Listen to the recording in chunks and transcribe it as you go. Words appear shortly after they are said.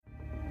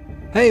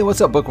Hey,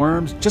 what's up,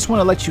 bookworms? Just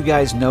want to let you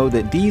guys know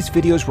that these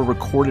videos were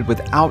recorded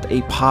without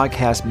a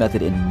podcast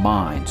method in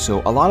mind,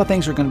 so a lot of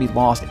things are going to be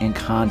lost in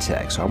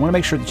context. So I want to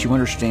make sure that you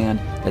understand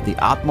that the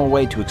optimal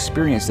way to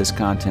experience this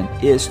content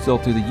is still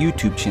through the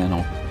YouTube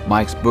channel,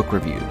 Mike's Book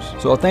Reviews.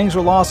 So if things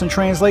are lost in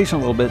translation a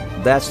little bit,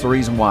 that's the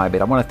reason why.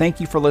 But I want to thank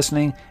you for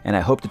listening, and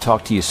I hope to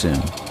talk to you soon.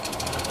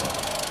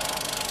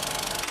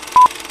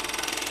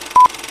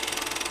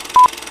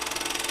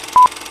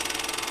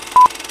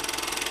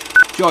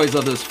 You always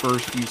love those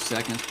first few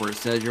seconds where it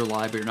says you're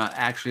live, but you're not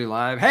actually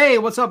live. Hey,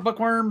 what's up,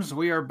 bookworms?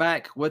 We are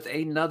back with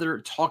another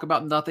Talk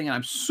About Nothing, and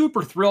I'm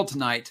super thrilled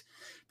tonight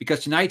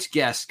because tonight's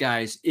guest,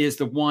 guys, is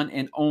the one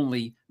and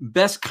only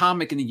best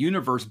comic in the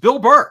universe, Bill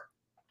Burr.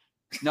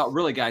 No,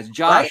 really, guys,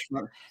 Josh.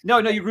 Right? No,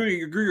 you grew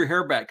your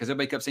hair back because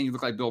everybody kept saying you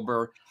look like Bill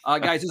Burr.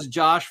 Guys, this is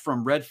Josh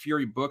from Red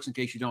Fury Books. In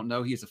case you don't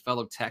know, he is a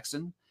fellow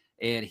Texan,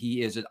 and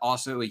he is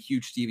also a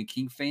huge Stephen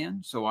King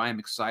fan. So I am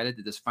excited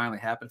that this finally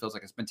happened. It feels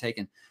like it's been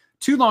taking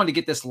too long to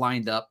get this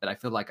lined up, but I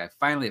feel like I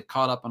finally have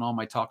caught up on all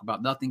my Talk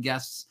About Nothing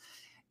guests,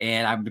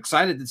 and I'm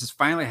excited this is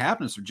finally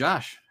happening. So,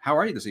 Josh, how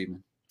are you this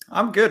evening?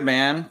 I'm good,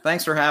 man.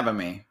 Thanks for having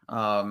me.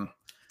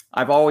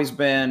 I've always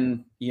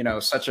been,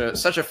 such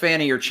a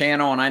fan of your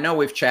channel, and I know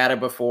we've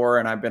chatted before,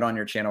 and I've been on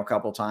your channel a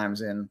couple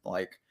times in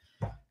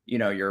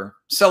your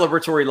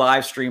celebratory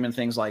live stream and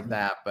things like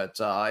that. But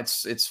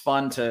it's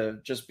fun to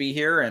just be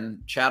here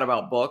and chat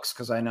about books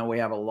because I know we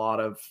have a lot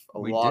of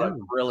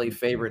really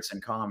favorites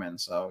in common.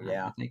 So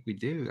yeah, I think we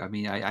do. I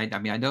mean,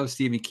 I know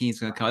Stephen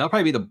King's going to come. That'll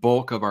probably be the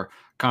bulk of our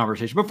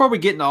conversation. Before we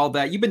get into all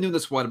that, you've been doing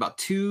this about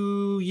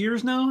 2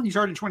 years now? You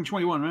started in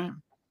 2021, right?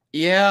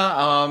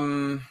 Yeah.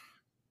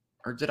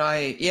 Or did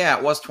I? Yeah,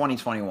 it was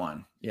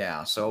 2021.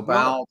 Yeah. So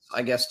about,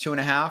 I guess,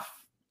 2.5.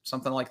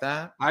 Something like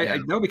that. I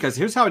know, because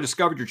here's how I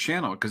discovered your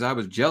channel, because I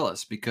was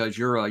jealous because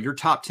your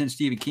top 10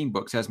 Stephen King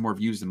books has more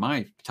views than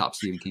my top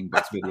Stephen King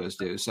books videos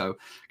do. So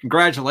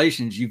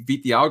congratulations, you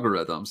beat the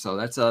algorithm. So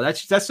that's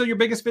still your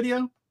biggest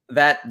video?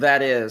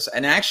 That is.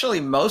 And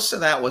actually most of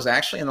that was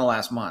actually in the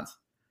last month.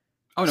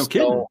 Oh, no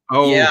kidding.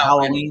 Oh, yeah,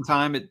 Halloween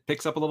time it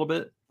picks up a little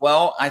bit.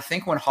 Well, I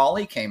think when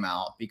Holly came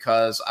out,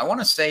 because I want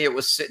to say it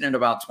was sitting at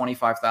about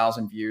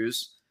 25,000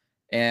 views,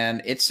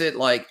 and it's at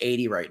like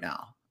 80 right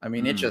now. I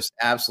mean, it just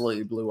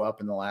absolutely blew up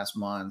in the last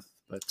month.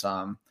 But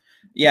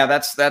yeah,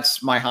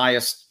 that's my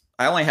highest.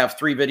 I only have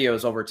 3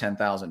 videos over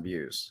 10,000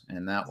 views,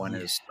 and that one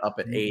is up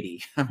at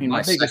 80. I mean,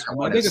 my biggest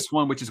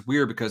one, which is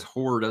weird because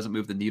horror doesn't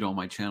move the needle on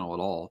my channel at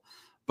all.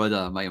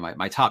 But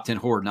my top 10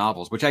 horror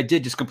novels, which I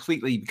did just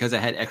completely because I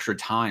had extra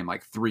time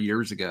like 3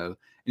 years ago.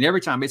 And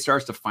every time it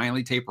starts to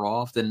finally taper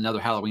off, then another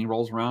Halloween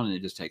rolls around and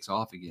it just takes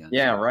off again.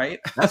 Yeah, right.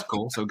 That's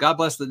cool. So God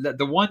bless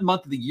the 1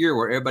 month of the year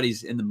where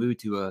everybody's in the mood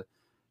to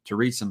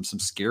read some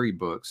scary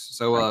books.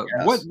 So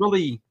what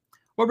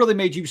really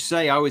made you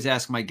say, I always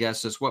ask my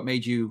guests this, what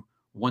made you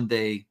one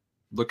day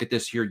look at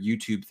this here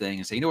YouTube thing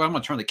and say, you know what, I'm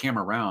going to turn the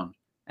camera around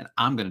and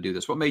I'm going to do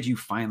this? What made you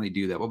finally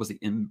do that? What was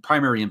the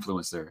primary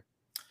influence there?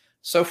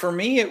 So for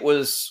me, it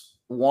was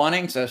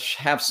wanting to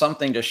have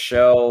something to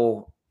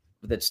show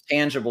that's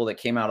tangible that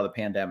came out of the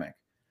pandemic.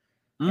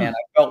 And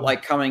I felt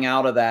like coming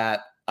out of that,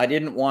 I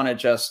didn't want to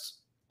just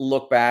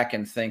look back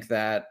and think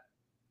that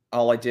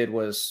all I did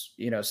was,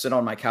 sit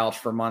on my couch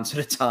for months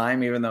at a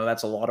time, even though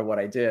that's a lot of what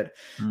I did.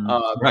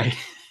 Right.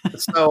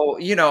 So,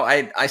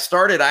 I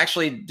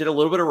actually did a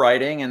little bit of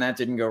writing, and that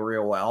didn't go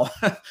real well,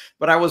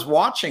 but I was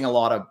watching a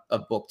lot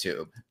of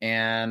BookTube,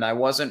 and I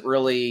wasn't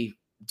really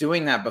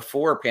doing that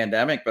before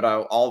pandemic, but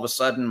all of a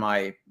sudden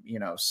my,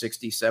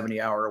 60,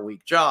 70 hour a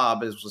week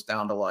job was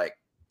down to like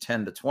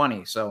 10 to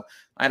 20. So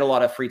I had a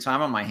lot of free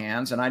time on my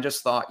hands, and I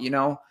just thought,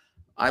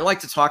 I like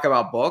to talk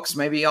about books.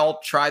 Maybe I'll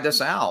try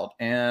this out.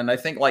 And I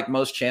think like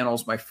most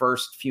channels, my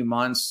first few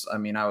months, I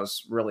mean, I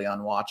was really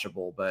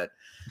unwatchable, but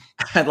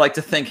I'd like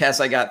to think as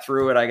I got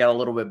through it, I got a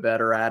little bit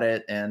better at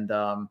it. And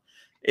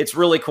it's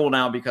really cool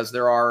now because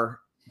there are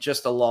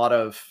just a lot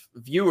of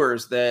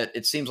viewers that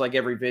it seems like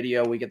every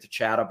video we get to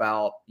chat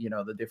about,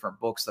 the different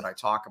books that I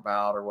talk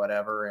about or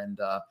whatever. And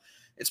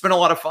it's been a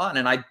lot of fun.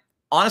 And I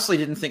honestly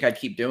didn't think I'd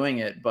keep doing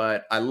it,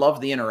 but I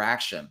love the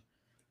interaction.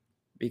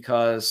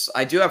 Because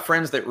I do have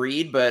friends that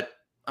read, but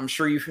I'm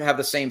sure you have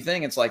the same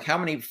thing. It's like, how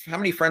many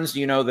friends do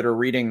you know that are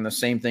reading the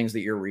same things that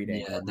you're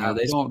reading? Yeah, no,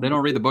 they don't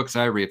read the books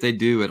I read. If they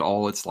do at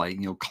all, it's like,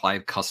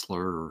 Clive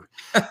Cussler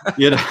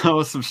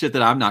or, some shit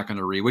that I'm not going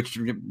to read, which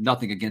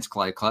nothing against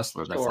Clive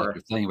Cussler. That's like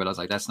your thing. But I was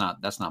like, that's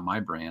not my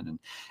brand.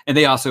 And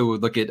they also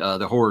would look at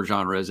the horror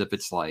genre as if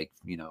it's like,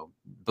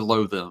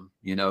 below them,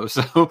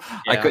 so yeah.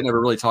 I couldn't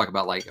ever really talk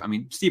about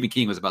Stephen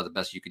King was about the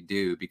best you could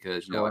do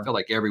because, I feel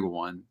like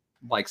everyone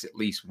likes at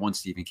least one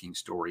Stephen King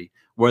story,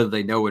 whether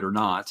they know it or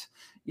not.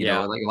 You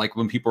know, like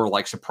when people are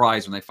like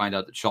surprised when they find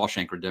out that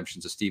Shawshank Redemption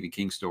is a Stephen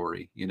King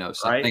story,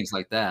 things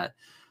like that.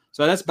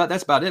 So that's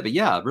about it. But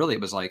yeah, really,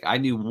 it was like I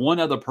knew one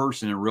other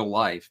person in real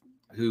life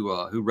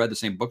who read the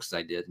same books as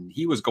I did, and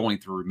he was going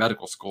through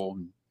medical school.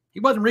 And he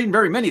wasn't reading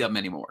very many of them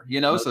anymore,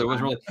 you know, so it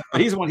wasn't really, but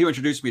he's the one who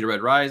introduced me to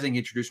Red Rising. He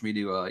introduced me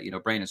to, you know,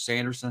 Brandon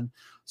Sanderson.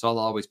 So I'll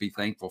always be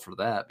thankful for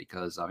that,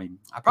 because I mean,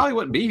 I probably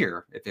wouldn't be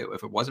here if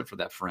it wasn't for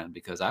that friend,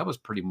 because I was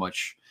pretty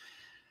much,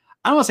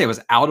 I don't want to say I was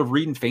out of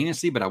reading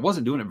fantasy, but I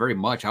wasn't doing it very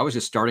much. I was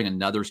just starting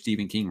another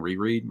Stephen King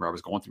reread where I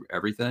was going through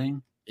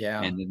everything.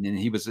 Yeah. And then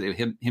he was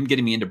him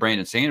getting me into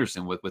Brandon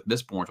Sanderson with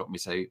Mistborn told me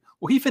say,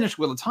 well, he finished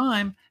Wheel of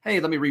Time. Hey,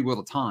 let me read Wheel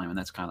of Time. And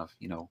that's kind of,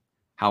 you know,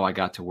 how I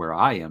got to where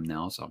I am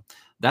now. So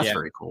that's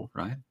very cool,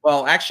 right?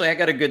 Well, actually, I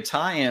got a good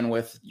tie-in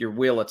with your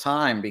Wheel of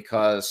Time,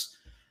 because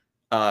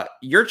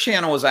your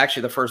channel was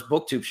actually the first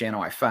BookTube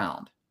channel I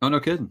found. Oh, no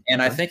kidding.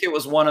 And I think it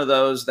was one of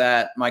those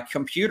that my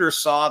computer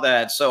saw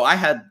that. So I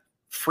had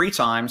free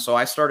time. So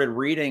I started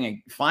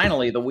reading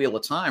finally the Wheel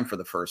of Time for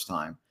the first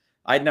time.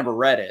 I'd never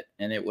read it,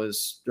 and it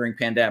was during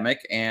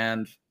pandemic.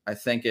 And I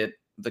think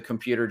the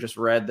computer just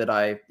read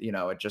that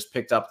it just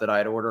picked up that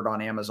I'd ordered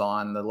on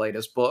Amazon the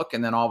latest book.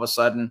 And then all of a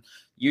sudden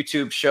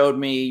YouTube showed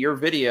me your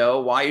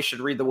video, why you should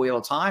read the Wheel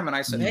of Time. And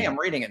I said, hey, I'm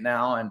reading it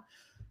now.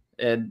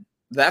 And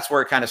that's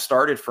where it kind of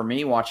started for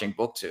me watching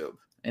BookTube.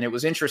 And it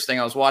was interesting.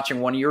 I was watching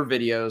one of your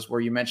videos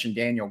where you mentioned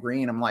Daniel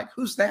Green. I'm like,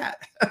 who's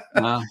that?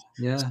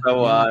 Yeah.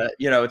 So,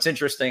 you know, it's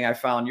interesting. I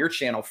found your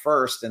channel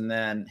first and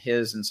then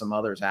his and some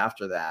others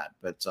after that.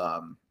 But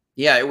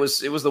yeah, it was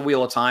the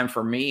Wheel of Time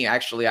for me.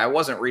 Actually, I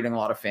wasn't reading a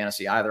lot of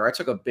fantasy either. I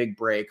took a big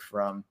break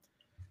from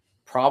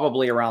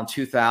probably around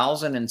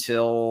 2000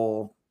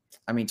 until,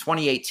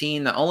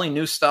 2018. The only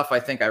new stuff I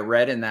think I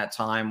read in that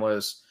time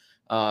was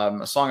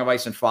A Song of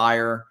Ice and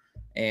Fire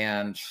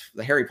and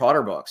the Harry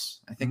Potter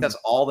books. I think that's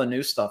all the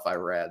new stuff I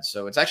read.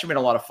 So it's actually been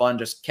a lot of fun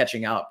just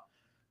catching up,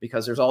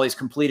 because there's all these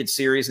completed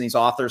series and these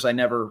authors I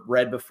never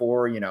read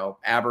before, you know,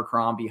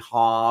 Abercrombie,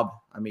 Hobb,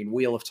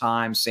 Wheel of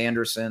Time,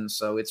 Sanderson.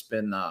 So it's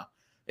been a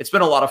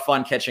lot of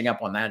fun catching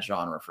up on that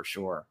genre for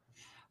sure.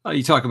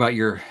 You talk about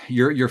your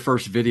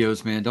first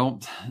videos, man.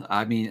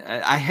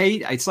 I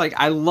hate, it's like,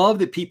 I love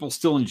that people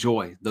still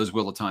enjoy those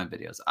Wheel of Time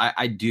videos.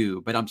 I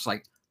do, but I'm just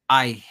like,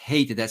 I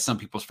hate that that's some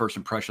people's first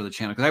impression of the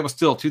channel, because I will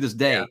still to this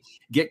day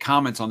get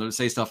comments on there to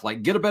say stuff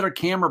like, get a better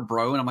camera,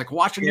 bro. And I'm like,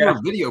 watch a newer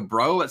video,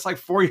 bro. It's like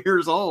 4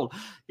 years old,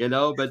 you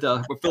know, but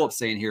what Philip's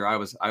saying here, I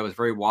was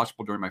very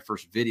watchable during my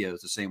first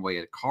videos, the same way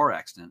a car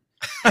accident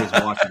is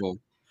watchable.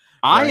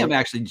 I am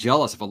actually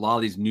jealous of a lot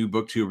of these new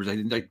booktubers. I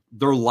think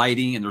their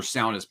lighting and their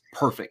sound is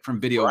perfect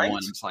from video one.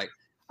 It's like,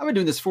 I've been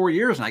doing this 4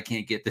 years and I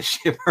can't get this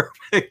shit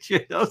perfect,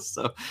 you know?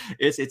 So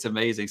it's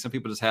amazing. Some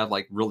people just have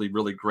like really,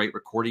 really great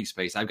recording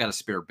space. I've got a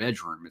spare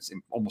bedroom. It's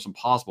almost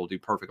impossible to do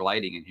perfect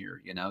lighting in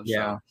here, you know?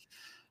 Yeah.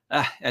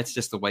 So that's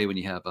just the way when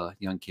you have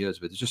young kids,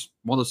 but it's just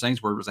one of those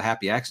things where it was a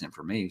happy accident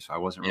for me. So I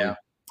wasn't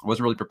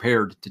really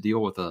prepared to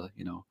deal with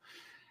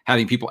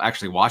having people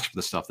actually watch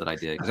the stuff that I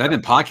did, because I've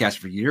been podcasting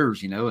for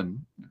years, you know, and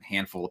a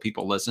handful of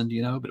people listened,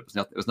 you know, but it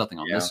was nothing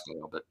on this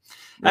scale. But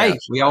hey,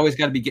 we always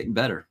got to be getting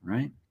better,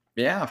 right?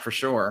 Yeah, for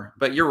sure.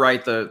 But you're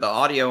right. The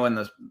audio and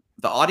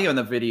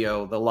the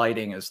video, the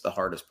lighting is the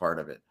hardest part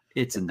of it.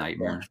 It's a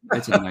nightmare.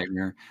 It's a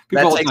nightmare.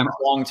 That takes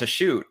long to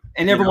shoot.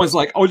 And everyone's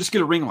like, oh, just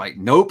get a ring light.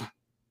 Nope,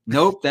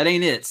 that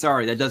ain't it.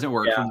 Sorry, that doesn't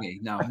work for me.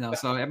 No.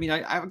 So,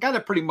 I've got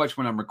it pretty much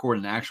when I'm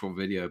recording an actual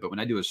video, but when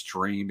I do a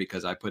stream,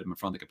 because I put them in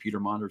front of the computer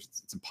monitors,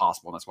 it's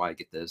impossible. And that's why I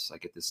get this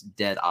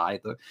dead eye.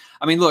 Look,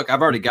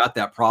 I've already got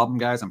that problem,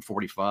 guys. I'm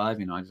 45.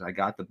 You know, I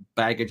got the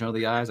baggage under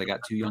the eyes. I got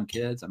 2 young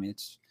kids.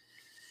 It's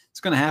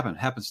going to happen. It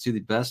happens to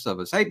the best of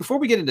us. Hey, before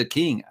we get into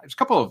King, there's a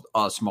couple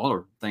of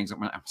smaller things.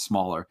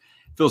 Smaller.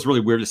 It feels really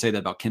weird to say that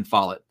about Ken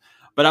Follett.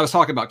 But I was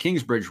talking about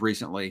Kingsbridge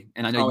recently,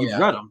 and I know you've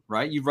read them,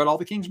 right? You've read all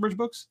the Kingsbridge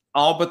books?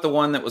 All but the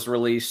one that was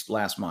released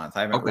last month.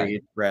 I haven't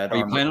read. Are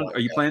you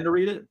planning to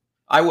read it?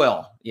 I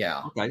will,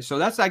 yeah. Okay,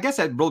 so I guess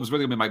that was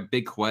really going to be my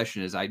big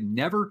question is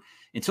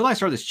until I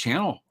started this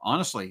channel,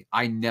 honestly,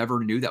 I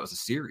never knew that was a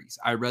series.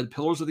 I read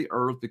Pillars of the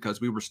Earth because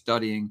we were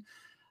studying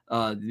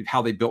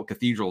how they built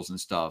cathedrals and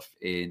stuff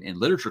in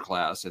literature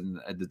class, and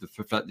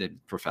the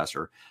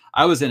professor.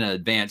 I was in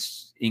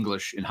advanced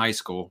English in high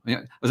school.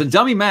 I was in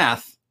dummy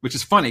math, which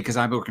is funny because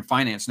I'm working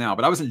finance now,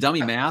 but I was in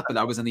dummy math, but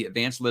I was in the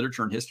advanced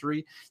literature and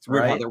history. It's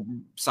weird how the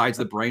sides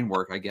of the brain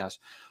work, I guess.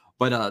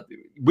 But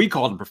we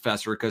called him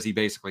professor because he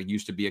basically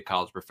used to be a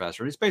college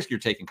professor. It's basically you're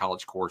taking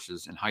college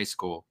courses in high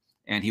school.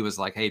 And he was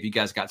like, hey, if you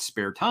guys got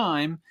spare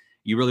time,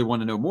 you really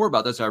want to know more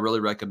about this, I really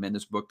recommend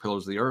this book,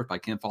 Pillars of the Earth by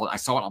Ken Follett. I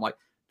saw it. And I'm like,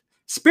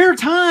 spare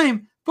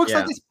time, books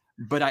like this.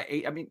 But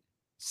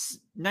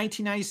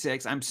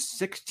 1996, I'm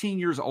 16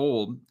 years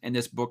old. And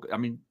this book,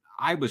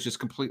 I was just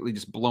completely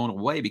blown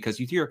away because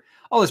you hear,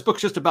 oh, this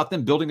book's just about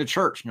them building a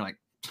church. And you're like,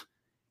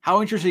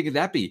 how interesting could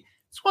that be?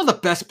 It's one of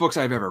the best books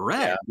I've ever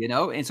read, you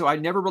know? And so I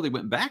never really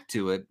went back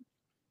to it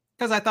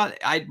because I thought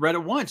I'd read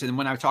it once. And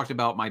when I talked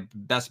about my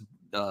best,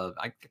 I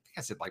think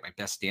I said like my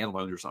best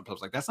standalone or something, I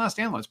was like, that's not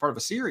a standalone. It's part of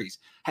a series.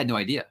 Had no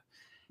idea.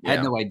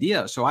 Had no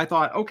idea. So I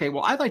thought, okay,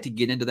 well, I'd like to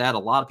get into that. A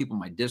lot of people in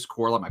my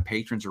Discord, a lot of my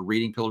patrons are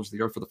reading Pillars of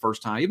the Earth for the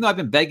first time, even though I've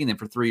been begging them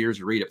for 3 years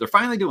to read it. They're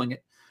finally doing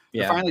it.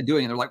 They're Yeah. finally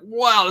doing it. They're like,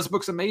 wow, this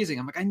book's amazing.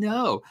 I'm like, I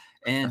know.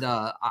 And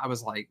I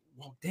was like,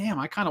 well, damn,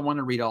 I kind of want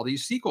to read all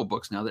these sequel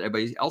books now that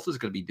everybody else is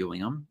going to be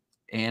doing them.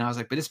 And I was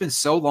like, but it's been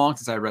so long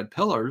since I read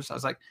Pillars. I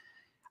was like,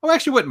 I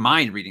actually wouldn't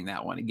mind reading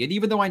that one again,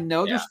 even though I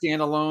know they're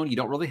standalone. You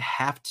don't really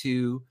have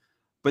to.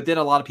 But then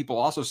a lot of people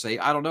also say,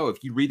 I don't know,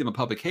 if you read them in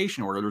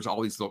publication order, there's all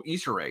these little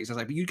Easter eggs. I was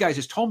like, but you guys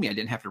just told me I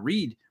didn't have to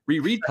reread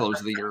Pillars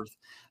of the Earth.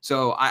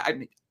 So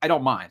I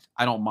don't mind.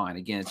 I don't mind.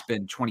 Again, it's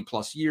been 20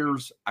 plus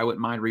years. I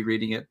wouldn't mind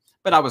rereading it.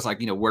 But I was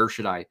like, where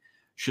should I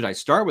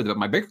start with it? But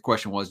my bigger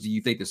question was, do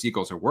you think the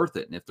sequels are worth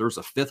it? And if there's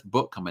a 5th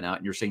book coming out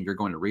and you're saying you're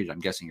going to read it,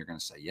 I'm guessing you're going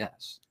to say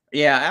yes.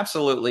 Yeah,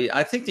 absolutely.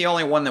 I think the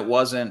only one that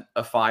wasn't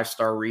a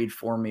 5-star read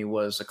for me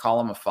was A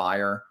Column of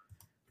Fire,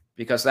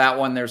 because that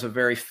one, there's a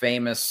very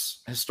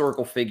famous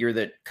historical figure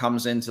that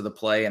comes into the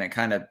play, and it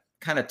kind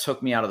of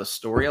took me out of the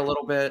story a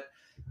little bit.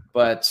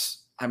 But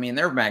I mean,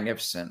 they're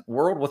magnificent.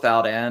 World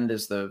Without End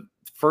is the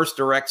first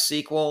direct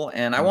sequel,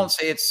 and I won't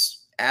say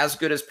it's as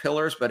good as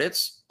Pillars, but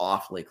it's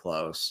awfully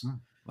close.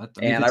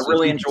 And I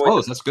really enjoyed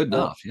it. That's good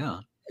enough.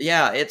 Yeah.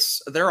 Yeah,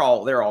 they're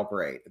all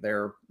great.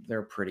 They're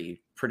pretty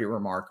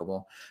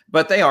remarkable.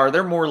 But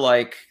they're more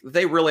like,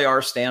 they really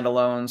are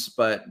standalones,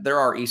 but there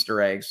are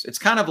Easter eggs. It's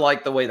kind of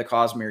like the way the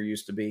Cosmere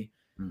used to be.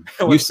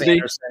 Used to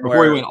be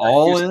before he went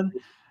all in.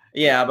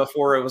 Yeah,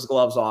 before it was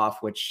gloves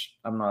off, which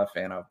I'm not a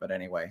fan of. But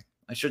anyway,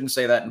 I shouldn't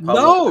say that in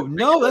public.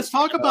 No, let's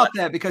talk about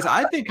that, because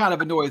I've been kind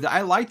of annoyed that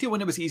I liked it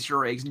when it was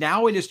Easter eggs.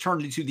 Now it has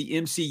turned into the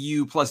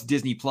MCU plus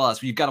Disney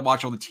Plus, where you've got to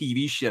watch all the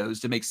TV shows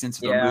to make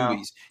sense of the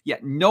movies. Yeah,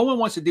 no one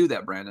wants to do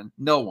that, Brandon.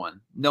 No one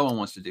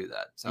wants to do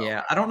that. So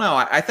yeah, I don't know.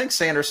 I think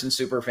Sanderson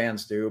super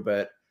fans do,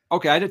 but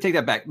okay, I did take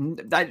that back.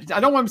 I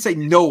don't want to say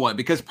no one,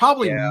 because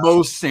probably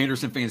most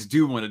Sanderson fans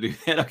do want to do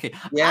that. Okay,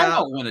 I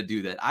don't want to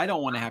do that. I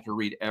don't want to have to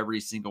read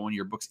every single one of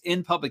your books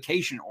in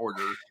publication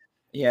order.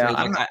 Yeah,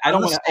 so I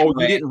don't want to. Oh,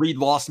 you didn't read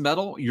Lost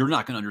Metal? You're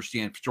not going to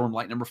understand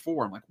Stormlight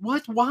 #4. I'm like,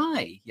 what?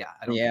 Why? Yeah,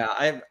 I don't.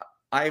 Yeah,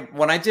 I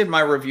when I did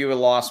my review of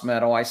Lost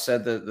Metal, I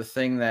said that the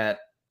thing that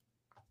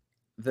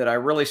I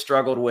really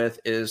struggled with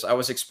is I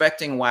was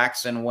expecting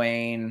Wax and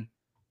Wayne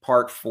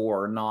Part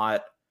 4,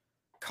 not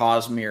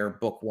Cosmere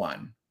Book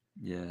 1.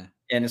 Yeah,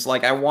 and it's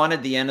like I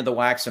wanted the end of the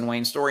Wax and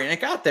Wayne story, and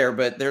it got there,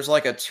 but there's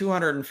like a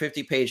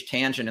 250-page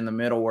tangent in the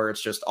middle where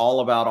it's just all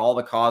about all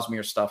the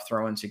Cosmere stuff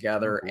thrown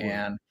together.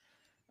 And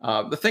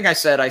the thing I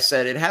said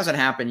it hasn't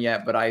happened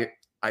yet, but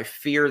I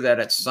fear that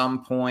at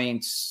some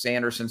point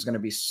Sanderson's going to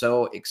be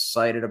so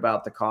excited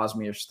about the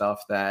Cosmere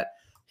stuff that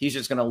he's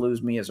just going to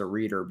lose me as a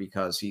reader,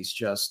 because he's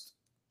just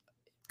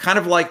kind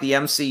of like the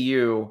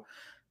MCU,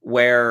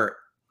 where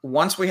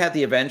once we had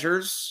the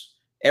Avengers,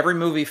 every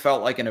movie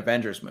felt like an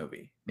Avengers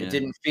movie. It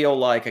didn't feel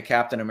like a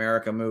Captain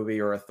America movie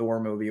or a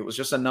Thor movie. It was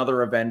just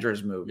another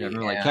Avengers movie. Yeah,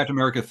 like Captain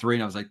America 3,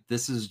 and I was like,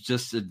 this is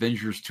just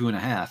Avengers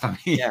 2.5. I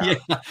mean,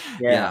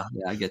 yeah,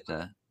 I get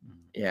that.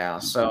 Yeah.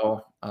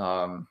 So,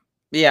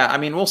 yeah, I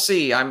mean, we'll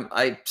see.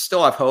 I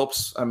still have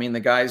hopes. I mean, the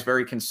guy's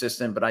very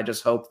consistent, but I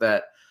just hope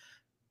that,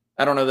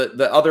 I don't know,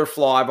 the other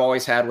flaw I've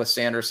always had with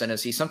Sanderson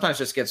is he sometimes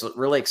just gets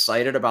really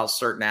excited about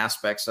certain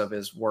aspects of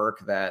his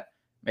work that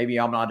maybe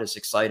I'm not as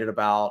excited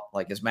about,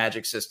 like his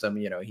magic system.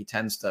 He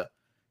tends to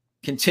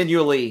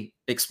continually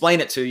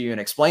explain it to you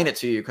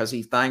because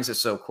he thinks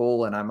it's so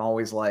cool. And I'm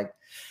always like,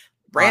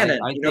 Brandon,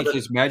 I think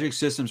his magic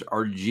systems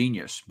are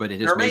genius, but it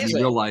has made me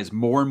realize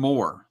more and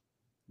more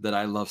that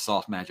I love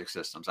soft magic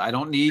systems. I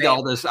don't need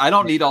all this. I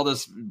don't need all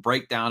this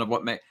breakdown of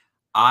what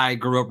I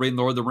grew up reading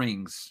Lord of the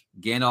Rings.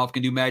 Gandalf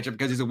can do magic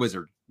because he's a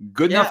wizard.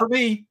 Good enough for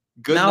me.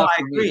 Good enough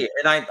for me. I agree.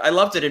 And I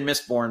loved it in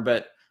Mistborn,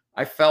 but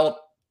I felt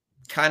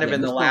kind of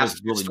in the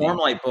last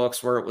Stormlight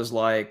books where it was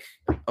like,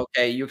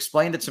 okay, you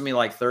explained it to me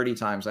like 30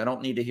 times. I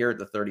don't need to hear it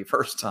the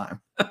 31st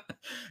time.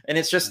 And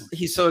it's just,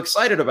 he's so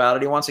excited about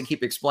it. He wants to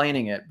keep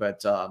explaining it,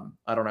 but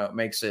I don't know. It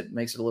makes it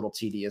a little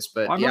tedious,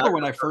 but I remember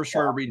when I first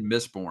started reading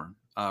Mistborn,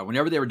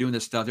 whenever they were doing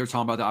this stuff, they were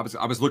talking about that.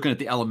 I was looking at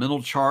the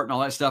elemental chart and all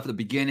that stuff at the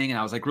beginning, and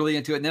I was like really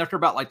into it. And then after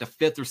about like the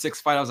 5th or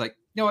 6th fight, I was like,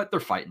 you know what? They're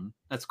fighting.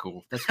 That's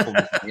cool. That's cool.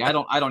 I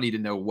don't need to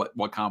know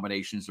what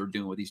combinations they're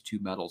doing with these 2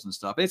 metals and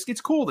stuff.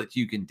 It's cool that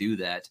you can do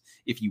that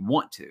if you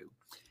want to,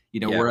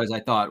 whereas I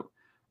thought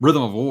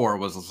Rhythm of War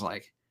was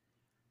like,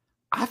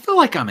 I feel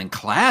like I'm in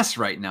class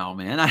right now,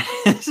 man.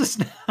 This is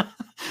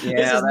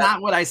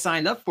not what I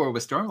signed up for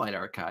with Stormlight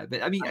Archive.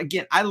 But I mean,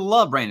 again, I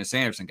love Brandon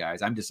Sanderson,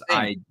 guys.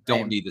 I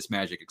don't need this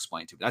magic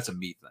explained to me. That's a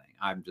me thing.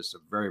 I'm just a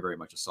very, very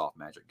much a soft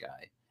magic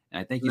guy.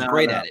 And I think he's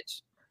great at it.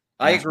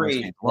 I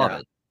agree. Love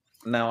it.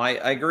 No, I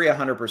agree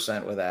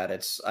 100% with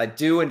that. I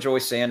do enjoy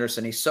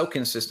Sanderson. He's so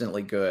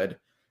consistently good,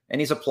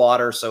 and he's a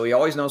plotter, so he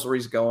always knows where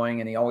he's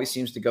going, and he always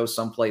seems to go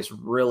someplace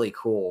really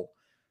cool.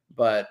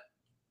 But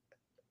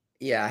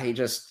yeah,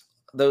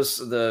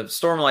 the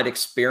Stormlight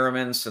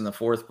experiments in the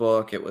 4th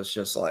book, it was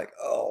just like,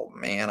 oh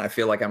man, I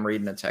feel like I'm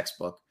reading a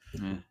textbook.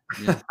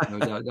 Yeah,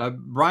 no doubt.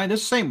 Brian,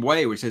 this same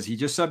way, which says he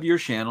just subbed your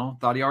channel,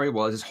 thought he already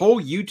was. His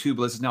whole YouTube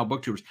list is now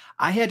BookTubers.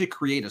 I had to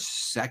create a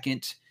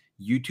second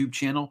YouTube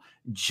channel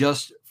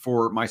just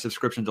for my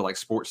subscription to like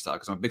sports stuff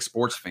because I'm a big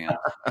sports fan.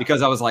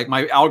 Because I was like,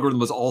 my algorithm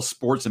was all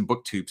sports and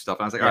booktube stuff.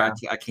 And I was like, all right,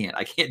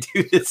 I can't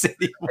do this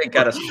anymore. I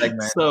got a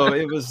segment. So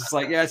it was just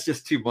like, yeah, it's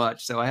just too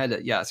much. So I had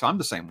to, yeah. So I'm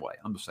the same way.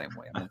 I mean,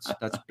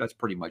 that's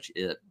pretty much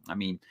it. I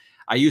mean,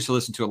 I used to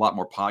listen to a lot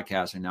more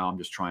podcasts, and now I'm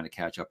just trying to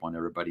catch up on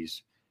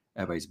everybody's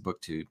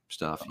booktube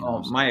stuff. You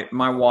know,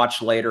 my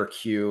watch later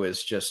queue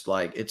is just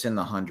like it's in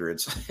the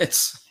hundreds.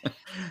 It's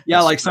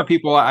like some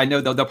people I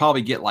know they'll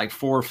probably get like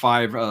 4 or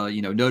 5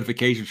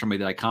 notifications from me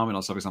that I comment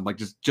on something. So I'm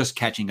like just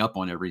catching up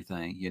on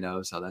everything,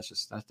 So that's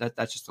just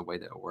the way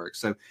that it works.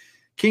 So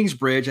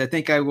Kingsbridge, I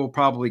think I will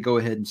probably go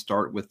ahead and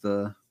start with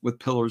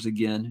Pillars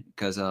again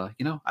because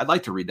I'd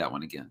like to read that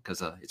one again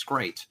because it's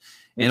great.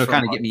 And it'll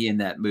kind of get me in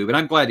that mood. And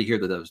I'm glad to hear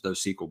that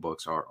those sequel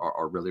books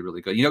are really,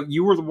 really good.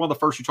 You were one of the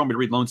first who told me to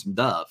read Lonesome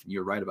Dove, and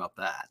you're right about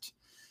that.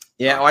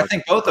 Yeah, well, I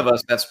think both of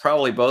us, that's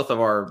probably both of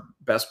our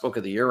best book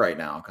of the year right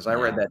now because I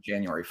read that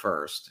January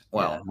 1st.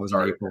 Well, it was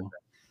in April.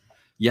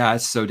 Yeah,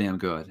 it's so damn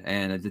good.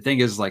 And the thing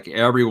is, like,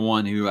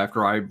 everyone who,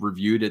 after I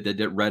reviewed it,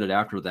 that read it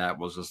after that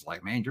was just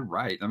like, man, you're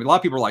right. I mean, a lot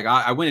of people are like,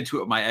 I went into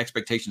it with my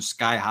expectations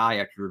sky high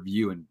after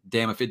review, and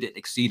damn if it didn't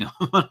exceed them.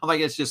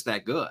 Like, it's just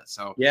that good.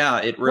 So yeah,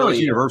 it really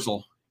is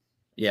universal.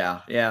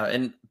 Yeah.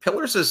 And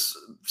Pillars is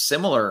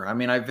similar. I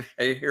mean, I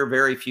hear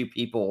very few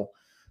people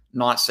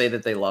not say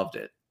that they loved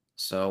it.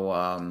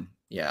 So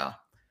yeah,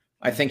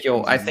 I think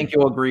you'll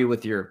agree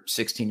with your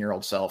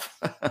 16-year-old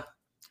self.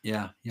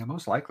 Yeah,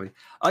 most likely.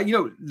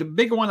 The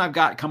big one I've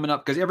got coming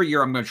up, because every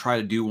year I'm going to try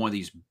to do one of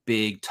these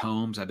big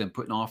tomes I've been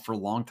putting off for a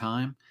long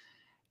time.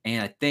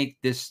 And I think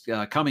this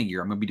coming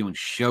year I'm going to be doing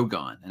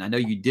Shogun. And I know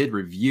you did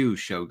review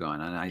Shogun,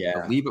 and I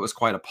believe it was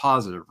quite a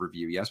positive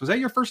review. Yes. Was that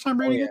your first time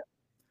reading it?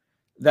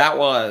 That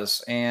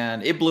was,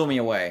 and it blew me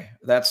away.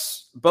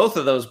 Both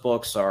of those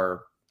books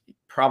are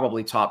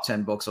probably top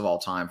 10 books of all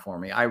time for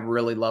me. I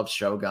really love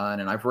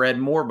Shogun, and I've read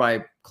more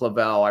by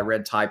Clavel. I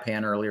read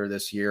Taipan earlier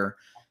this year,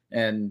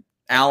 and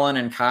Alan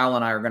and Kyle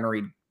and I are going to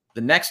read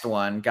the next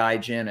one,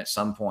 Gaijin, at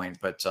some point.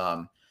 But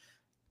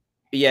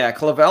yeah,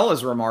 Clavel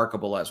is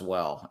remarkable as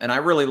well. And I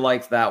really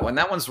liked that one.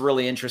 That one's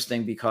really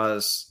interesting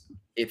because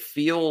it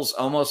feels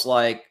almost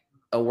like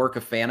a work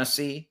of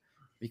fantasy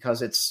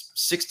because it's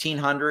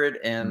 1600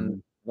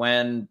 and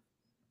when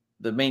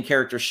the main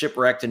character is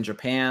shipwrecked in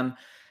Japan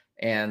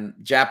and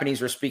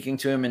Japanese are speaking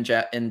to him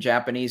in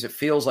Japanese, it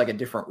feels like a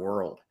different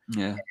world.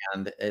 Yeah.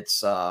 And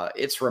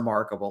it's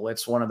remarkable.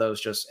 It's one of those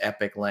just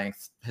epic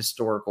length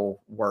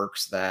historical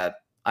works that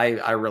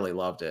I really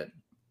loved it.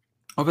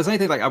 Well, if it's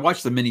anything like, I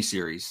watched the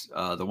miniseries,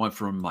 the one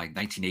from like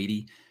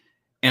 1980,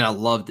 and I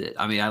loved it.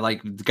 I mean, I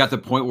got to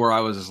the point where I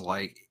was just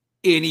like,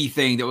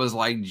 anything that was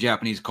like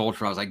Japanese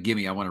culture, I was like,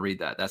 I want to read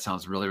that. That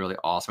sounds really, really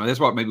awesome. And that's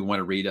what made me want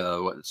to read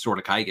Sword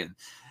of Kaigen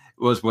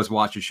was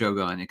watching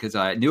Shogun, because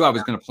I knew I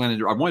was going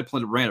to I wanted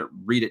to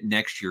read it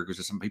next year because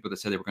there's some people that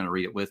said they were going to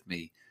read it with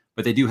me,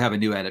 but they do have a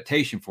new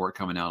adaptation for it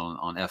coming out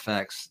on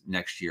FX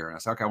next year. And I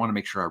said, okay, I want to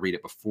make sure I read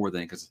it before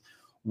then because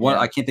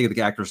I can't think of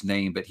the actor's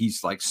name, but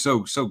he's like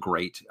so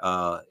great.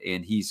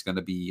 And he's going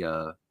to be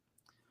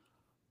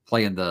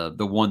playing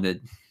the one that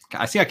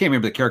I can't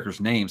remember the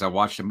characters' names. I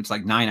watched them. It's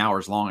like 9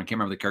 hours long. I can't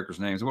remember the characters'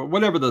 names.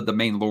 Whatever the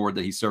main lord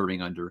that he's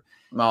serving under.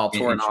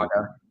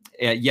 Toranaga.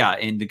 Yeah,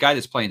 and the guy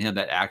that's playing him,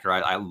 that actor,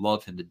 I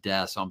love him to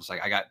death. So I'm just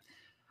like,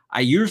 I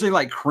usually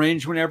like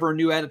cringe whenever a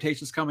new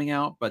adaptation is coming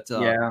out, but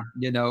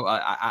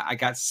I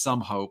got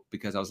some hope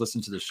because I was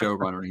listening to the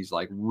showrunner and he's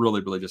like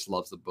really, really just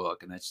loves the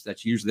book, and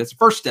that's usually the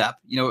first step.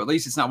 At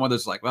least it's not one of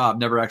those like, well, I've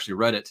never actually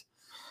read it.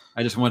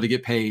 I just wanted to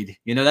get paid.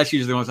 That's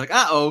usually the one's like,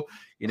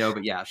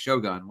 but yeah,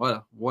 Shogun,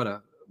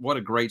 what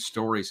a great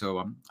story.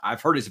 So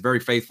I've heard it's a very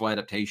faithful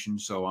adaptation,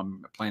 so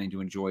I'm planning to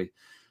enjoy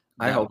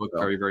that book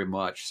very, very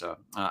much. So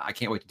I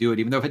can't wait to do it,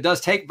 even though if it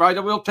does it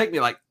will take me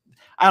like,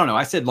 I don't know.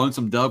 I said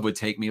Lonesome Dove would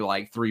take me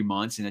like 3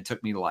 months, and it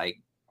took me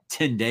like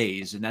 10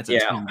 days, and that's a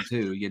tome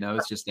too.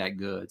 It's just that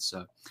good.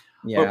 So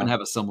hoping to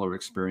have a similar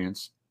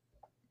experience.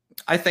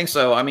 I think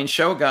so. I mean,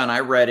 Shogun, I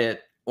read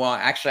it. Well,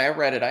 actually, I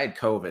read it. I had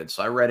COVID,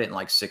 so I read it in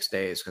like 6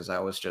 days because I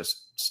was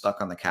just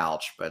stuck on the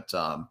couch. But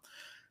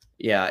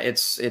yeah,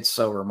 it's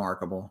so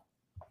remarkable.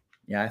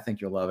 Yeah, I think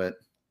you'll love it.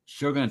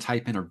 Shogun and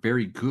Taipan are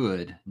very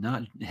good,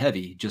 not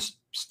heavy, just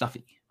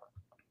stuffy.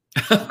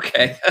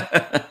 Okay.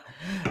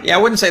 Yeah, I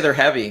wouldn't say they're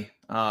heavy.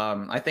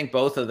 I think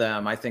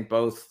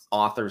both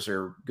authors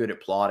are good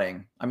at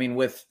plotting. I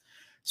mean,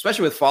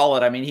 especially with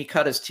Follett, I mean, he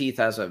cut his teeth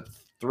as a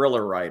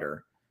thriller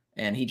writer,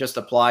 and he just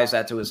applies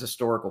that to his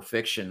historical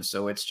fiction.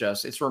 So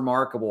it's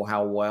remarkable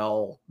how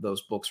well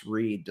those books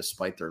read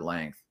despite their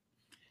length.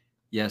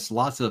 Yes,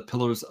 lots of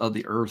Pillars of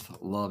the Earth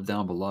love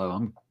down below.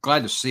 I'm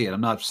glad to see it.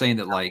 I'm not saying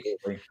that like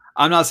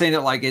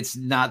it's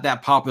not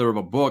that popular of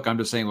a book. I'm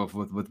just saying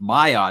with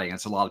my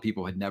audience, a lot of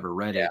people had never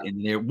read it.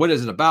 And what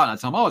is it about? And I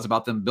tell them, it's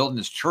about them building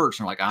this church.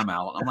 And they're like, I'm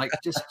out. I'm like,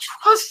 just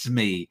trust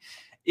me.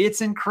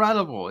 It's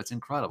incredible. It's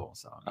incredible.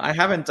 So I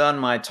haven't done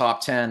my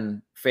top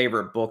 10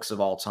 favorite books of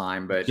all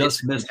time, but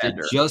just missed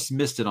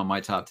it on my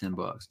top 10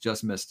 books.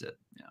 Just missed it.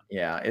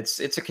 Yeah,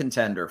 it's a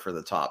contender for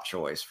the top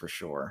choice for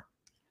sure.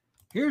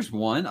 Here's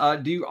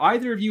one. Do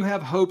either of you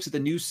have hopes that the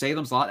new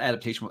Salem's Lot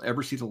adaptation will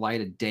ever see the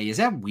light of day? Is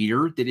that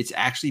weird that it's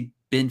actually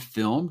been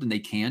filmed and they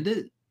canned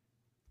it?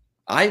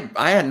 I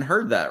hadn't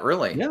heard that,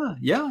 really.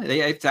 Yeah.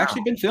 It's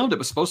actually been filmed. It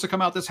was supposed to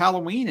come out this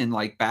Halloween, and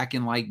like back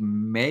in like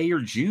May or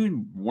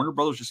June, Warner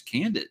Brothers just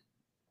canned it.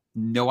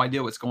 No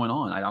idea what's going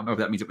on. I don't know if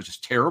that means it was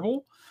just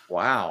terrible.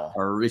 Wow.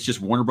 Or it's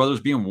just Warner Brothers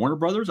being Warner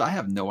Brothers. I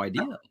have no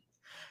idea.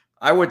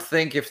 I would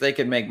think if they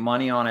could make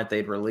money on it,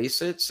 they'd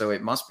release it. So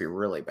it must be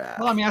really bad.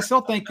 Well, I mean, I still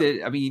think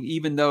that, I mean,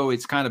 even though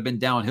it's kind of been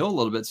downhill a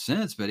little bit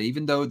since, but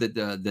even though that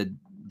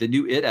the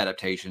new It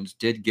adaptations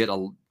did get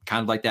a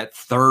kind of like that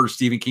third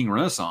Stephen King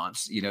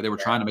renaissance, you know, they were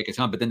trying to make a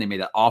ton, but then they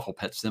made that awful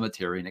Pet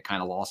Sematary and it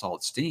kind of lost all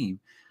its steam.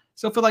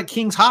 So I feel like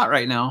King's hot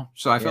right now.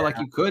 So I feel like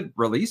you could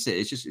release it.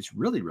 It's just, it's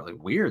really, really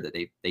weird that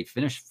they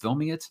finished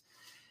filming it.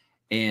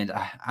 And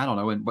I don't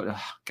know. And but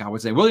God,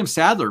 what's his name? William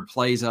Sadler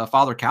plays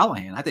Father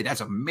Callahan. I think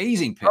that's an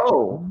amazing pick.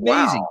 Oh,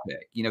 amazing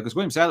pick. You know, because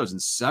William Sadler's in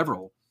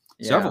several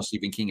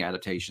Stephen King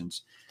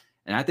adaptations,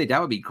 and I think that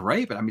would be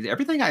great. But I mean,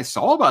 everything I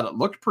saw about it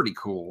looked pretty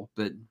cool.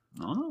 But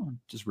I don't know,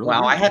 just really.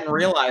 Wow, I hadn't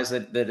realized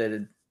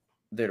that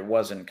it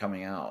wasn't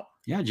coming out.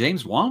 Yeah,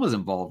 James Wan was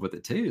involved with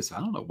it too. So I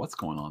don't know what's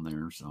going on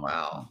there. So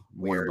wow,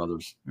 Warner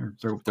Brothers,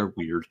 they're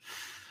weird.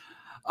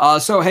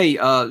 So, hey,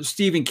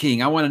 Stephen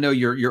King, I want to know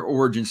your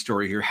origin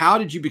story here. How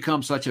did you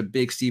become such a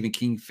big Stephen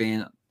King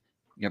fan?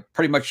 You know,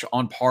 pretty much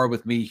on par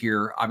with me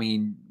here. I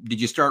mean, did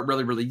you start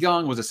really, really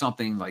young? Was it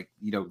something like,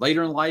 you know,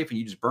 later in life and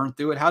you just burned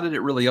through it? How did it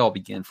really all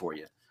begin for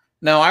you?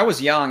 No, I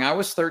was young. I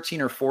was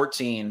 13 or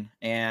 14,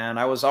 and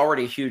I was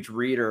already a huge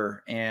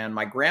reader, and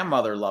my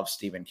grandmother loved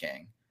Stephen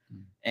King.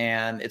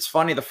 And it's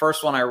funny, the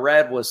first one I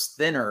read was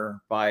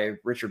Thinner by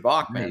Richard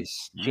Bachman.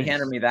 Nice. She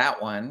handed me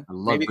that one.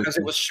 Maybe because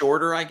it was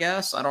shorter, I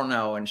guess. I don't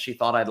know. And she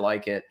thought I'd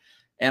like it.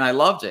 And I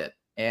loved it.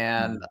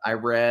 And I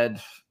read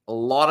a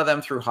lot of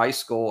them through high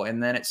school.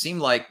 And then it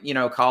seemed like, you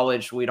know,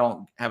 college, we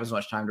don't have as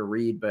much time to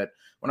read. But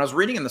when I was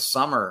reading in the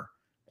summer,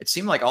 it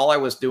seemed like all I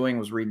was doing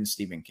was reading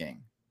Stephen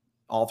King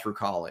all through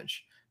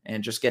college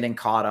and just getting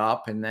caught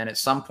up. And then at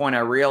some point I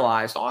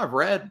realized, oh, I've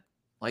read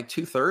like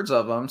 2/3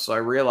 of them. So I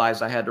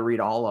realized I had to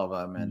read all of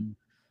them,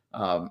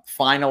 and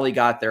finally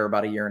got there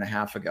about 1.5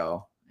 years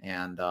ago,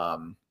 and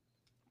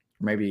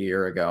maybe 1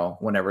 year ago,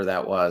 whenever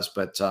that was.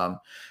 But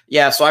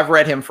yeah, so I've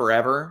read him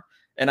forever.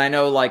 And I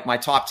know, like, my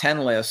top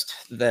 10 list,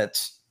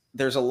 that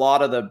there's a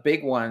lot of the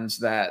big ones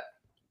that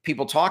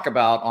people talk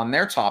about on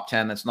their top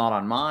 10 that's not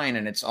on mine.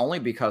 And it's only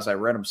because I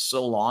read them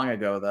so long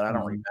ago that I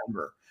don't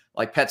remember.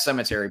 Like Pet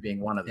Sematary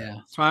being one of them.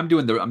 Yeah. So I'm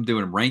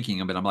doing ranking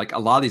them, but I'm like, a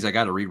lot of these I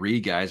got to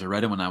reread, guys. I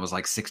read them when I was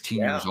like 16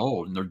 years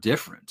old, and they're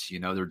different. You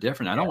know, they're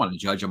different. I don't want to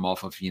judge them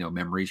off of, you know,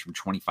 memories from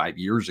 25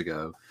 years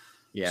ago.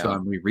 Yeah. So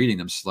I'm rereading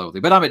them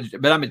slowly. But I'm at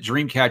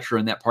Dreamcatcher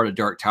in that part of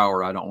Dark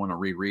Tower I don't want to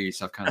reread,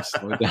 so I've kind of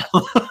slowed down.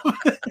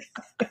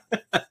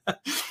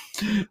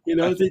 You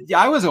know,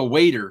 I was a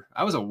waiter.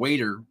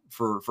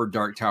 For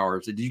Dark Tower.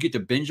 Did you get to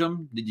binge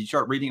them? Did you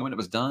start reading it when it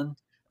was done?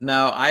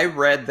 No, I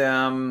read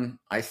them.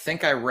 I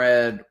think I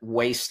read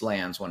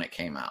Wastelands when it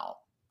came out.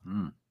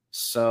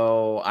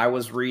 So I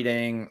was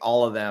reading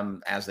all of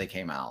them as they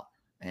came out.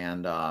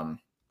 And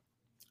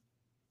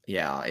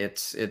yeah,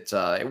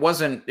 it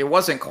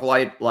wasn't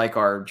quite like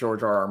our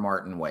George R.R.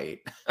 Martin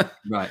wait.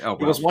 Right. Oh,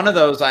 It was one of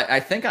those. I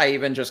think I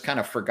even just kind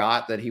of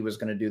forgot that he was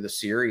going to do the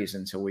series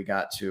until we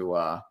got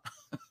to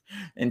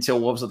until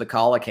Wolves of the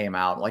Kala came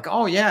out. Like,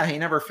 oh yeah, he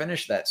never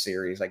finished that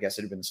series. I guess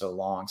it had been so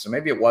long. So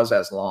maybe it was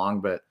as long,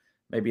 but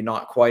maybe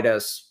not quite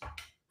as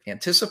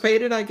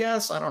anticipated, I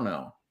guess. I don't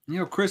know. You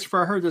know,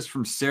 Christopher, I heard this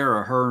from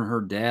Sarah. Her and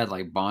her dad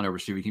like bond over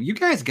Stephen King. You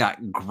guys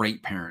got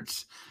great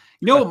parents.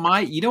 You know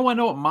what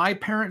what my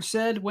parents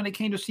said when it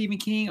came to Stephen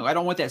King? I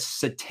don't want that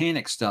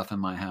satanic stuff in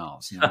my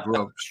house. You know, I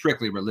grew up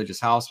strictly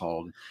religious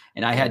household,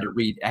 and I had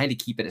to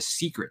keep it a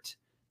secret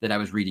that I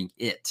was reading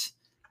it.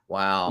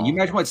 Wow. Can you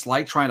imagine what it's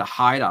like trying to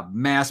hide a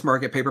mass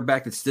market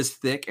paperback that's this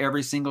thick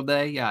every single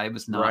day? Yeah, it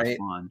was not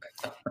fun.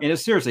 And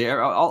it's seriously,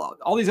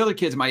 all these other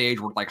kids my age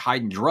were like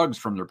hiding drugs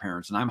from their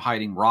parents, and I'm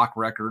hiding rock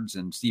records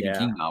and Stephen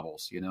King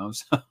novels, you know?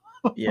 So.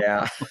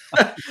 Yeah.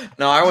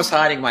 No, I was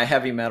hiding my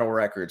heavy metal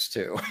records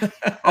too.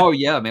 Oh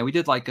yeah, man. We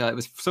did like, it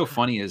was so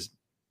funny is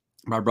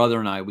my brother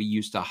and I, we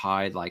used to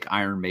hide like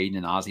Iron Maiden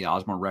and Ozzy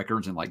Osbourne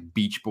records and like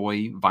Beach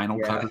Boy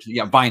vinyl covers.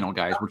 Yeah, vinyl,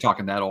 guys. We're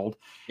talking that old.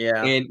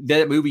 Yeah. And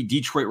that movie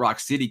Detroit Rock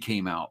City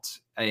came out,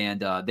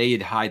 and they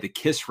had hide the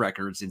Kiss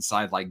records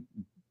inside like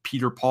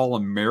Peter, Paul,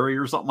 and Mary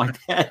or something like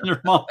that. And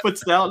her mom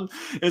puts it out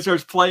and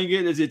starts playing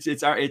it.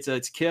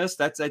 It's Kiss.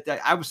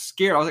 I was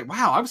scared. I was like,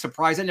 wow, I'm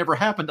surprised that never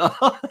happened to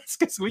us,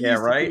 because we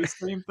used to do the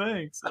same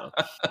thing. So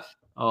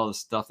all the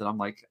stuff that I'm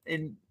like,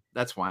 and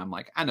that's why I'm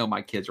like, I know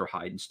my kids are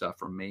hiding stuff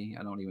from me.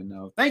 I don't even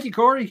know. Thank you,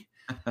 Corey.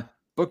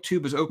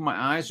 BookTube has opened my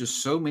eyes to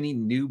so many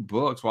new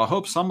books. Well, I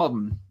hope some of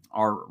them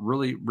are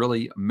really,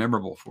 really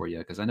memorable for you,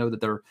 because I know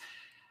that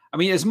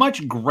as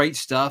much great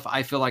stuff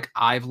I feel like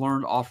I've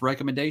learned off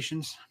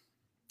recommendations.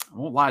 I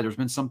won't lie. There's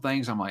been some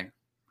things I'm like,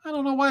 I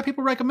don't know why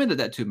people recommended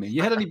that to me.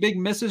 You had any big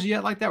misses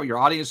yet like that, where your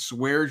audience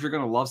swears you're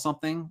going to love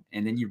something,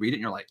 and then you read it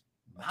and you're like,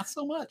 not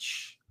so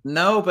much?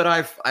 No, but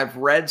I've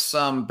read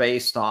some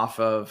based off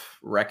of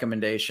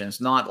recommendations,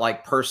 not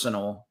like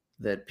personal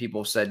that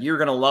people said you're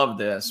going to love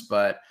this,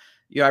 but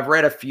I've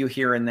read a few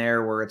here and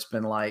there where it's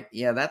been like,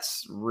 yeah,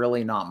 that's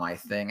really not my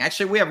thing.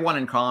 Actually, we have one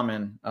in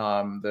common,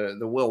 the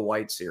Will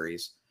White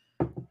series.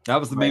 That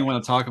was the main one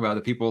to talk about.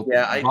 The people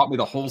bought me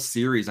the whole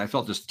series. I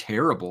felt just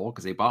terrible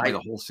because they bought me the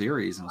whole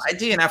series. And I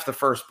DNF the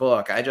first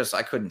book. I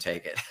couldn't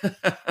take it.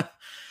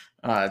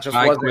 I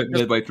quit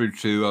midway through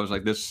 2. I was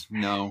like, "This,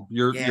 no,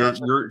 you're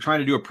trying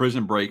to do a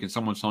prison break, and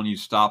someone's telling you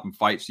to stop and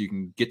fight so you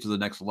can get to the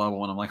next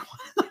level." And I'm like,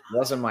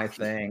 wasn't my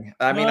thing.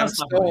 I mean,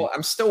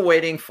 I'm still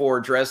waiting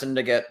for Dresden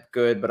to get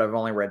good, but I've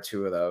only read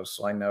 2 of those,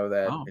 so I know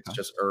that it's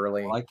just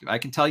early. Well, I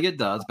can tell you it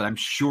does, but I'm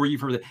sure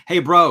you've heard it. Hey,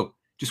 bro,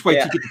 just wait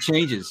till you get the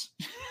changes.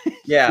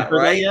 Yeah,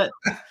 right.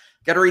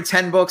 Got to read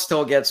 10 books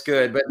till it gets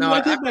good. But no,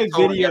 I did my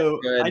video.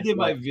 I did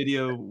my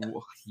video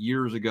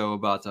years ago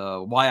about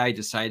why I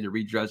decided to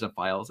read Dresden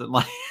Files, and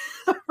like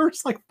the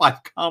first like 5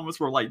 comments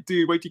were like,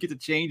 "Dude, wait till you get the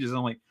changes." And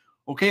I'm like,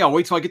 "Okay, I'll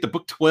wait till I get to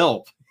book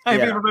 12." I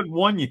haven't even read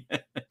 1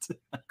 yet.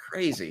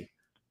 Crazy.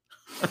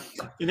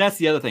 And that's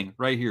the other thing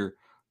right here.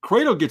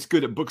 Credo gets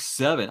good at book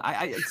 7.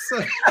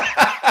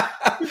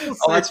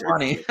 That's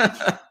funny.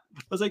 I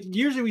was like,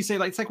 usually we say,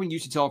 like, it's like when you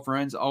used to tell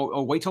friends,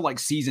 oh, wait till like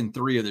season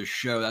 3 of this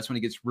show. That's when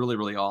it gets really,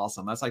 really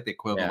awesome. That's like the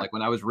equivalent. Like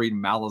when I was reading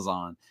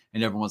Malazan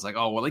and everyone's like,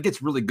 oh, well, it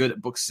gets really good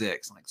at book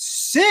 6. I'm like,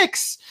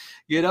 6?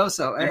 You know,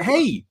 so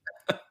hey,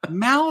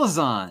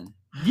 Malazan,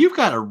 you've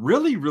got a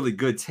really, really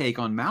good take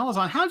on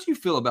Malazan. How did you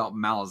feel about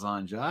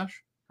Malazan,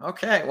 Josh?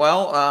 Okay,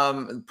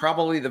 well,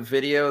 probably the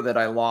video that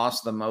I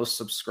lost the most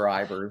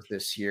subscribers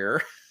this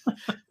year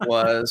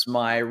was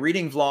my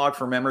reading vlog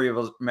for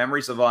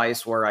Memories of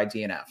Ice, where I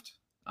DNF'd.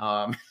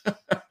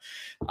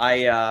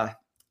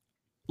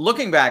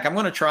 Looking back, I'm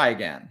going to try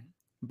again,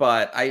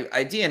 but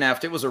I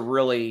DNF'd.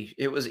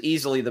 It was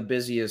easily the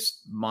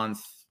busiest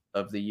month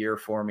of the year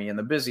for me and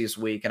the busiest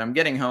week. And I'm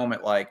getting home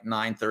at like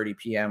 9:30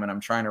 p.m. and I'm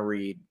trying to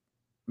read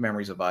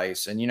Memories of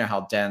Ice. And you know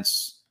how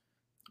dense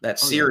that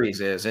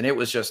series is. And it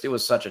was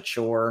such a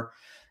chore.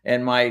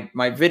 And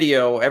my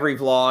video, every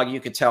vlog, you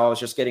could tell I was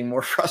just getting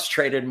more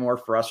frustrated.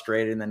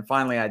 And then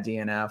finally I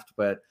DNF'd,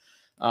 but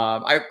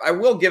I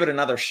will give it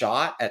another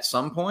shot at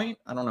some point.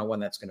 I don't know when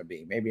that's going to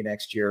be, maybe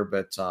next year,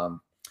 but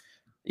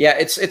yeah,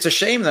 it's a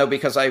shame though,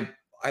 because I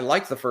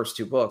liked the first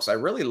 2 books. I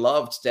really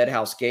loved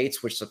Deadhouse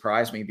Gates, which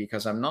surprised me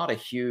because I'm not a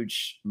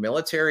huge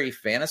military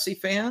fantasy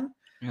fan.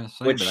 Yeah,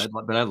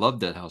 but I love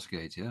Deadhouse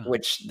Gates. Yeah,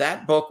 which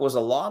that book was a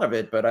lot of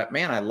it, but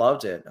man, I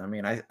loved it. I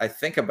mean, I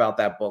think about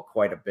that book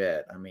quite a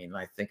bit. I mean,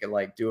 I think of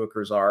like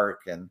Duiker's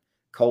Arc and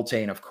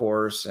Coltane, of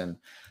course, and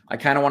I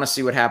kind of want to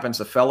see what happens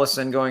to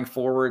Fellison going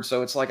forward.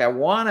 So it's like I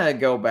want to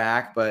go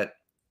back, but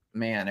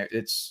man,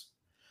 it's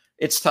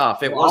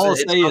tough. All I'll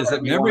say is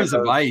that Memories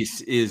of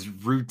Ice is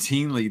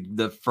routinely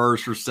the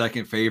first or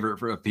second favorite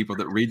for people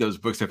that read those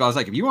books. If I was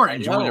like, if you aren't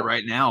enjoying it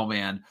right now,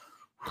 man,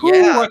 I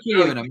can't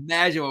even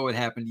imagine what would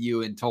happen to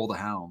you in Toll the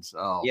Hounds.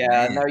 Oh, yeah,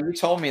 man. No, you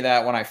told me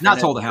that when I finished. Not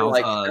Toll the Hounds.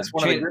 That's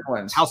one of the good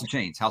ones. House of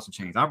Chains.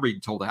 I've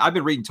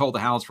been reading Toll the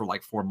Hounds for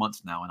like 4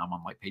 months now, and I'm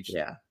on like page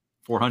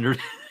 400.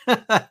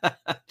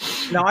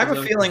 No, I have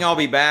a feeling I'll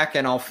be back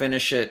and I'll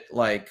finish it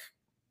like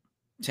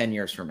 10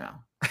 years from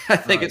now. I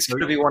think it's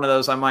going to be one of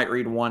those I might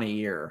read 1 a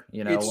year.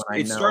 You know,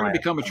 it's starting to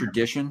become a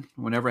tradition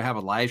whenever I have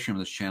a live stream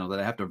on this channel that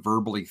I have to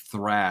verbally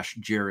thrash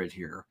Jared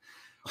here.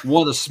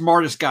 One of the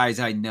smartest guys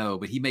I know,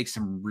 but he makes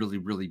some really,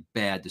 really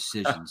bad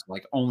decisions,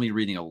 like only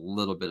reading a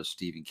little bit of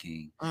Stephen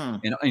King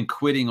and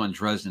quitting on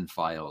Dresden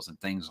Files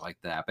and things like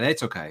that. But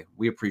it's okay.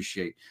 We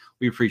appreciate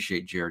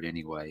Jared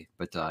anyway.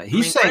 But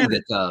he's saying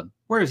that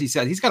where is he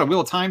said he's got a Wheel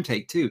of Time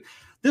take too.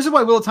 This is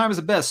why Wheel of Time is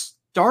the best.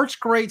 Starts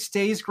great,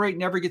 stays great,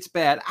 never gets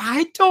bad.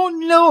 I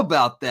don't know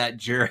about that,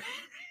 Jared.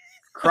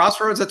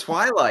 Crossroads of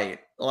Twilight,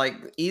 like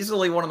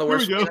easily one of the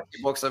worst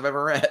books I've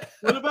ever read.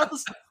 What about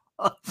this?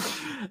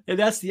 And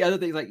that's the other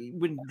thing. Like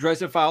when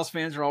Dresden Files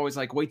fans are always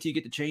like, wait till you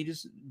get the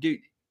changes. Dude,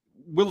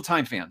 Wheel of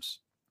Time fans.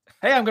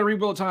 Hey, I'm going to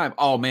read Wheel of Time.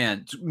 Oh, man,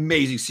 it's an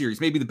amazing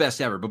series. Maybe the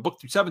best ever. But book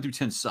 7 through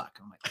 10 suck.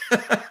 I'm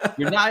like,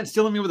 you're not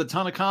instilling me with a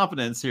ton of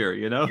confidence here,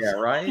 you know? Yeah,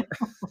 right?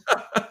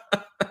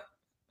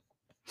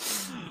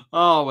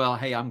 Oh, well,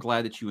 hey, I'm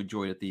glad that you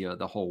enjoyed it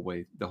the whole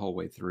way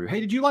through. Hey,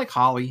 did you like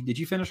Holly? Did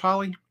you finish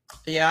Holly?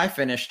 Yeah, I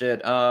finished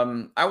it.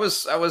 I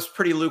was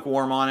pretty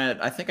lukewarm on it.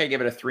 I think I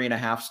gave it a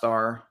 3.5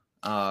 star.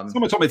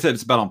 Someone told me that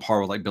it's about on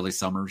par with like Billy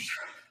Summers.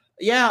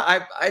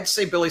 Yeah, I'd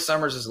say Billy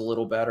Summers is a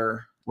little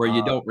better. Where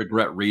you don't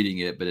regret reading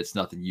it, but it's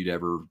nothing you'd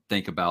ever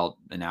think about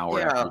an hour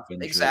after you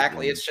finish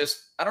exactly. It's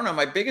just, I don't know.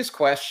 My biggest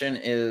question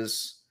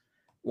is,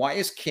 why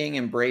is King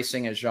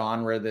embracing a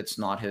genre that's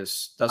not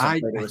his? I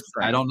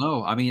don't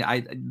know. I mean,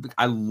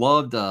 I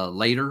loved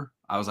Later.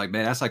 I was like,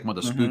 man, that's like one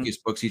of the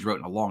spookiest books he's wrote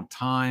in a long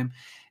time.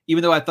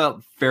 Even though I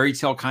thought Fairy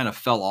Tale kind of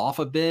fell off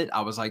a bit,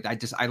 I was like,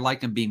 I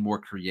liked him being more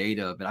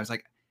creative. But I was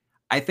like,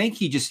 I think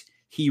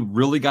he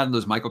really got into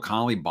those Michael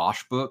Connelly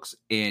Bosch books,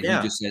 and he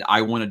just said,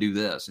 I want to do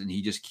this. And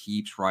he just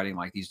keeps writing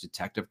like these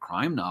detective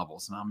crime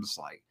novels. And I'm just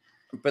like,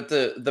 But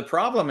the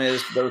problem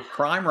is those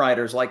crime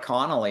writers like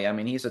Connolly. I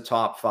mean, he's a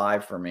top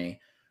 5 for me.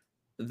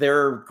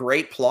 They're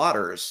great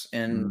plotters,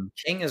 and Mm,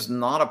 King is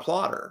not a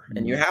plotter.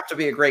 And you mm. have to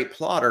be a great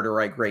plotter to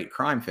write great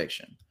crime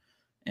fiction.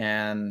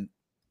 And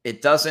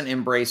it doesn't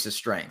embrace his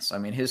strengths. I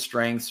mean, his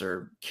strengths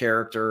are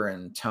character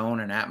and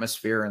tone and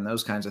atmosphere and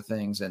those kinds of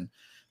things. And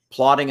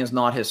plotting is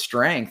not his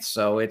strength.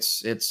 So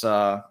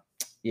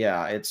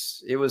yeah,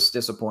 it was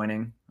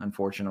disappointing,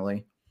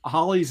 unfortunately.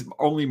 Holly's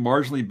only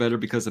marginally better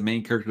because the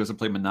main character doesn't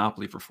play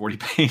Monopoly for 40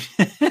 pages.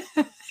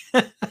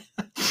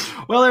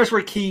 Well, there's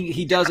where King,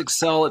 he does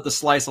excel at the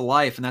slice of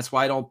life, and that's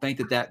why I don't think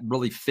that that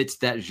really fits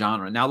that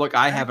genre. Now, look,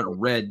 I haven't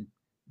read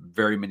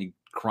very many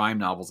crime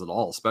novels at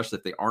all, especially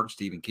if they aren't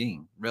Stephen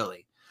King,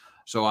 really.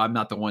 So I'm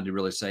not the one to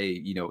really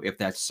say, if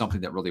that's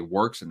something that really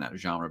works in that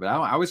genre. But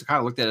I always kind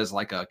of looked at it as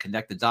like a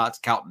connect the dots,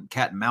 cat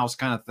and mouse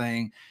kind of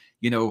thing.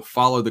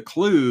 Follow the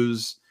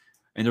clues,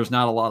 and there's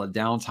not a lot of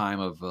downtime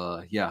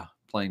of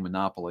playing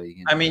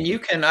Monopoly. I mean, you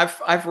can.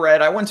 I've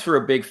read. I went through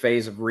a big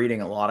phase of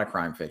reading a lot of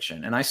crime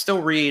fiction, and I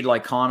still read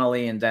like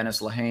Connolly and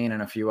Dennis Lehane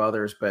and a few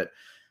others. But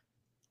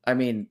I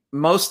mean,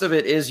 most of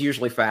it is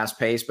usually fast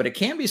paced, but it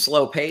can be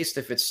slow paced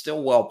if it's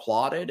still well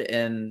plotted.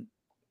 And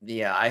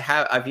yeah,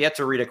 I've yet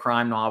to read a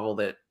crime novel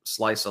that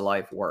slice of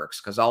life works,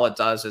 because all it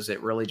does is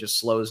it really just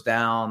slows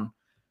down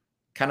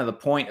kind of the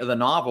point of the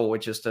novel,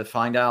 which is to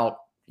find out,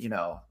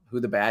 who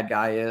the bad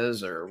guy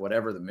is or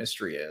whatever the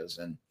mystery is.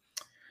 And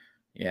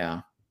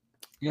yeah.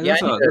 Yeah,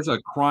 Yeah, there's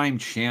a crime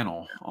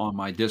channel on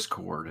my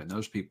Discord, and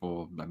those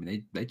people, I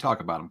mean, they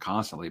talk about them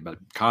constantly, but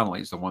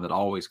Connolly is the one that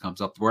always comes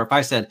up. Where if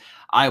I said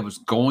I was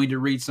going to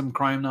read some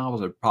crime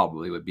novels, it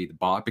probably would be the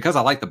Bosch, because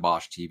I like the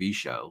Bosch TV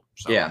show.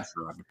 So yeah. I'm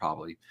sure I would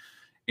probably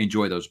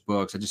enjoy those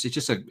books. It's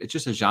just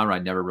a genre I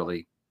never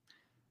really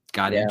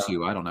got Yeah.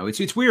 into. I don't know.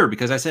 It's weird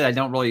because I said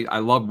I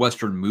love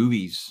Western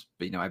movies,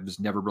 but I was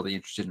never really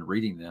interested in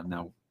reading them.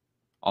 Now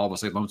all of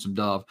us say Lonesome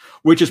Dove,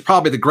 which is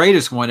probably the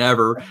greatest one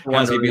ever.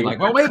 Has me being like,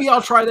 well, maybe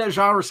I'll try that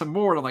genre some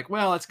more. And I'm like,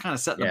 well, it's kind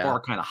of setting the bar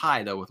kind of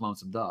high though with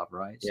Lonesome Dove,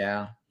 right?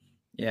 So,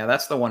 Yeah,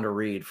 that's the one to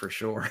read for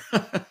sure.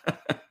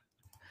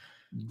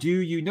 do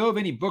you know of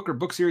any book or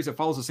book series that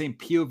follows the same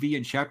POV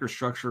and chapter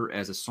structure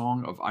as A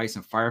Song of Ice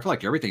and Fire? I feel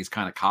like everything's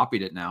kind of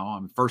copied it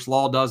now. First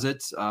Law does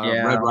it.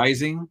 Red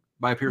Rising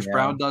by Pierce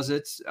Brown does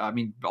it. I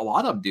mean, a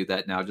lot of them do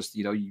that now. Just,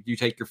 you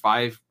take your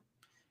 5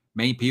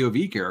 main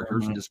POV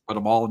characters and just put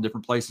them all in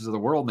different places of the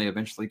world, and they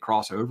eventually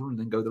cross over and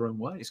then go their own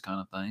ways,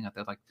 kind of thing. I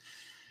feel like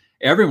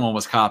everyone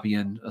was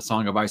copying A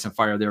Song of Ice and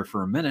Fire there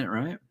for a minute,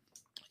 right?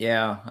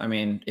 Yeah, I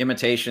mean,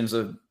 imitation's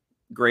the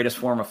greatest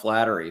form of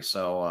flattery.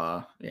 So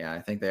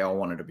I think they all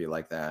wanted to be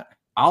like that.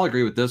 I'll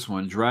agree with this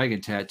one. Dragon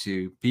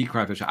Tattoo, Pete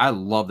Cryfish. I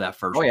love that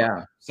first book.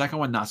 Yeah. Second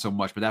one, not so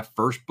much, but that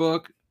first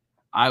book,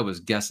 I was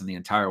guessing the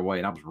entire way,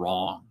 and I was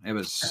wrong. It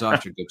was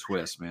such a good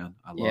twist, man.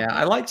 I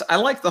loved it. I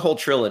liked the whole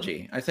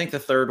trilogy. I think the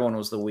third one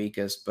was the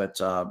weakest, but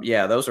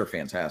those are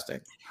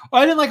fantastic.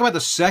 What I didn't like about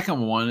the second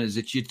one is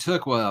that you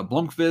took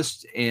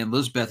Blomkvist and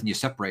Lisbeth and you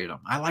separated them.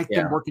 I like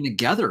them working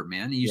together,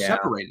 man. You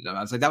separated them.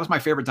 I was like, that was my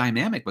favorite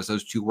dynamic, was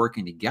those two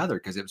working together,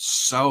 because it was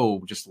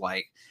so just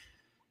like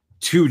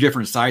two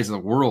different sides of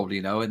the world,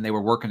 and they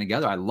were working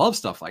together. I love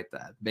stuff like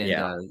that.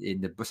 And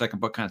in the second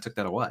book kind of took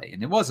that away.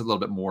 And it was a little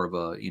bit more of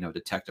a,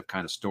 detective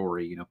kind of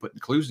story, putting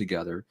clues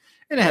together.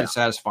 And it had a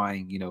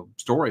satisfying,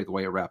 story the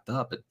way it wrapped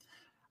up. But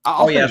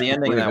the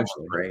ending of that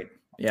was great.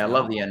 Yeah, I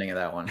love the ending of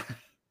that one.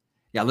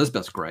 Yeah,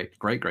 Elizabeth's great.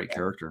 Great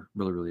character.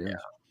 Really, really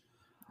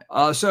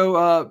is.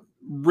 So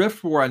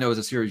Rift War, I know, is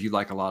a series you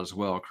like a lot as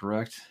well,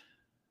 correct?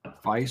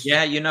 Feist?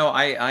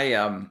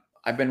 Yeah,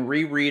 I've been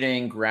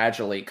rereading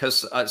gradually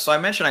because so I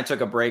mentioned I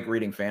took a break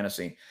reading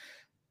fantasy.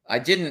 I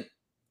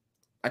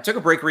took a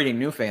break reading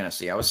new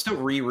fantasy. I was still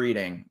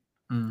rereading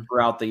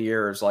throughout the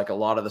years, like a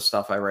lot of the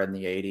stuff I read in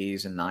the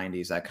 80s and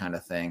 90s, that kind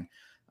of thing.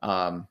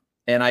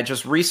 And I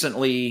just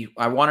recently,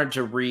 I wanted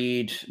to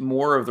read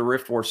more of the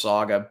Rift War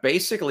saga,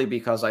 basically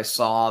because I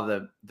saw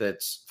that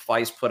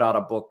Feist put out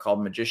a book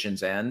called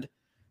Magician's End.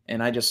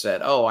 And I just said,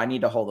 oh, I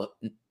need to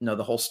know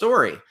the whole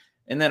story.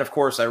 And then, of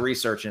course, I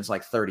researched, and it's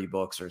like 30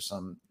 books or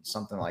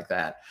something like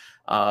that.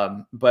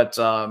 So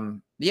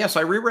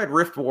I reread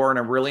Rift War, and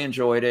I really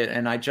enjoyed it.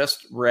 And I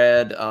just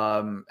read,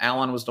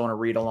 Alan was doing a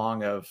read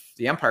along of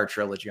the Empire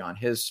trilogy on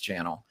his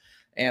channel.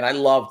 And I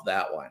loved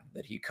that one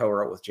that he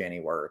co-wrote with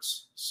Janie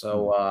Wirtz.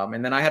 So,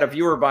 and then I had a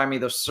viewer buy me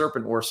the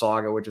Serpent War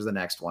saga, which is the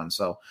next one.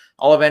 So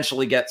I'll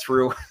eventually get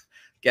through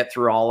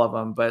all of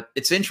them. But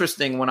it's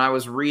interesting, when I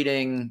was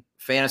reading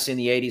fantasy in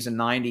the 80s and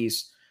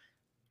 90s,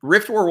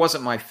 Rift War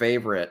wasn't my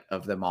favorite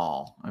of them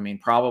all. I mean,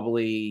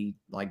 probably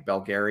like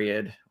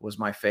Belgariad was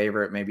my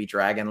favorite, maybe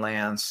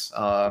Dragonlance.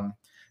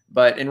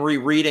 But in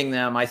rereading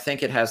them, I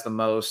think it has the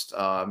most,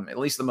 at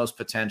least the most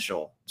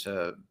potential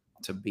to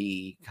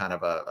be kind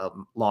of a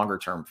longer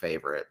term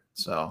favorite.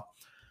 So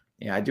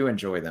yeah, I do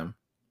enjoy them.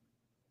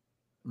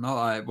 No,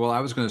 I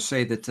was going to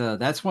say that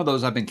that's one of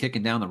those I've been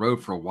kicking down the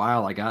road for a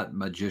while. I got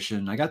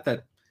Magician. I got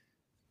that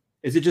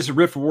Is it just a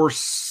Rift War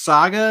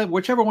Saga?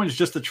 Whichever one is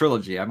just the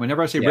trilogy. I mean,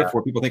 whenever I say Rift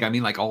War, people think I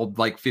mean like all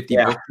like 50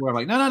 books. I'm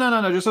like,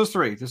 no, just those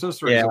three. Just those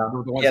three. Yeah,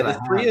 So the ones yeah. that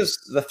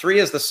The three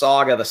is the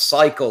saga. The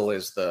cycle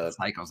is the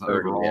cycles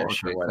overall overall.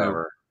 or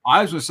whatever. So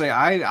I was going to say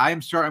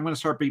I'm going to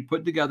start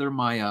putting together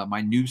my my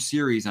new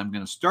series. I'm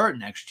going to start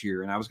next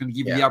year, and I was going to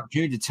give you the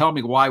opportunity to tell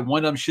me why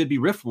one of them should be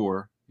Rift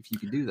War, if you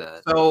can do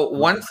that. So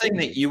one thing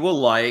that you will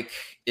like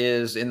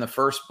is in the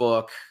first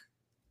book,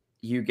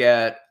 you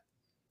get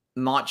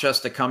not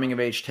just a coming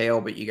of age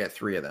tale, but you get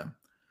three of them.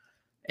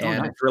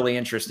 And it's really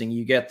interesting.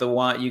 You get the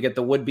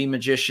would-be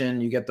magician,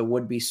 you get the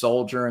would-be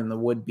soldier, and the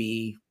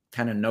would-be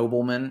kind of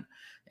nobleman,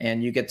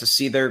 and you get to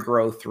see their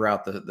growth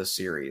throughout the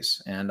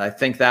series. And I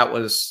think that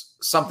was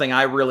something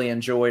I really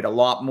enjoyed a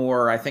lot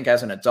more, I think,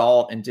 as an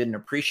adult, and didn't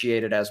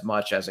appreciate it as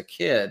much as a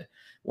kid,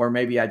 where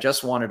maybe I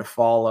just wanted to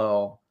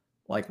follow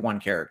like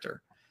one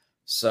character.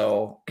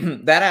 So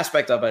that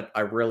aspect of it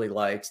I really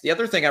liked. The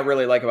other thing I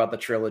really like about the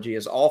trilogy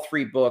is all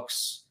three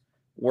books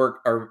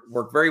work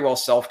very well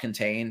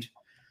self-contained.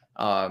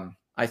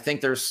 I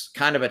think there's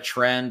kind of a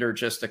trend or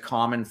just a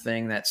common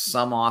thing that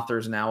some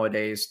authors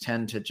nowadays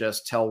tend to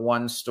just tell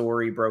one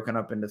story broken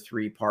up into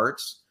three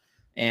parts.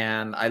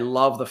 And I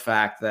love the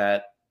fact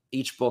that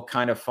each book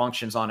kind of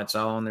functions on its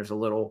own. There's a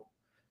little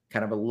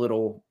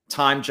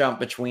time jump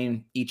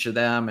between each of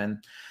them,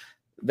 and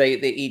they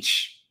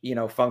each,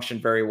 function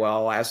very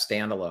well as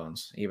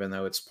standalones, even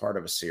though it's part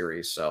of a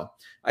series. So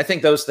I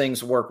think those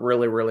things work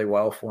really, really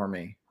well for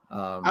me.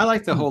 I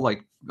like the whole, I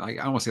don't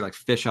want to say like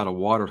fish out of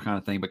water kind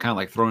of thing, but kind of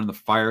like thrown in the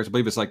fires. I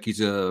believe it's like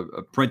he's a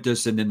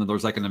apprentice, and then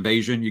there's like an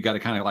invasion. You got to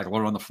kind of like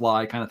learn on the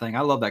fly kind of thing.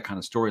 I love that kind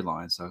of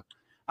storyline. So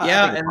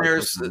and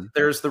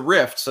there's the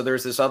rift. So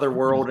there's this other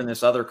world and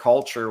this other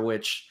culture,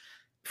 which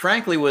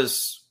frankly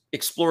was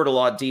explored a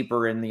lot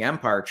deeper in the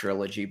Empire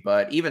trilogy.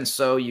 But even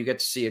so, you get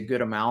to see a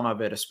good amount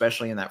of it,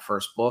 especially in that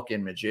first book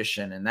in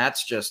Magician. And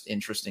that's just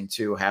interesting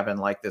too, having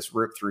like this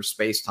rip through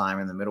space-time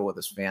in the middle of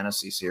this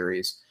fantasy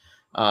series.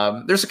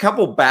 There's a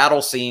couple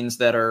battle scenes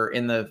that are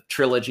in the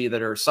trilogy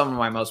that are some of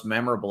my most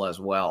memorable as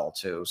well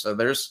too. So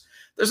there's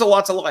a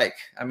lot to like.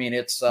 I mean,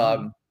 it's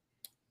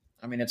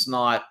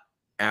not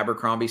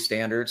Abercrombie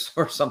standards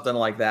or something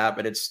like that,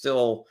 but it's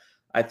still,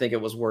 I think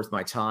it was worth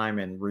my time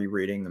in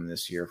rereading them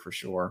this year for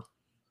sure.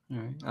 All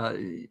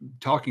right.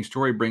 Talking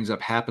Story brings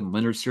up Hap and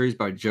Leonard series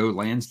by Joe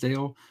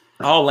Lansdale.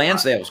 Oh,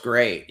 Lansdale's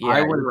great. Yeah,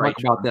 I want to talk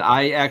about that.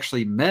 I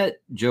actually met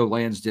Joe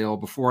Lansdale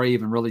before I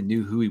even really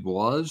knew who he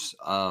was.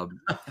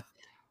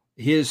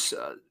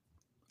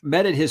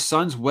 Met at his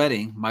son's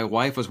wedding. My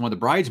wife was one of the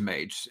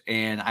bridesmaids,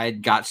 and I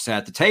got sat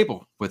at the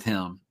table with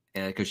him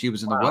because she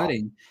was in the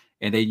wedding.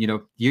 And they,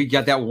 you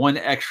got that one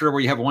extra where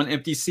you have one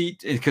empty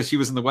seat because she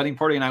was in the wedding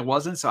party and I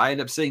wasn't. So I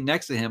ended up sitting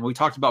next to him. We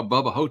talked about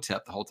Bubba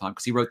Hotep the whole time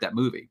because he wrote that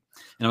movie.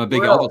 And I'm a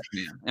big Elvis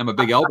fan. I'm a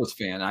big Elvis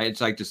fan.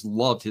 I just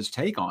loved his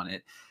take on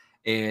it.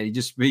 And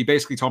he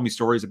basically told me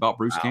stories about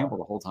Bruce Campbell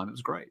the whole time. It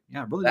was great.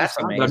 Yeah, really. That's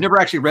amazing. But I've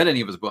never actually read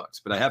any of his books,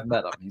 but I have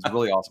met him. He's a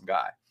really awesome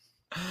guy.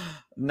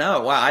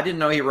 No, wow, I didn't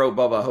know he wrote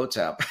Bubba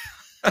Hotep.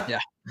 Yeah,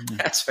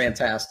 that's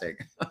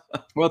fantastic.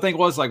 Well, the thing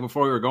was, like,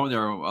 before we were going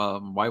there, my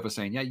wife was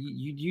saying, "Yeah,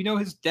 you know,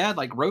 his dad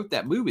like wrote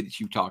that movie that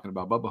you were talking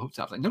about, Bubba Hotep."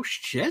 I was like, "No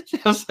shit."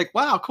 I was like,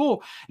 "Wow,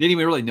 cool." I didn't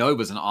even really know he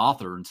was an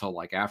author until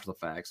like after the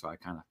fact, so I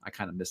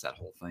kind of missed that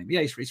whole thing. But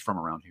yeah, he's from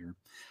around here.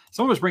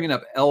 Someone was bringing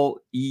up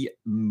L.E.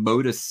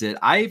 Modasit.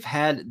 I've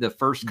had the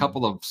first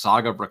couple of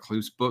Saga of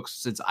Recluse books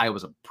since I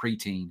was a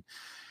preteen.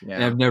 Yeah.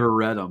 And I've never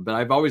read them, but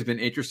I've always been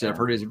interested. I've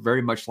heard it's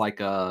very much like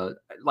the,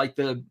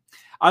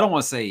 I don't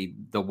want to say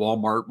the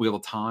Walmart Wheel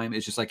of Time.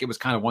 It's just like, it was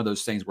kind of one of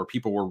those things where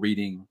people were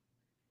reading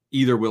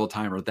either Wheel of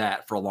Time or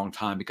that for a long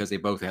time because they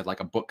both had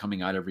like a book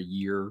coming out every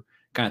year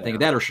kind of thing.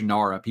 That or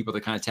Shannara. People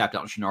that kind of tapped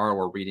out in Shannara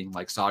were reading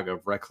like Saga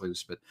of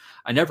Recluse, but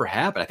I never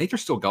have. But I think they're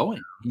still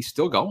going. He's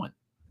still going.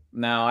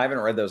 No, I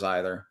haven't read those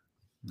either.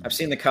 I've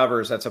seen the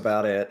covers. That's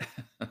about it.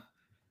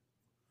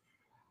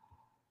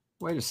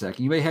 Wait a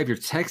second. You may have your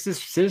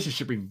Texas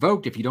citizenship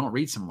revoked if you don't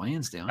read some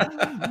Lansdale.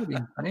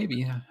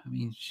 Maybe. I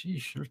mean,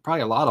 sheesh, there's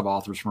probably a lot of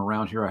authors from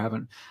around here I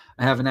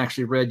haven't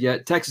actually read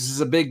yet. Texas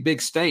is a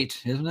big state,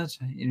 isn't it?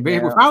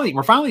 Yeah.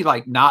 We're finally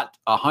like not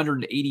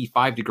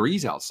 185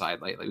 degrees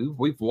outside lately.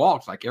 We've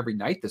walked like every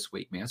night this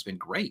week, man. It's been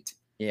great.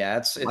 Yeah,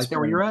 it's like that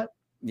where you're at.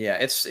 Yeah,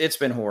 it's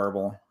been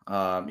horrible.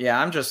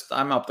 Yeah,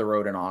 I'm up the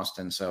road in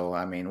Austin, so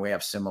I mean we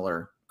have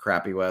similar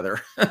crappy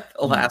weather.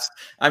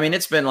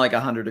 It's been like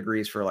 100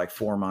 degrees for like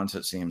 4 months,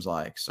 it seems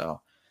like.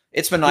 So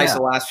it's been nice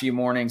the last few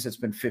mornings. It's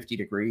been 50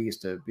 degrees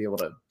to be able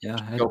to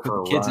go for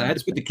a run. I had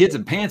to put the kids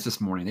in pants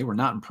this morning. They were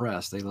not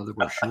impressed. They love to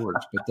wear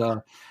shorts.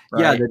 But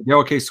yeah, the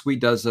OK Sweet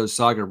does those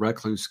Saga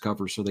Recluse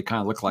covers, so they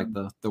kind of look like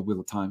the Wheel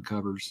of Time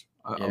covers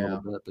a little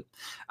bit. But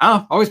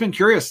I've always been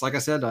curious. Like I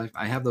said,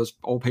 I have those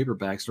old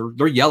paperbacks.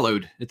 They're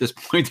yellowed at this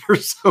point. They're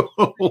so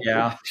old,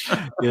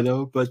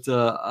 But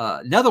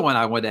another one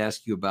I wanted to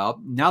ask you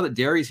about, now that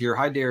Derry's here.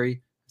 Hi,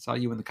 Derry. I saw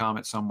you in the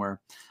comments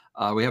somewhere.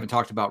 We haven't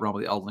talked about Realm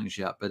of the Eldlings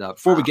yet, but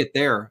before we get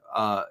there,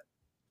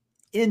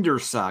 Ender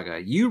Saga.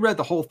 You read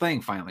the whole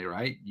thing finally,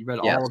 right? You read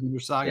all of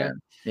Ender Saga?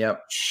 Yeah.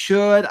 Yep.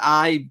 Should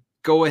I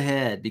go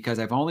ahead, because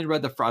I've only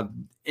read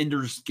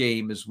Ender's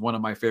Game is one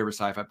of my favorite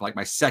sci-fi, like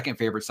my second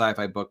favorite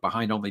sci-fi book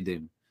behind only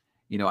Dune.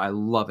 You know, I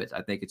love it.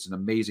 I think it's an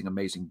amazing,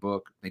 amazing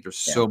book. I think there's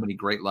so many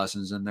great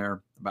lessons in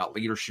there about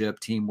leadership,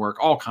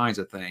 teamwork, all kinds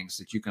of things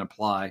that you can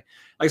apply.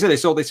 Like I said,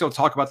 they still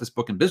talk about this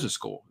book in business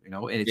school, you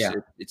know, and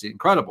it's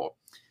incredible.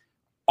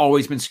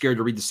 Always been scared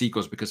to read the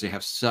sequels because they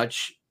have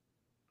such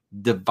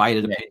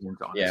divided opinions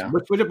on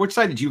it. Which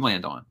side did you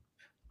land on?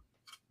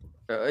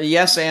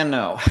 Yes and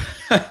no.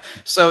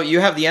 So you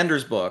have the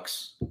Ender's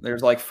books.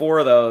 There's like 4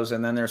 of those,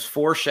 and then there's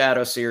 4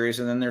 Shadow series,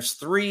 and then there's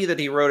 3 that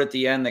he wrote at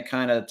the end that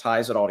kind of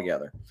ties it all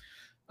together.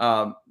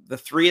 The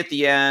 3 at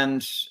the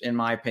end, in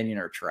my opinion,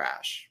 are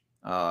trash.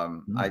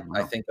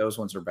 I think those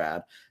ones are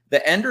bad.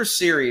 The Ender's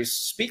series,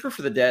 Speaker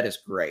for the Dead, is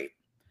great.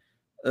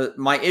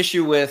 My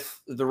issue with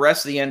the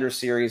rest of the Ender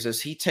series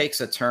is he takes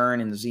a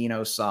turn in the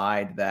Xeno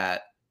side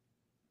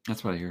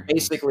that's what I hear.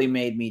 Basically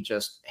made me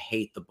just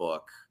hate the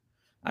book.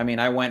 I mean,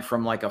 I went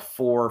from like a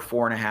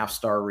 4.5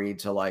 star read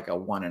to like a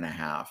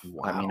 1.5.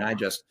 Wow. I mean, I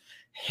just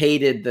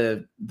hated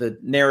the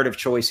narrative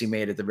choice he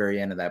made at the very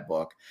end of that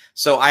book.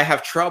 So I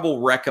have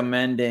trouble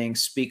recommending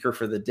Speaker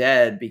for the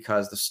Dead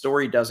because the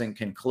story doesn't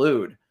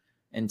conclude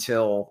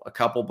until a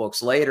couple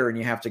books later, and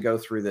you have to go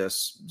through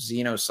this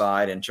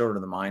Xenocide and Children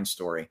of the Mind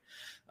story,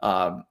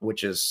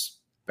 which is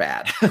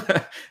bad.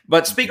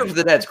 But Speaker for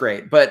the Dead's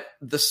great. But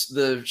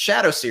the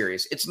Shadow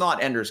series, it's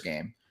not Ender's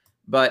Game.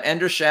 But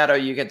Ender's Shadow,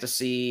 you get to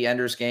see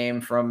Ender's Game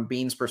from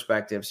Bean's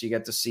perspective. So you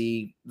get to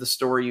see the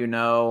story, you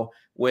know,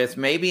 with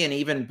maybe an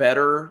even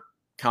better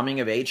coming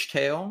of age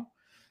tale.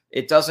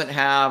 It doesn't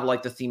have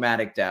like the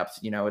thematic depth.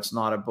 You know, it's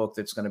not a book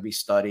that's going to be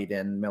studied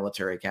in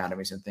military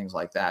academies and things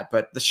like that.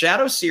 But the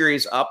Shadow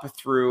series up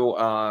through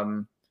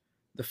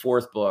the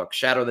 4th book,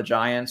 Shadow of the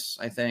Giants,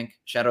 I think,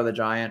 Shadow of the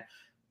Giant,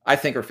 I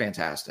think are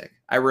fantastic.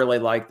 I really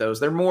like those.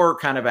 They're more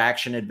kind of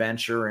action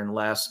adventure and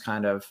less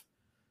kind of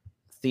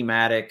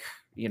thematic,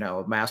 you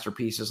know,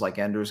 masterpieces like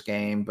Ender's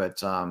Game.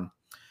 But,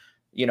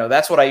 you know,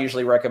 that's what I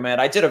usually recommend.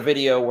 I did a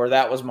video where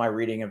that was my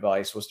reading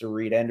advice, was to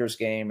read Ender's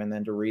Game and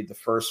then to read the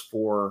first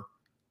 4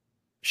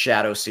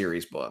 Shadow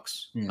series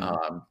books,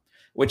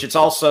 which it's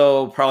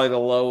also probably the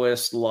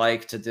lowest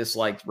like to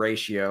disliked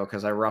ratio,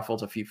 because I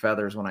ruffled a few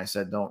feathers when I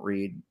said don't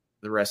read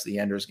the rest of the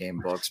Ender's Game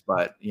books.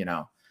 But, you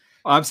know,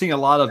 I'm seeing a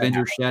lot of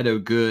Ender's Shadow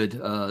good.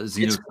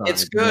 Xenocide.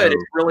 It's good.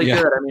 It's really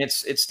good. I mean,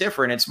 it's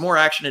different. It's more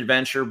action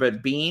adventure,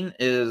 but Bean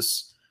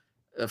is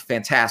a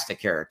fantastic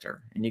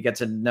character, and you get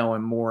to know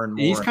him more and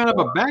more. He's kind of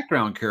a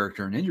background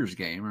character in Ender's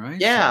Game, right?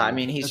 Yeah, so, I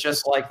mean, he's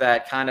just like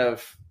that kind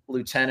of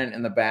lieutenant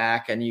in the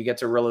back, and you get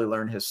to really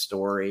learn his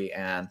story,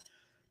 and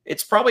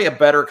it's probably a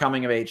better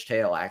coming of age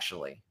tale,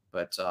 actually.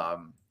 But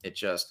it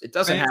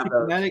doesn't have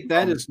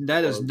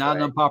that is not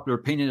an unpopular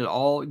opinion at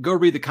all. Go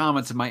read the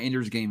comments of my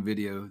Ender's Game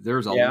video.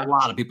 There's a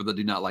lot of people that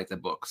do not like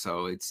that book,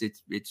 so it's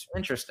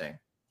interesting.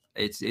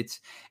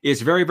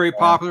 It's very, very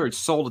popular. It's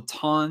sold a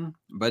ton,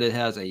 but it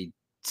has a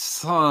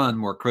ton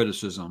more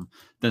criticism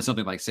than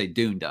something like, say,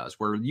 Dune does,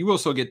 where you will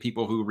still get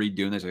people who read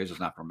Dune, they say, it's just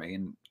not for me.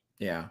 And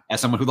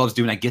as someone who loves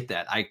Dune, I get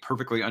that. I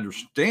perfectly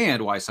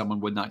understand why someone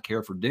would not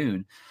care for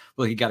Dune.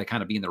 Well, you got to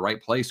kind of be in the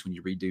right place when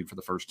you read Dune for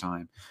the first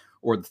time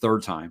or the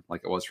third time,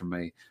 like it was for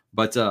me.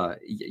 But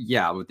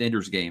yeah, with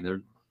Ender's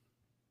Game,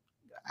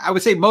 I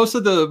would say most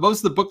of the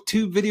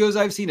BookTube videos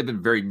I've seen have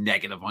been very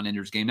negative on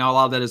Ender's Game. Now, a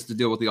lot of that is to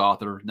deal with the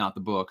author, not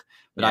the book.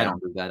 But I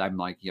don't do that. I'm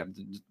like,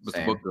 was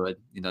the book good?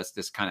 You know,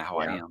 that's kind of how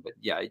I am. But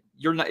yeah,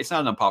 it's not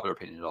an unpopular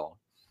opinion at all.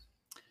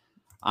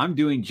 I'm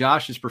doing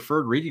Josh's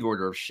preferred reading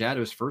order of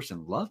Shadows first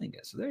and loving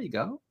it. So there you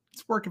go.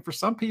 It's working for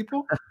some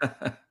people.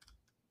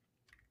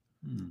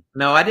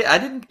 No, I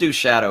didn't do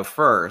Shadow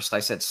first. I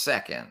said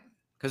second,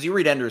 because you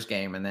read Ender's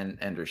Game and then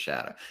Ender's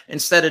Shadow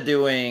instead of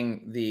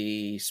doing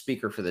the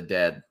Speaker for the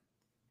Dead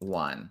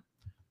one,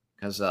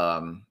 because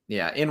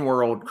in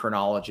world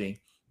chronology.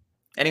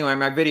 Anyway,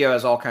 my video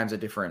has all kinds of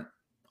different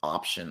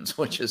options,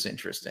 which is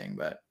interesting.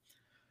 But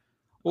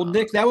well,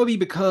 Nick, that would be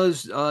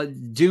because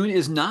Dune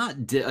is not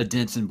a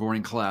dense and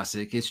boring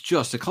classic. It's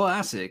just a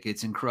classic.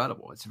 It's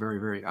incredible. It's very,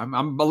 very. I'm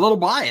a little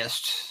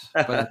biased,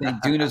 but I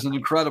think Dune is an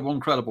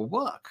incredible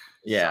book.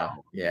 Yeah,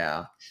 so,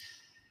 yeah.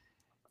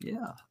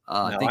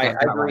 I think I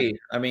agree.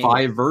 I mean,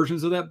 5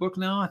 versions of that book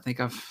now. I think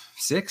I've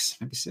 6,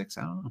 maybe 6.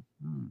 I don't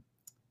know.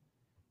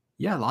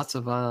 Yeah, lots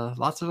of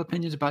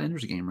opinions about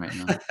Ender's Game right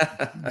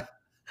now.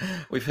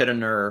 We've hit a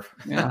nerve.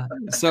 Yeah.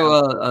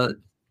 So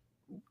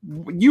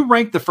you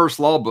ranked the First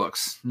Law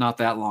books not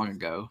that long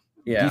ago.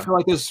 Yeah. Do you feel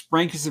like those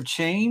rankings have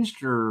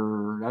changed,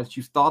 or that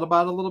you've thought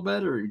about it a little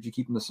bit, or did you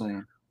keep them the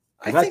same?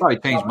 I probably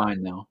changed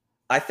mine now.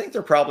 I think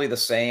they're probably the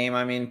same.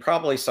 I mean,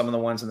 probably some of the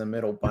ones in the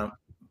middle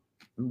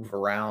move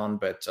around,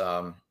 but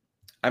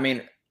I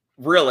mean,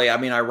 really,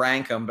 I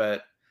rank them,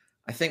 but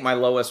I think my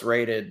lowest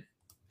rated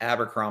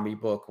Abercrombie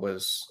book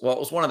was, it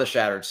was one of the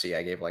Shattered Sea.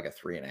 I gave like a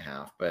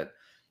 3.5, but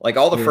like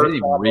all the first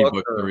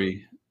book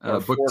 3.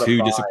 Book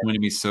 2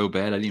 disappointed me so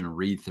bad. I didn't even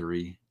read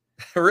 3.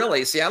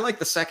 Really? See, I like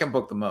the second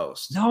book the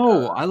most.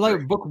 No, I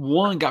like book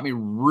one got me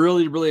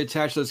really, really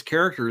attached to those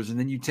characters. And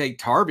then you take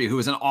Tarby, who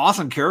is an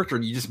awesome character,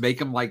 and you just make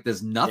him like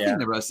this nothing Yeah.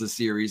 the rest of the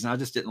series. And I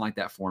just didn't like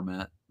that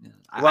format. Yeah.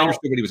 I Well,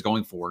 understood what he was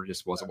going for. It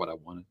just wasn't what I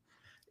wanted.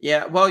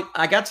 yeah. Well,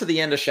 I got to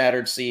the end of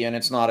Shattered Sea, and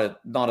it's not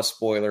a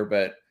spoiler,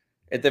 but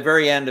at the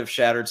very end of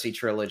Shattered Sea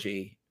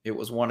trilogy, it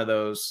was one of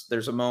those.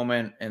 There's a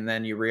moment, and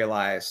then you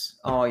realize,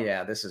 oh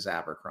yeah, this is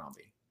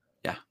Abercrombie.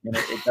 Yeah, and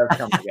it does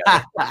come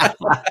together.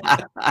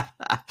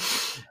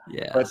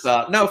 Yeah,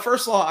 but no,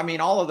 First Law. I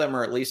mean, all of them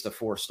are at least a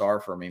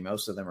 4-star for me.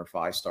 Most of them are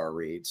 5-star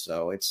reads.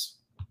 So it's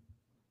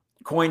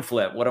coin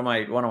flip. What am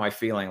I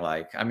feeling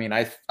like? I mean,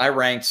 I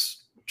ranked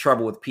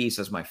Trouble with Peace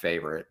as my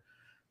favorite,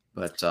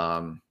 but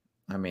I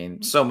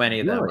mean, so many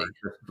of them are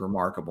just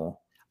remarkable.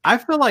 I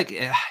feel like,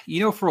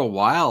 for a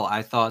while,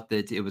 I thought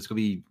that it was going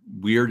to be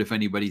weird if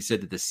anybody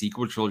said that the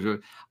sequel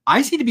trilogy.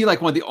 I seem to be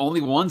like one of the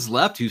only ones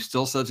left who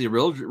still says the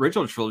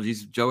original trilogy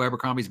is Joe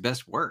Abercrombie's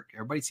best work.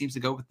 Everybody seems to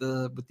go with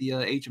the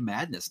Age of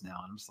Madness now.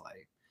 I'm just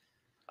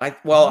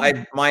like,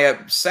 my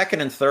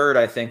second and third,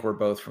 I think, were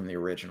both from the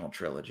original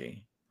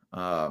trilogy.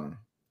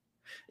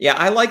 Yeah,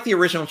 I like the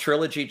original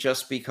trilogy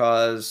just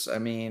because, I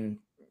mean,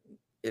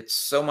 it's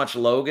so much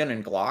Logan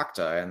and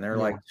Glocta, and they're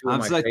like two of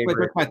my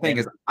favorite. My thing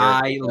is,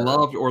 I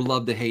loved or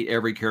love to hate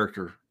every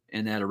character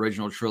in that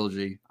original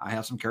trilogy. I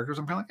have some characters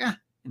I'm kind of like,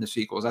 in the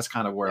sequels. That's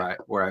kind of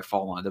where I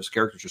fall on. Those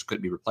characters just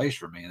couldn't be replaced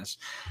for me. And that's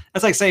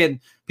like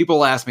saying,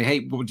 people ask me,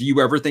 hey, well, do you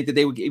ever think that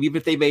they would, even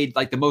if they made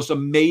like the most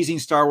amazing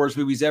Star Wars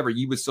movies ever,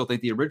 you would still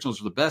think the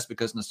originals were the best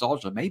because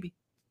nostalgia? Maybe.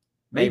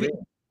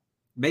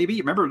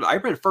 Remember, I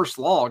read First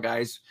Law,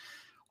 guys.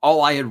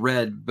 All I had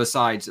read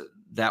besides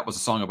that was A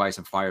Song of Ice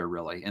and Fire,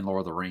 really, and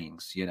Lord of the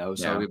Rings,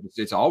 so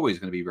it's always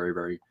going to be very,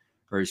 very,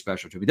 very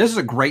special to me. This is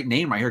a great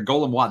name right here,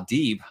 Golem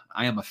Wadib.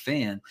 I am a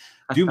fan.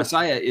 Doom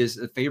Messiah is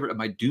a favorite of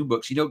my Doom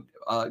books.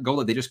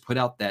 Golem, they just put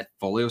out that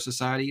Folio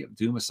Society of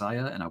Doom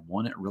Messiah, and I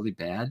want it really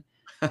bad.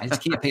 I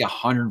just can't pay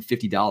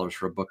 $150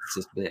 for a book that's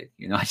this big.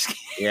 I just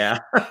can't. Yeah.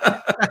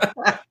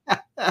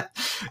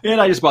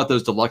 And I just bought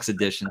those deluxe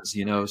editions,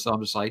 so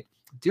I'm just like,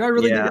 do I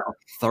really need a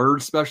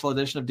third special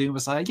edition of Doom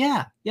Messiah?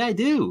 Yeah, I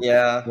do.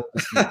 Yeah.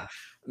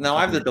 No,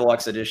 I have the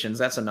deluxe editions.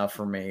 That's enough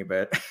for me.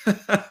 But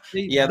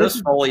yeah, those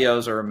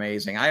folios are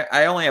amazing.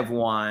 I only have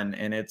one,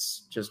 and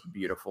it's just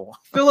beautiful.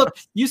 Philip,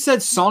 you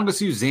said Song of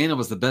Susanna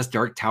was the best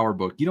Dark Tower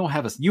book.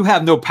 You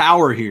have no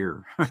power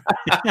here.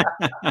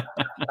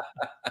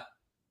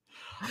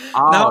 No,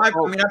 I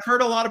mean, I've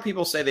heard a lot of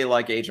people say they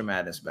like Age of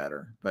Madness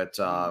better, but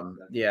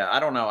yeah,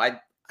 I don't know. I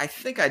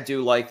think I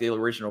do like the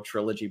original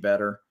trilogy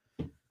better.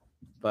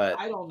 But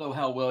I don't know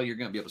how well you're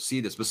going to be able to see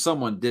this, but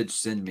someone did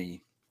send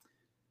me.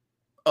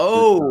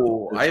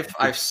 Oh, I've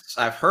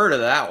heard of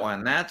that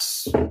one.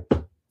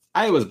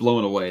 I was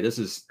blown away.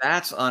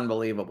 That's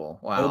unbelievable.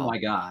 Wow. Oh my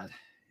God.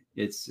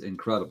 It's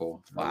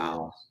incredible.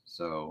 Wow.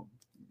 So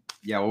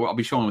yeah, I'll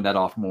be showing that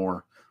off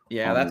more.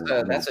 Yeah,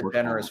 that's a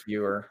generous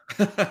viewer.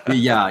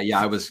 yeah.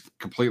 I was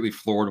completely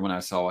floored when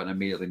I saw it and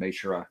immediately made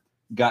sure I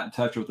got in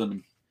touch with them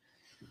and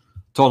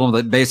told them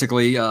that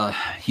basically,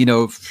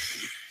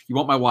 you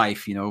want my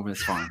wife,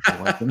 it's fine.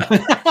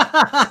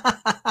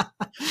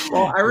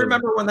 Well, I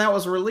remember when that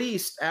was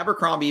released,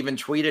 Abercrombie even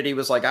tweeted, he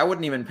was like, I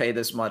wouldn't even pay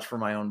this much for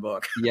my own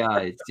book.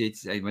 Yeah,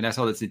 it's when I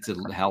saw this,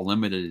 how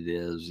limited it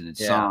is, and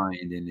it's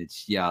signed, and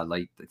it's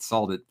like I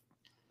saw that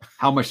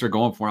how much they're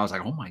going for. I was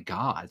like, oh my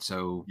God.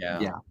 So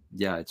yeah,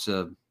 it's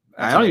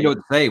I don't even know what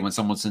to say when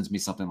someone sends me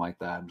something like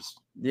that.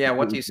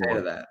 What do you say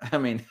to that? I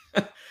mean,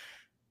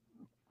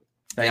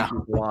 thank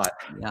you a lot.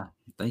 Yeah,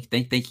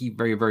 thank you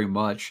very, very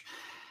much.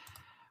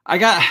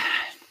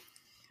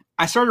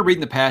 I started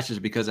reading the passage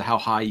because of how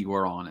high you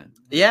were on it.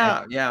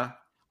 Yeah.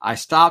 I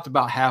stopped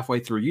about halfway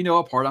through. You know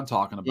what part I'm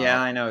talking about. Yeah,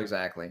 I know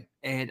exactly.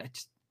 And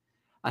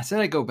I said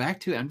I'd go back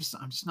to it. I'm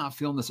just not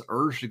feeling this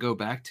urge to go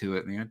back to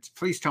it, man.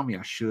 Please tell me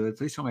I should.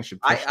 Please tell me I should.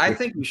 I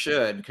think you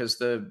should, because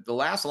the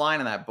last line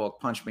of that book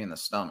punched me in the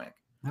stomach.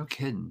 No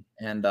kidding.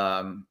 And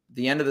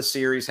the end of the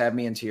series had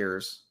me in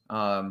tears.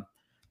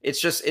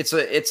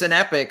 It's an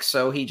epic.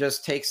 So he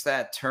just takes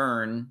that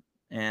turn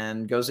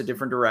and goes a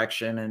different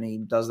direction, and he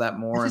does that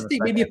more. I just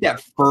think maybe if that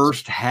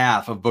first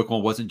half of book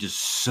one wasn't just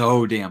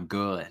so damn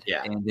good,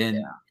 and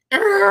then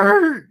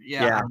man,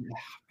 I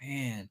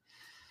mean,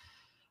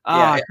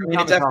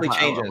 it definitely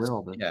changes.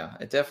 Yeah,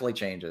 it definitely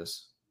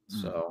changes.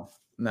 So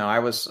no, I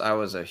was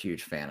a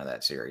huge fan of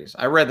that series.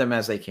 I read them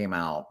as they came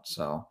out.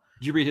 So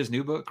did you read his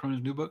new book,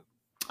 Cronin's new book?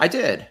 I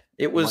did.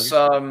 It was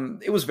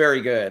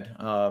very good.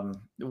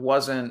 It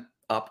wasn't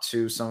up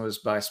to some of his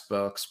best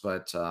books,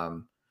 but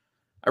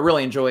I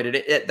really enjoyed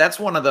it. That's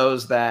one of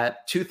those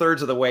that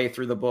 2/3 of the way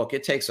through the book,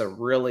 it takes a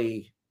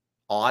really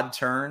odd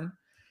turn.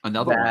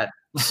 Another that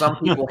one. Some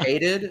people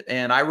hated,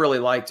 and I really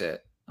liked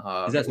it.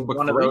 Is that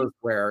one of those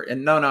where?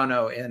 And no,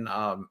 in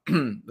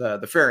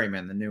the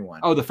Ferryman, the new one.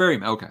 Oh, the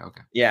Ferryman. Okay.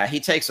 Yeah,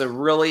 he takes a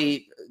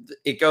really.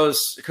 It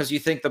goes because you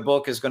think the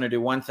book is going to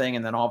do one thing,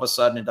 and then all of a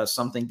sudden it does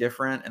something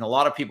different. And a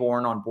lot of people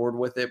weren't on board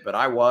with it, but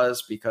I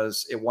was,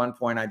 because at one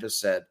point I just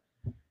said,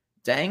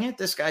 dang it,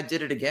 this guy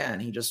did it again.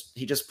 He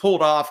just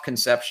pulled off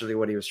conceptually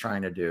what he was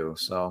trying to do.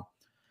 So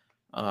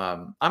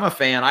I'm a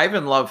fan. I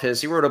even love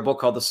he wrote a book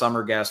called The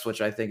Summer Guest,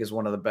 which I think is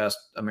one of the best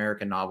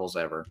American novels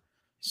ever.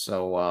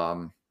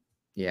 So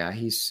yeah,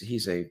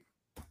 he's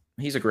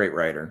a great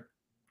writer.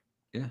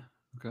 Yeah.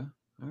 Okay.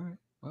 All right.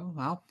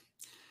 Well,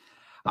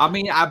 I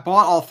mean, I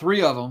bought all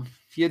three of them,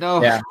 you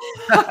know. Yeah.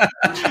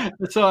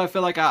 So I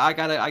feel like I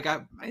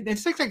got.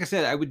 It's like I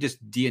said, I would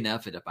just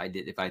DNF it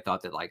if I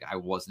thought that like I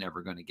was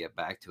never going to get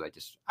back to it.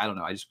 I don't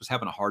know. I just was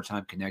having a hard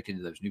time connecting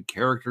to those new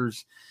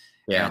characters.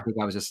 Yeah. And I think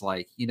I was just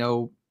like,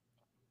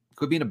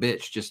 quit being a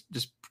bitch. Just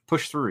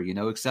push through,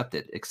 accept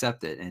it.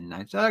 And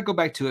I said I'd go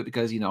back to it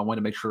because, I want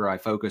to make sure I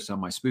focus on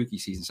my spooky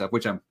season stuff,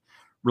 which I'm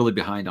really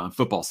behind on.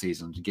 Football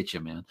season to get you,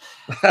 man.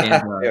 And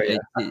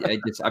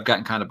I've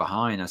gotten kind of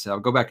behind. I said I'll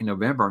go back in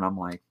November, and I'm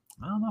like,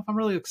 I don't know if I'm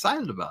really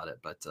excited about it,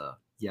 but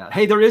yeah.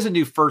 Hey, there is a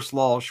new First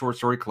Law short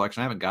story collection.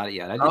 I haven't got it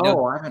yet. I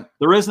haven't.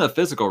 There isn't a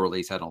physical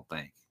release, I don't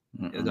think.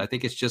 I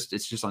think it's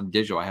just on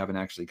digital. I haven't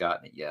actually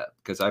gotten it yet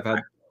because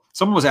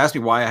someone was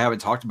asking me why I haven't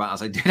talked about it. I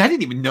was like, dude, I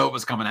didn't even know it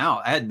was coming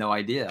out. I had no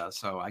idea.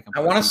 So I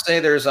want to say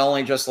there's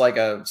only just like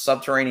a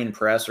Subterranean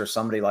Press or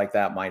somebody like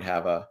that might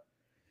have a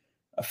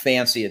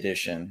fancy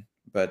edition.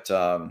 But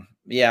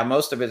yeah,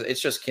 most of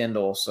it's just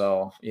Kindle.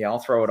 So yeah, I'll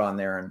throw it on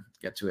there and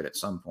get to it at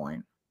some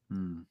point.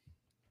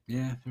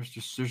 Yeah, there's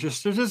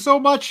just so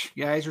much,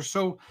 guys. There's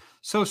so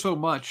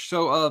much.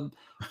 So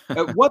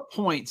at what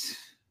point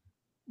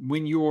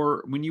when you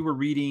were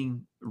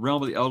reading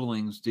Realm of the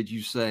Elderlings did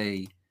you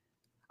say,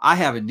 I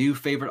have a new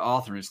favorite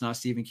author and it's not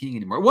Stephen King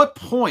anymore? At what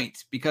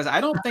point? Because I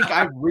don't think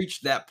I've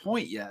reached that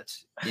point yet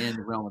in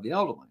the Realm of the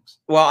Elderlings.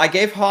 Well, I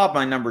gave Hobb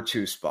my number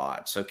 2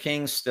 spot. So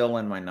King's still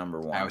in my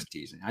number 1. I was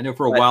teasing. I know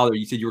for a while there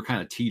you said you were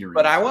kind of teetering.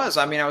 But I was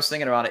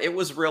thinking about it. It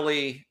was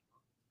really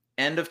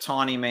end of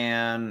Tawny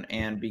Man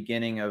and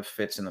beginning of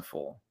Fitz and the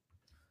Fool.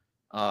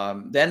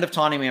 The end of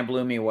Tawny Man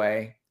blew me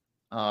away.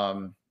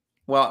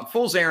 Well,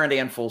 Fool's Errand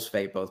and Fool's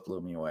Fate both blew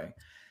me away.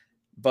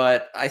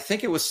 But I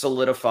think it was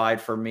solidified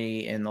for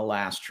me in the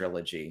last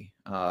trilogy,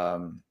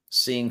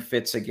 seeing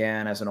Fitz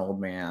again as an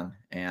old man.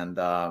 And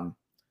the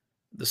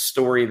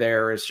story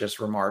there is just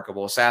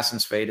remarkable.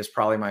 Assassin's Fate is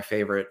probably my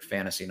favorite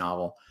fantasy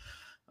novel.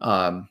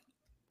 Realm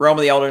of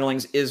the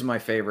Elderlings is my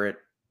favorite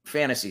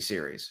fantasy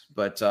series.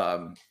 But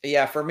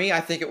yeah, for me, I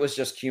think it was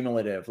just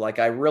cumulative. Like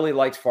I really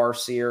liked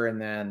Farseer,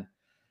 and then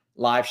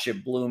Live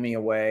Ship blew me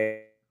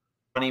away.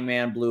 Funny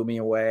Man blew me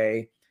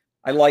away.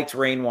 I liked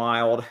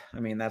Rainwild.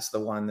 I mean, that's the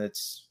one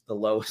that's the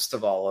lowest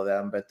of all of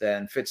them. But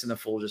then Fitz and the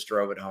Fool just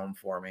drove it home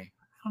for me.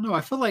 I don't know.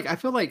 I feel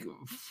like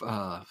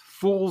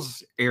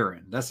Fool's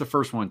Errand. That's the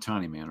first one,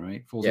 Tawny Man,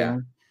 right? Fool's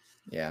Errand.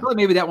 Yeah. I feel like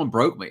maybe that one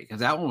broke me because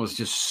that one was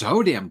just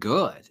so damn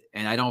good,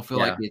 and I don't feel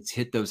like it's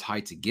hit those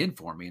heights again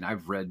for me. And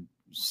I've read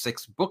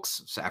 6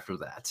 books after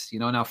that.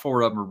 Now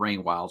 4 of them are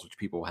Rainwilds, which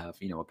people have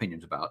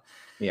opinions about.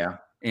 Yeah,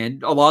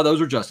 and a lot of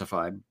those are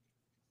justified.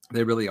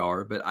 They really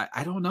are, but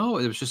I don't know.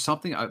 It was just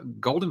something.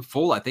 Golden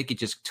Fool, I think it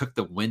just took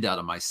the wind out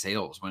of my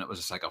sails when it was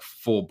just like a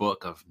full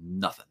book of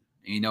nothing.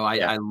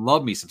 I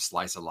love me some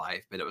slice of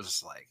life, but it was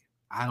just like,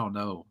 I don't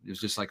know. It was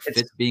just like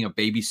Fitz being a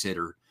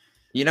babysitter.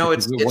 It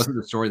wasn't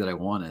the story that I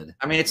wanted.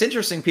 I mean, it's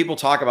interesting. People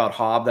talk about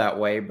Hobb that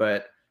way,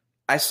 but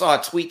I saw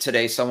a tweet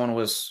today. Someone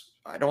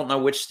I don't know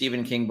which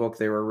Stephen King book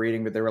they were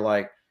reading, but they were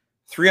like,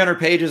 300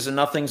 pages and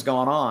nothing's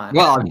gone on.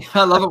 Well,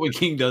 I love it when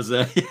King does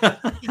that.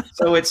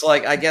 So it's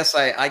like, I guess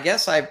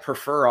I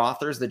prefer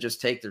authors that just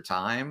take their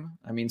time.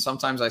 I mean,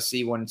 sometimes I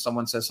see when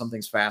someone says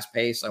something's fast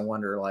paced, I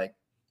wonder like,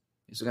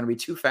 is it going to be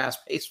too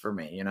fast paced for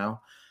me?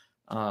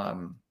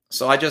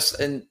 So I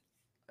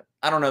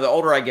don't know, the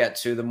older I get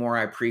to, the more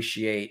I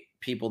appreciate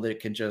people that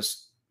can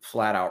just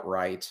flat out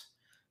write,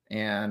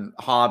 and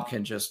Hobb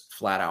can just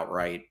flat out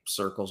write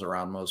circles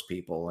around most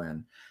people.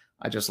 And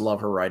I just love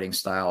her writing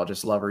style. I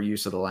just love her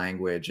use of the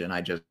language, and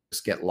I just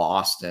get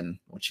lost in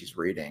what she's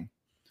reading.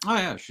 Oh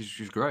yeah,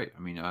 she's great. I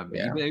mean,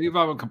 even if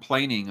I'm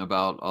complaining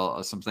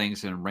about some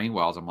things in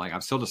Rainwilds,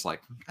 I'm still just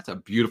like, that's a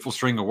beautiful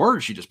string of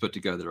words she just put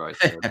together right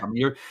there. I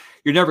mean,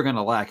 you're never going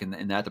to lack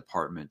in that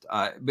department.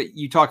 But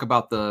you talk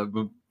about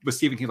with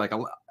Stephen King, like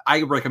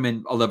I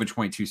recommend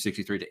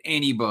 11/22/63 to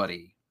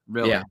anybody.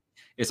 Really,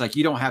 it's like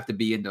you don't have to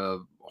be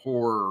into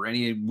horror or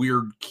any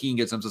weird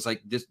Kingisms. It's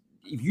like this.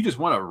 If you just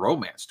want a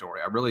romance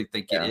story, I really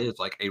think it is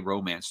like a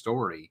romance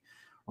story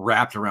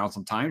wrapped around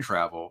some time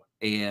travel.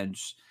 And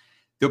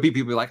there'll be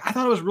people like, I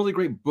thought it was a really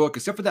great book,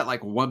 except for that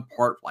like one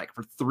part, like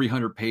for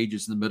 300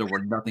 pages in the middle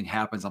where nothing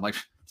happens. I'm like,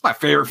 it's my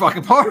favorite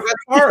fucking part.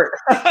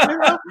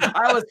 I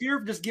was here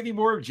just giving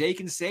more of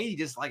Jake and Sadie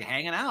just like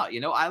hanging out.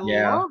 I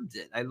loved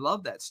it. I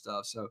love that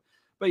stuff. So,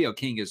 but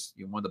King is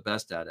one of the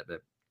best at it.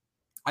 But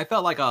I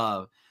felt like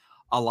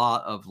a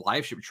lot of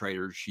Live Ship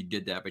Traders, she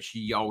did that, but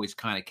she always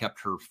kind of kept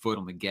her foot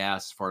on the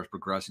gas as far as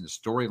progressing the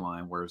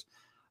storyline. Whereas,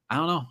 I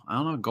don't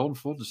know, Golden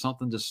Fool is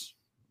something just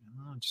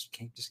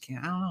can't.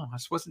 I don't know. I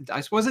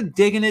just wasn't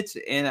digging it,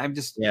 and I'm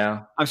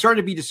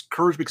starting to be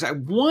discouraged because I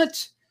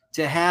want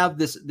to have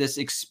this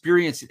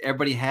experience that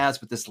everybody has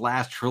with this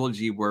last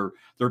trilogy where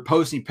they're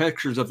posting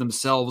pictures of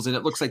themselves and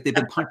it looks like they've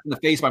been punched in the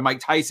face by Mike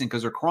Tyson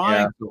because they're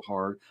crying so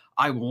hard.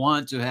 I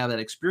want to have that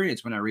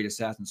experience when I read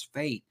Assassin's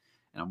Fate,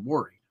 and I'm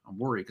worried. I'm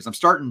worried because I'm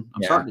starting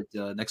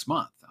it next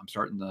month. I'm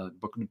starting the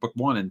book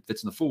 1 and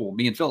Fitz and the Fool,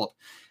 me and Philip.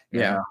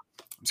 Yeah.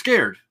 I'm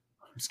scared.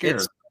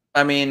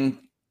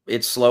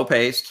 It's slow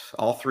paced,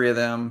 all 3 of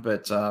them,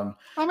 but I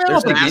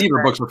don't think any of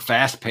her books are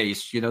fast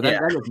paced. That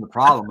isn't the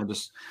problem.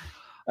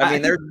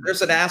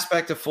 There's an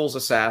aspect of Fool's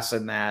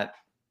Assassin that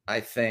I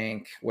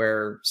think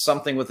where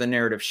something with the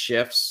narrative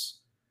shifts,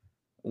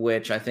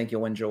 which I think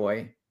you'll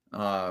enjoy.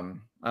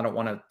 I don't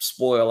want to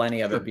spoil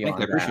any of it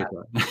beyond that.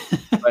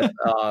 But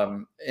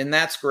and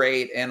that's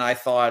great. And I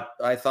thought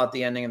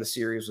the ending of the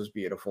series was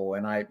beautiful.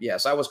 And I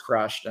was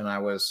crushed, and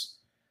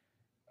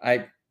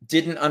I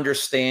didn't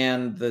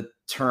understand the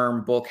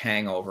term book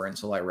hangover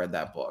until I read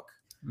that book.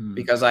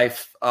 Because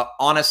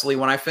honestly,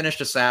 when I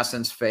finished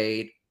Assassin's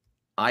Fate,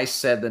 I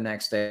said the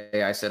next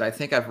day, I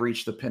think I've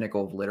reached the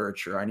pinnacle of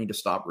literature. I need to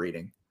stop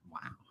reading. Wow.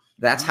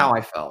 That's how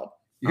I felt.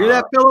 You hear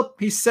that, Philip?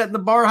 He's setting the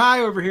bar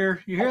high over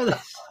here. You hear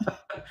this?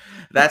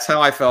 That's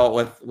how I felt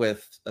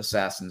with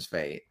Assassin's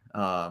Fate.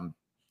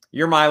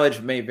 Your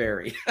mileage may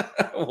vary.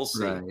 We'll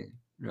see.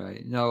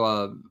 Right.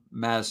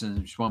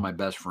 Madison, she's one of my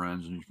best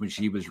friends. And when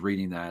she was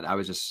reading that, I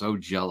was just so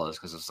jealous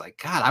because it's like,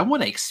 God, I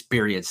want to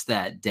experience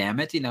that. Damn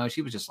it.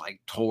 She was just like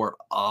tore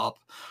up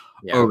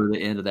over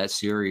the end of that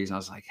series. And I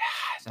was like,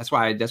 that's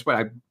why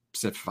I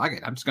said, fuck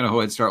it. I'm just going to go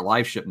ahead and start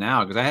live ship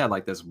now. Cause I had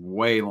like this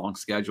way long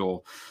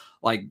schedule,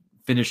 like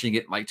finishing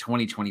it like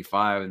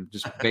 2025, and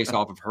just based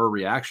off of her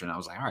reaction, I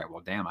was like, all right,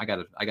 well, damn, I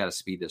gotta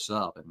speed this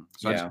up. And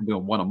so I've been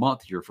doing 1 a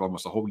month here for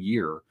almost a whole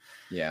year.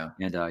 Yeah.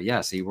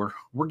 And see, we're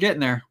getting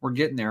there. We're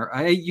getting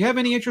there. You have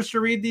any interest to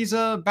read these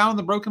Bound in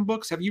the Broken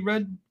books? Have you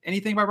read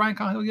anything by Ryan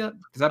Cahill yet?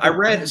 I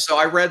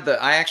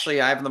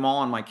have them all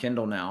on my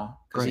Kindle now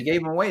because he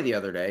gave them away the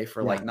other day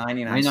for like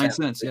 99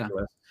 cents. Yeah.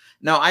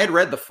 No, I had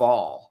read The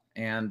Fall,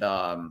 and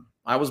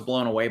I was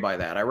blown away by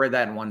that. I read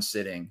that in one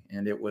sitting,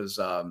 and it was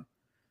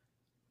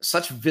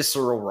such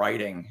visceral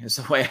writing is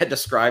the way I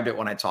described it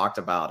when I talked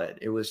about it.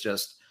 It was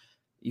just,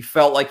 you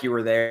felt like you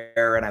were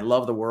there, and I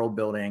love the world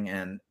building,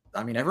 and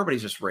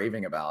everybody's just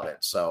raving about it.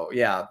 So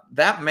yeah,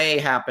 that may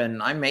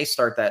happen. I may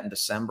start that in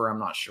December. I'm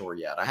not sure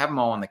yet. I have them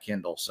all on the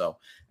Kindle. So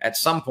at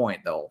some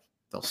point they'll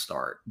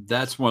start.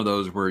 That's one of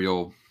those where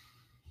you'll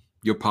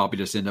probably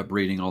just end up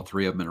reading all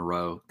 3 of them in a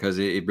row. Cause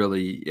it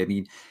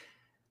really,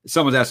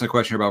 someone's asking a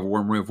question about War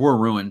and Ruin. War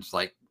and Ruin's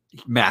like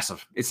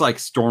massive. It's like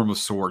Storm of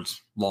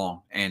Swords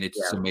long, and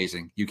it's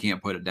amazing. You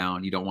can't put it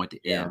down. You don't want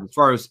it to end. As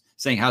far as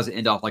saying how's it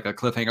end off like a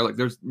cliffhanger, like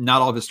there's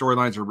not all of his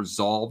storylines are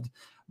resolved,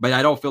 but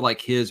I don't feel like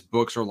his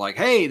books are like,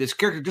 hey, this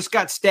character just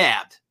got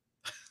stabbed.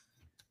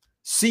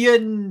 See you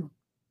in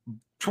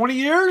 20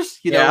 years?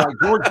 Like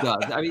George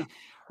does.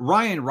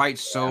 Ryan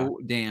writes so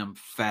damn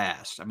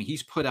fast.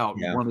 He's put out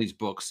one of these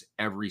books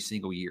every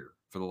single year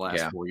for the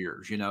last 4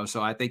 years,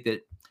 So I think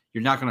that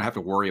you're not going to have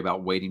to worry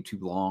about waiting too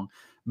long.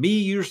 Me,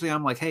 usually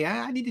I'm like, hey,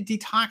 I need to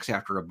detox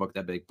after a book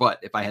that big. But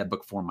if I had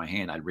book 4 in my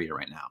hand, I'd read it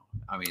right now.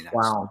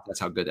 That's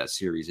how good that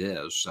series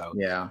is. So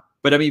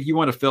But if you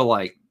want to feel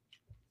like,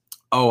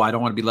 oh, I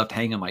don't want to be left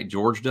hanging like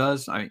George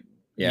does.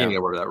 Get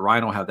over that.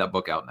 Ryan will have that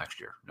book out next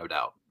year, no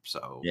doubt.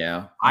 So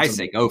I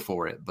say go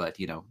for it. But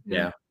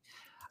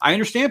I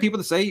understand people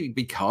that say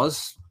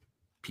because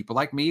people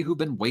like me who've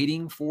been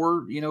waiting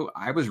for,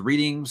 I was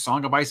reading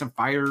Song of Ice and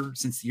Fire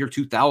since the year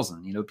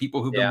 2000.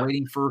 People who've been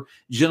waiting for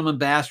Gentleman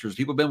Bastards.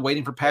 People have been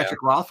waiting for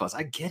Patrick Rothfuss.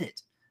 I get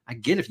it.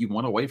 If you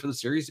want to wait for the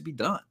series to be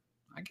done.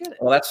 I get it.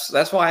 Well,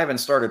 that's why I haven't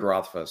started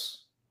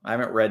Rothfuss. I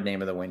haven't read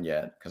Name of the Wind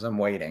yet because I'm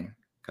waiting.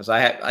 Because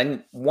I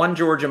one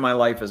George in my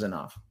life is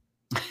enough.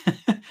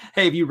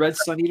 Hey, have you read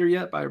Sun Eater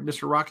yet by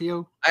Mr.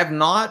 Rockio? I have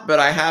not, but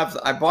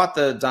I bought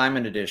the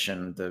Diamond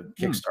Edition, the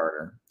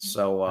Kickstarter.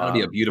 So that'll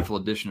be a beautiful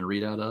edition to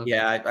read out of.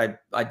 Yeah,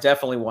 I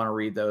definitely want to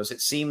read those.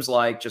 It seems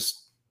like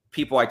just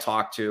people I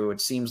talk to,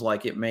 it seems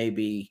like it may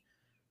be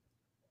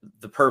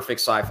the perfect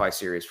sci-fi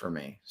series for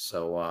me.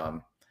 So I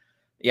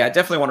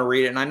definitely want to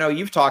read it. And I know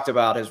you've talked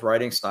about his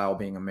writing style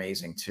being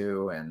amazing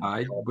too. And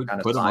I would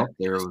put him up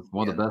there with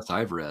one of the best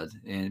I've read.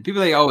 And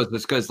people say, oh, it's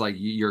because like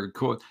you're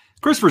cool.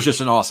 Christopher's just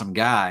an awesome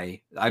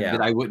guy.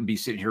 I wouldn't be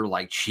sitting here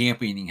like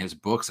championing his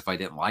books if I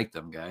didn't like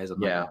them, guys. I'm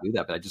not going to do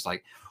that. But I just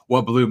like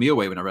what blew me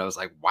away whenever I was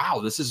like, wow,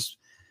 this is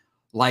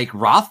like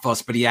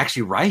Rothfuss, but he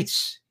actually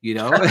writes,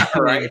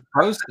 right.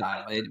 Prose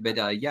style. But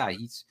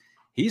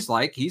he's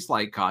like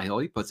Cahill.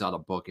 He puts out a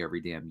book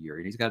every damn year,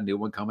 and he's got a new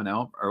one coming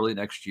out early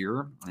next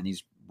year, and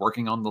he's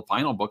working on the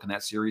final book in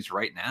that series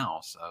right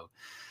now. So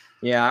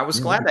yeah, I was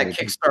glad that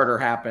Kickstarter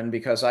happened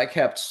because I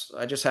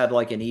just had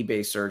like an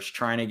eBay search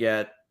trying to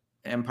get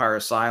Empire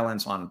of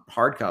Silence on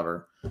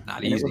hardcover.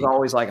 Not easy. It was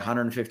always like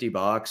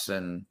 $150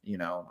 and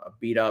a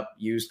beat up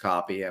used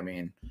copy.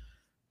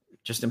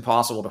 Just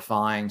impossible to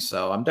find.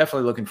 So I'm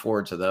definitely looking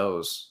forward to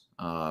those.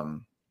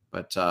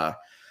 But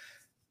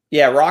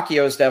Yeah,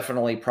 Rockio is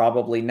definitely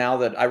probably, now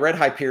that I read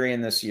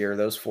Hyperion this year,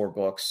 those 4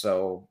 books,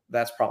 so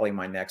that's probably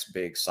my next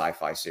big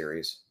sci-fi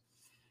series.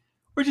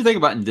 What did you think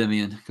about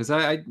Endymion? Because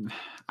I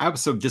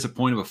was so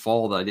disappointed with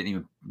Fall that I didn't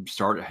even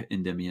start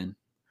Endymion.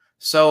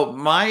 So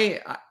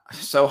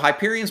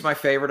Hyperion's my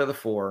favorite of the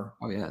 4.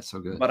 Oh yeah, so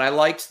good. But I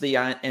liked the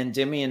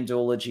Endymion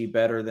duology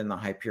better than the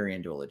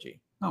Hyperion duology.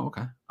 Oh,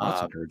 okay.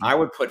 Well, I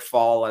would put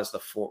Fall as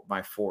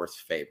my 4th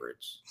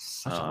favorites.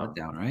 Such a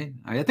letdown, right?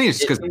 I think it's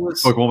because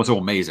book one was so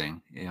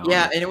amazing. You know?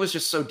 Yeah, and it was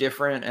just so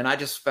different, and I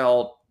just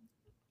felt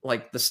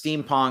like the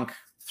steampunk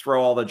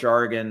throw all the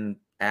jargon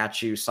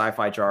at you,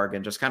 sci-fi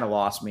jargon, just kind of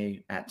lost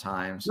me at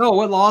times. No,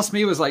 what lost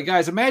me was like,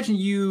 guys, imagine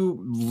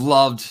you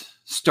loved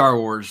Star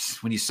Wars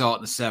when you saw it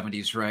in the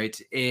 70s, right?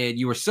 And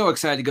you were so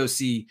excited to go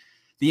see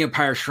The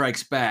Empire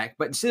Strikes Back,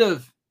 but instead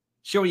of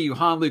showing you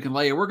Han, Luke, and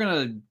Leia, we're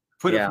gonna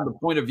put it from the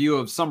point of view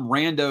of some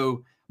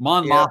rando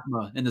Mon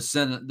Mothma in the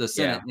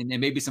Senate, and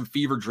maybe some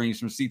fever dreams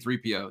from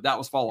C-3PO. That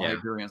was Fall of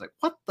Hyperion. I was like,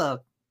 what the?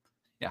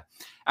 Yeah,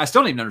 I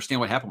still don't even understand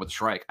what happened with the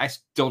Shrike. I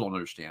still don't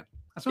understand.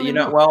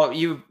 Well,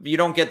 you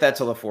don't get that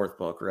till the 4th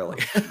book, really.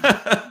 Well,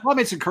 I mean,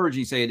 it's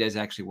encouraging to say it is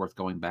actually worth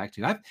going back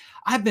to.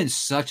 I've been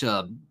such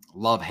a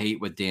love-hate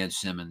with Dan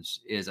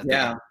Simmons. I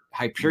think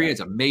Hyperion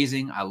is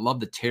amazing. I love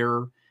the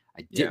Terror.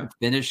 I didn't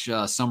finish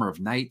Summer of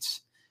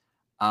Nights.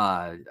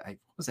 There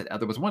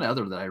was one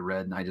other that I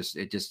read, and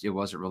it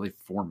wasn't really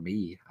for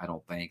me, I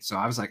don't think. So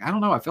I was like, I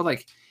don't know. I feel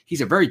like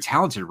he's a very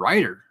talented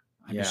writer.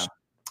 I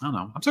don't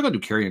know. I'm still going to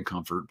do Carrion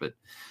Comfort, but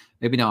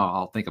maybe now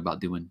I'll think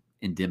about doing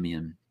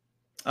Endymion.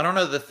 I don't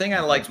know. The thing I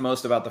liked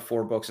most about the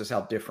 4 books is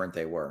how different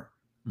they were.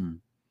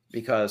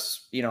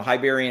 Because,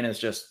 Hyperion is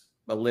just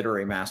a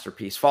literary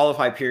masterpiece. Fall of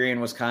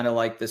Hyperion was kind of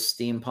like this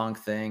steampunk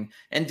thing.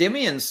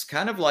 Endymion's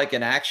kind of like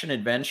an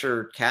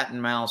action-adventure cat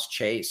and mouse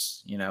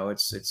chase.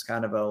 It's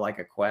kind of like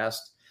a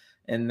quest.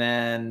 And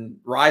then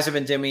Rise of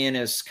Endymion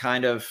is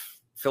kind of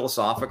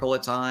philosophical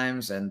at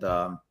times. And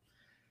I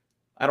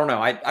don't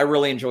know. I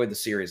really enjoyed the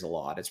series a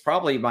lot. It's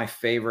probably my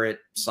favorite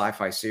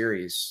sci-fi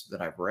series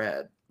that I've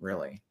read,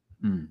 really.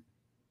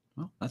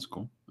 Well, that's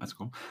cool. That's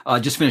cool.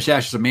 Just finished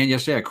Ashes of Man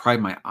yesterday. I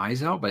cried my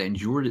eyes out, but I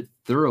enjoyed it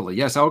thoroughly.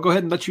 Yes, I'll go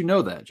ahead and let you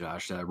know that,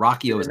 Josh.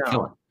 Rockio is a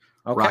killer.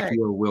 Okay.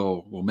 Rockio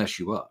will mess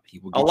you up.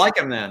 I'll like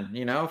him then.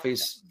 If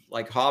he's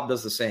like Hobb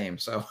does the same.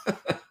 So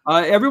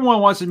everyone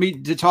wants me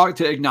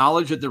to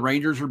acknowledge that the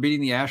Rangers are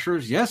beating the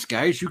Astros. Yes,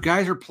 guys, you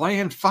guys are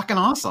playing fucking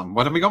awesome.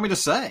 What have you got me to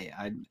say?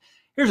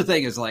 Here's the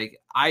thing: is like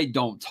I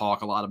don't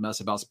talk a lot of mess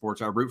about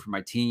sports. I root for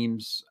my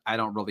teams. I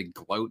don't really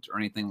gloat or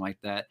anything like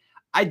that.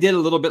 I did a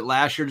little bit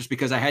last year just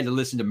because I had to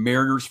listen to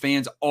Mariners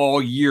fans all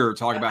year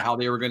talk about how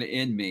they were going to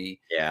end me.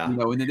 Yeah. And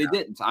then they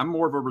didn't. I'm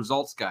more of a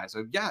results guy.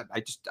 So yeah,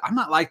 I'm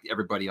not like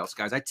everybody else,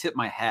 guys. I tip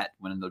my hat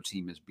when another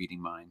team is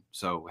beating mine.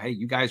 So hey,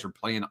 you guys are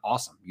playing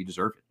awesome. You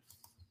deserve it.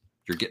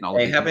 You're getting all.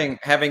 Hey,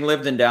 having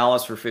lived in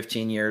Dallas for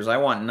 15 years, I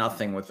want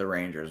nothing with the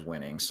Rangers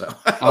winning. So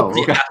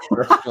okay.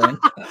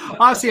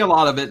 I see a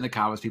lot of it in the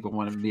comments. People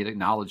want me to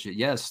acknowledge it.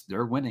 Yes,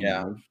 they're winning.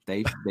 Yeah.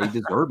 They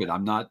deserve it.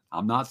 I'm not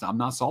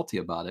salty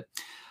about it.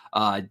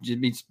 It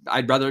means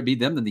I'd rather it be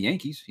them than the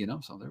Yankees,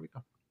 so there we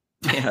go.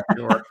 Yeah,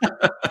 sure.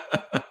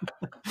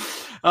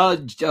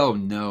 Oh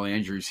no,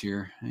 Andrew's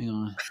here. Hang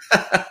on.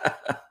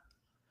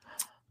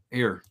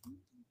 Here.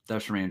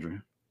 That's from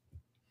Andrew.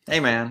 Hey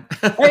man.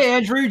 Hey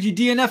Andrew, did you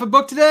DNF a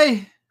book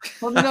today?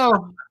 Let me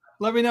know.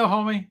 Let me know,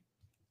 homie.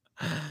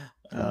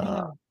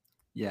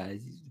 Yeah.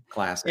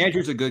 Classic.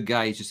 Andrew's a good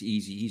guy. He's just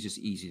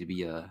easy to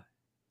be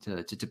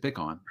to pick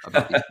on.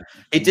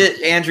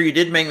 Andrew, you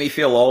did make me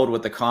feel old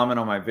with the comment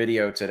on my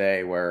video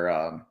today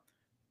where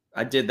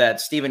I did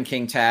that Stephen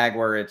King tag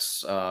where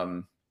it's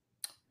you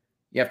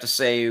have to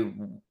say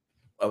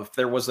if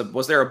there was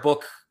there a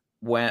book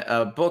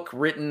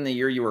written the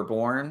year you were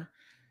born,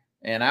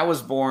 and I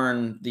was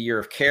born the year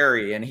of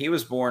Carrie, and he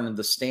was born in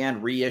the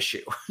Stand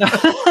reissue.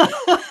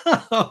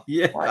 Oh,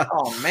 yeah. Like,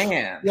 oh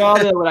man.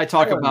 Yeah, when I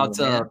talk about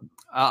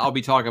I'll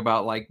be talking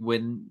about like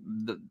when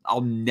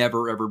I'll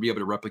never ever be able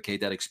to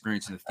replicate that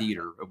experience in the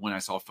theater of when I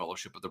saw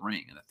Fellowship of the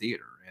Ring in the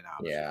theater, and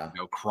I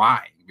was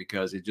crying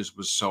because it just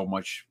was so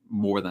much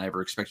more than I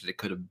ever expected it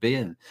could have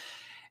been.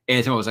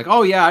 And someone was like,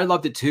 "Oh yeah, I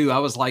loved it too. I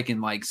was like in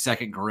like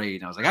 2nd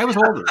grade." And I was like, "I was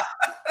older.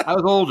 I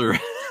was older."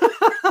 Right?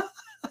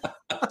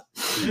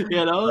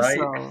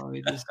 So I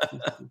mean,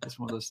 just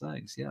one of those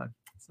things. Yeah.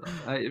 So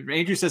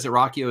Andrew says that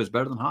Rockio is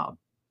better than Hobb.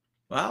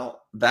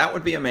 Well, that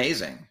would be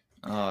amazing.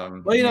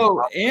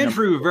 Well,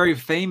 Andrew very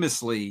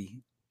famously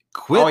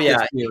quit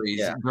the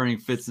series during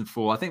Fitz and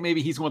Fool. I think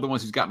maybe he's one of the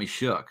ones who's got me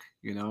shook.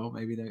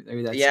 Maybe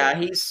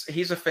that's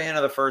he's a fan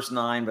of the first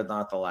 9, but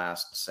not the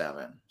last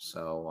 7.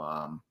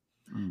 So,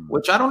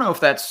 which I don't know if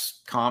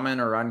that's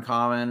common or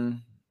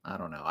uncommon. I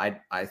don't know.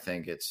 I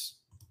think it's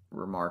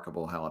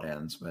remarkable how it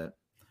ends, but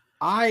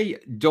I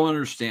don't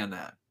understand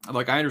that.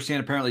 Like, I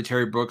understand apparently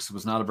Terry Brooks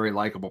was not a very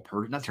likable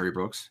person. Not Terry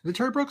Brooks. Is it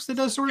Terry Brooks that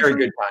does sort of Good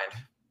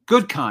Kind?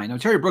 Good Kind. No,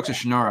 Terry Brooks is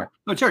Shannara.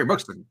 No, Terry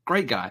Brooks is a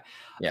great guy.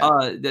 Yeah.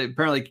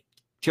 Apparently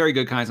Terry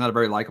Goodkind's not a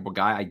very likable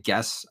guy, I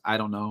guess. I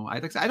don't know. I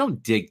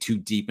don't dig too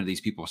deep into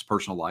these people's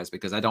personal lives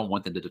because I don't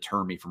want them to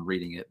deter me from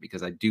reading it,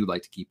 because I do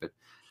like to keep it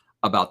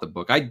about the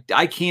book.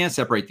 I can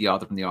separate the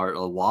author from the art. A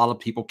lot of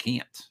people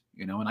can't,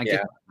 you know, and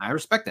I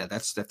respect that.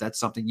 That's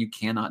something you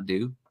cannot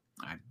do.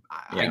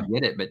 I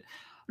get it, but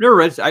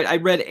I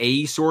read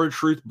a Sword of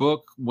Truth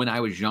book when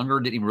I was younger.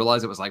 Didn't even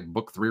realize it was like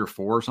book 3 or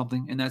 4 or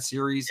something in that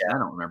series. I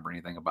don't remember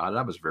anything about it.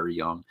 I was very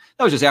young.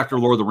 That was just after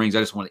Lord of the Rings. I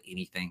just wanted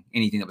anything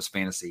that was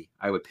fantasy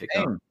I would pick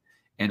up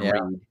and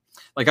read.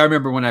 Like I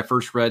remember when I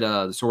first read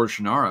The Sword of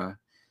Shannara,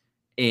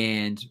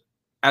 and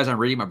as I'm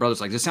reading, my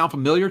brother's like, "Does it sound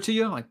familiar to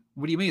you?" I'm like,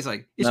 "What do you mean?" He's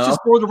like, "It's just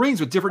Lord of the Rings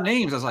with different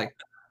names." I was like,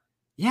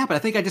 "Yeah, but I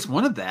think I just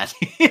wanted that."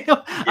 You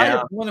know,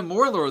 I wanted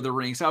more Lord of the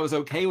Rings, so I was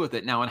okay with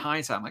it. Now in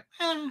hindsight, I'm like,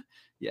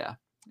 yeah.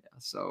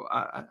 So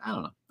I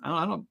don't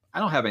know. I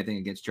don't have anything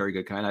against Terry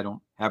Goodkind. I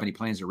don't have any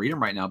plans to read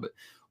him right now. But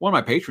one of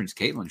my patrons,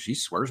 Caitlin, she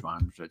swears by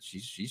him.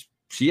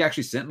 She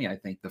actually sent me, I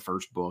think, the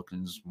first book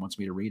and wants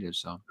me to read it.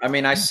 So I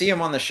mean, I see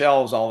him on the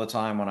shelves all the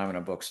time when I'm in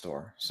a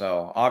bookstore.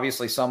 So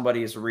obviously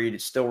somebody is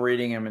still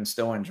reading him and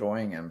still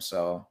enjoying him.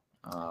 So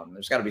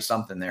there's got to be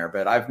something there.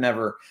 But I've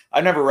never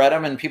read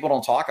him, and people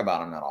don't talk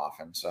about him that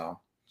often.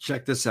 So.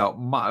 Check this out.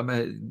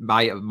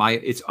 My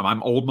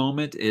old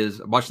moment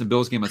is watching the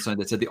Bills game on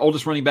Sunday. That said the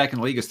oldest running back in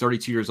the league is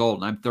 32 years old,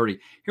 and I'm 30.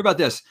 Hear about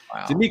this?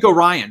 Wow. D'Amico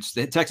Ryans,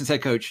 the Texans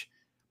head coach.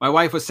 My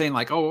wife was saying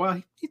like, "Oh,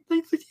 well, he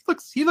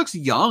looks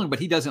young, but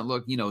he doesn't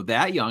look, you know,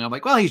 that young." I'm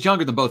like, "Well, he's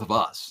younger than both of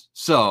us."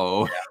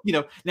 So, you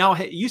know, now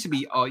it used to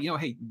be, "Oh, you know,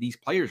 hey, these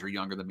players are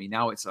younger than me."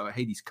 Now it's,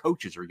 "Hey, these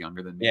coaches are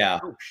younger than me."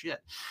 Yeah. Oh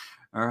shit.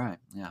 All right.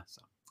 Yeah.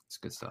 So it's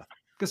good stuff.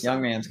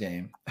 Young man's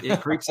game.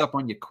 It creeps up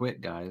on you quick,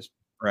 guys.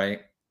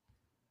 Right.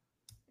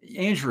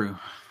 Andrew,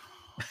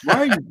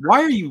 why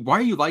are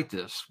you like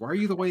this? Why are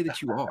you the way that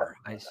you are?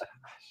 I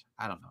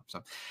don't know.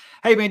 So,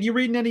 hey man, you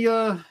reading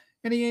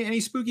any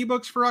spooky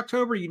books for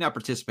October? You not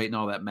participating in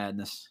all that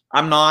madness?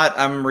 I'm not.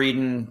 I'm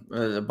reading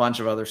a bunch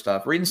of other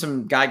stuff. Reading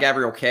some Guy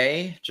Gabriel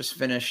Kay. Just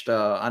finished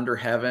Under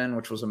Heaven,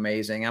 which was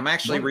amazing. I'm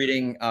actually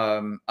reading.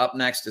 Up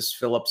next is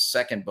Philip's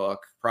second book,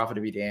 Prophet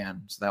to be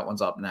Damned. So that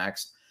one's up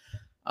next.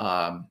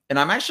 And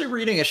I'm actually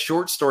reading a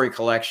short story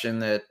collection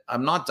that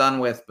I'm not done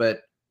with,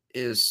 but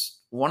is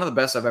one of the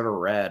best I've ever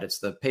read. It's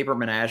the Paper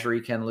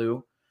Menagerie, Ken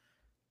Liu.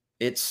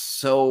 It's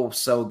so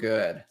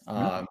good.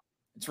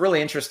 It's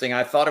really interesting.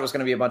 I thought it was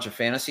going to be a bunch of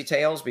fantasy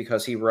tales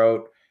because he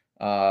wrote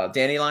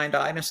Dandelion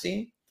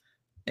Dynasty,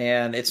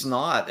 and it's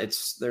not.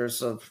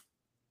 There's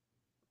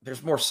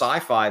more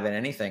sci-fi than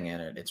anything in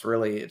it. It's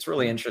really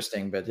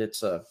interesting, but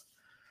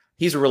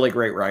he's a really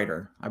great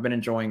writer. I've been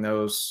enjoying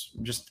those,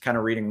 just kind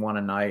of reading one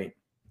a night.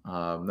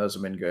 Those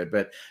have been good,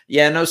 but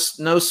yeah, no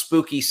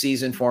spooky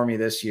season for me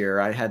this year.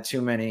 I had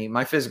too many.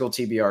 My physical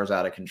TBR is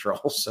out of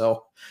control,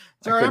 so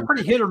sorry, I'm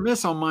pretty hit or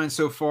miss on mine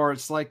so far.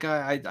 It's like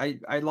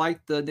I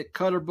liked the Nick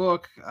Cutter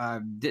book.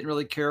 I didn't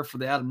really care for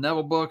the Adam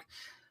Neville book.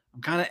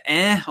 I'm kind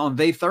of on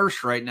They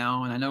Thirst right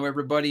now, and I know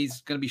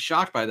everybody's going to be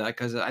shocked by that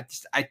because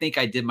I think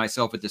I did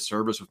myself a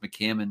disservice with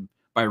McCammon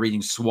by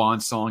reading Swan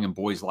Song and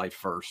Boy's Life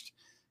first.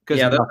 Because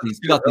nothing's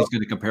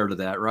going to compare to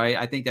that, right?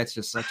 I think that's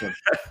just such a.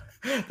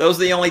 Those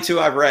are the only two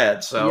I've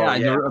read. So yeah,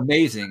 they're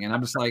amazing, and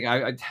I'm just like,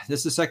 this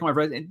is the second one I've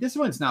read, and this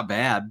one's not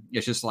bad.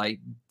 It's just like,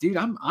 dude,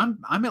 I'm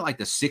at like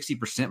the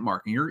 60%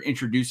 mark, and you're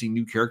introducing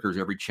new characters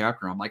every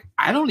chapter. I'm like,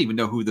 I don't even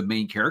know who the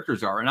main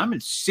characters are, and I'm at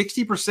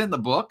 60% of the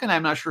book, and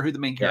I'm not sure who the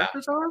main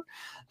characters are.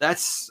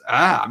 That's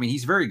I mean,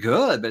 he's very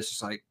good, but it's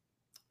just like.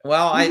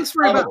 Well, it's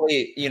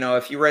probably, you know,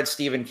 if you read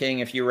Stephen King,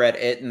 if you read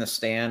It and The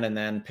Stand and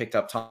then picked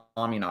up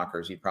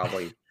Tommyknockers, you'd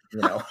probably, you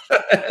know,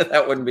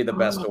 that wouldn't be the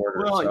best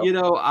order. Well, so. You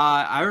know,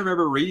 I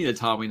remember reading the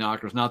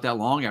Tommyknockers not that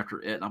long after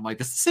It. And I'm like,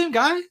 this is the same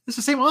guy? This is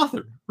the same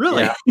author.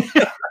 Really?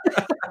 Yeah.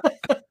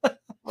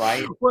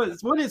 Right.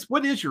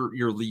 What is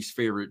your least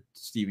favorite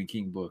Stephen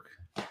King book?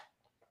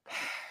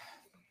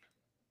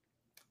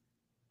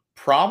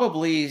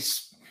 Probably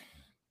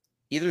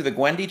either the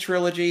Gwendy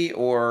trilogy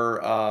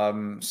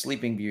or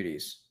Sleeping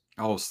Beauties.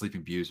 Oh,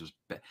 Sleeping Beauties was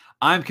bad.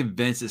 I'm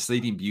convinced that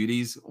Sleeping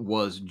Beauties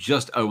was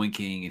just Owen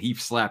King, and he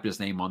slapped his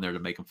name on there to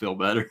make him feel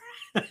better.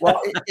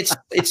 Well,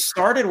 it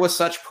started with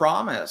such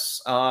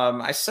promise.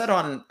 I said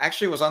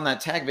it was on that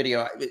tag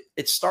video.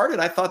 It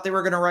started, I thought they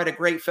were going to write a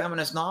great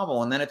feminist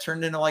novel, and then it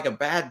turned into like a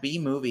bad B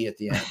movie at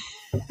the end.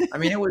 I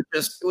mean, it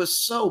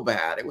was so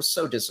bad. It was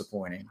so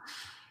disappointing.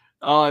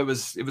 Oh, it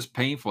was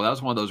painful. That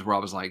was one of those where I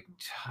was like,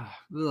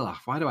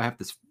 why do I have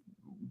this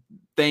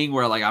thing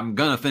where like I'm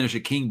gonna finish a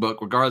King book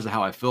regardless of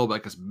how I feel about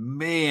it? Because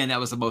man, that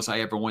was the most I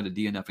ever wanted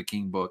to DNF a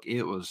King book.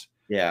 It was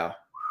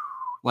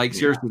like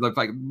seriously, like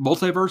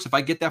Multiverse. If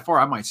I get that far,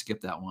 I might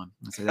skip that one.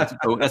 I say that's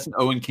an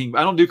Owen King.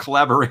 I don't do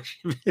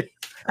collaboration.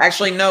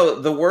 Actually, no.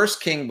 The worst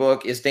King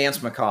book is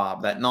Dance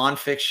Macabre, that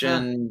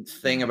nonfiction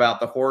thing about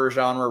the horror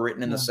genre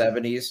written in the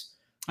 70s.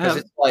 Because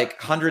it's like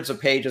hundreds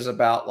of pages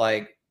about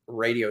like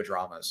radio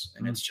dramas,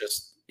 and it's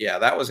just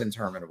that was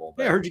interminable.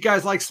 Yeah, I heard you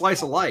guys like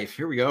Slice of Life.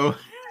 Here we go.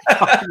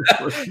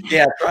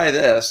 Yeah, try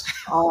this.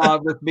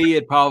 With me,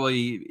 it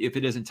probably, if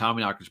it isn't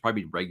Tommyknockers,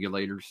 probably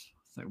Regulators.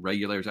 like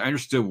Regulators. I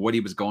understood what he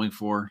was going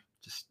for.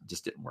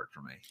 Just didn't work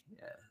for me.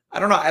 Yeah. I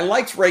don't know. I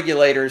liked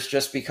Regulators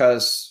just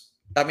because,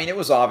 I mean, it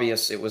was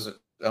obvious it was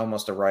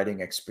almost a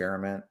writing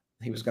experiment.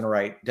 He was going to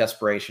write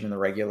Desperation and the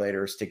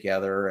Regulators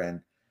together.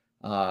 And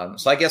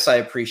so I guess I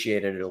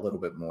appreciated it a little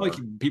bit more. Like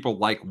people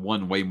like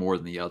one way more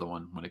than the other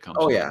one when it comes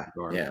to yeah.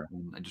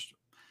 And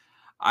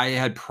I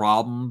had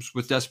problems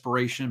with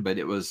Desperation, but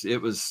it was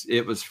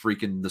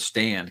freaking The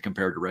Stand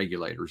compared to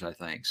Regulators, I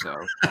think. So,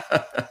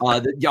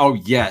 oh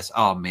yes,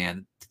 oh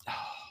man,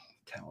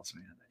 Tales,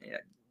 man. Yeah.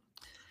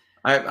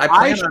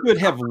 I should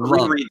have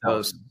reread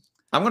those.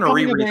 I'm going to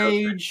reread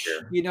those.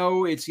 You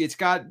know, it's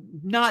got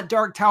not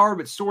Dark Tower,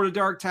 but sort of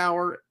Dark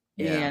Tower,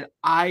 and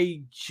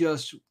I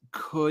just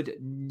could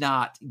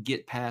not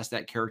get past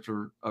that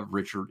character of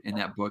Richard in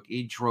that book.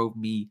 It drove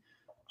me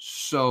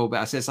so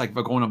bad. I said it's like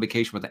going on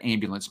vacation with an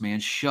ambulance, man.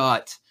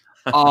 Shut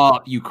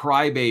up, you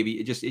crybaby.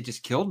 It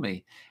just killed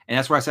me. And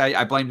that's why I say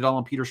I blamed it all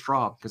on Peter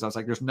Straub, because I was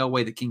like, there's no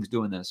way that King's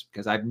doing this,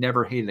 because I've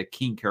never hated a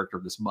King character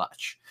this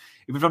much.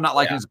 Even if I'm not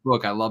liking his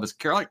book, I love his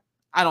character. Like,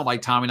 I don't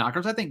like Tommy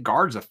Knockers. I think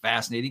Guard's a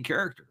fascinating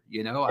character.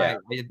 You know, I had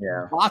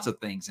lots of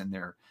things in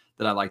there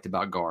that I liked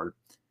about Guard.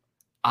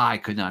 I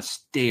could not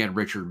stand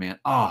Richard, man.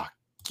 Oh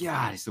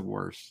God, he's the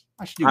worst.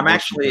 I'm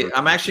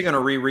actually going to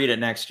reread it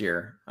next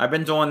year. I've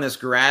been doing this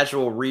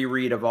gradual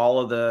reread of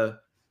all of the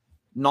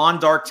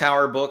non-Dark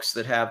Tower books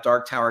that have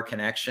Dark Tower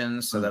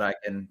connections, so that I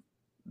can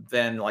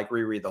then like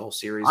reread the whole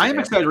series. I am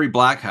excited to read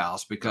Black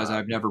House, because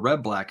I've never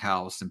read Black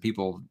House, and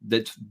people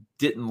that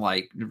didn't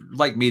like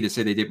me to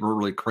say they were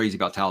really crazy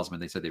about Talisman,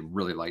 they said they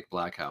really liked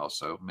Black House.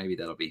 So maybe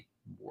that'll be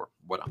more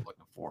what I'm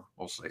looking for.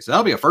 We'll see. So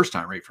that'll be a first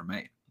time read for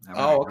me.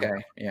 Oh, okay.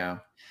 Yeah.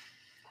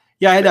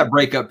 Yeah, I had that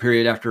breakup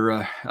period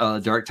after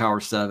Dark Tower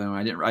 7.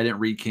 I didn't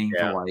read King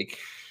for like,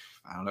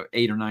 I don't know,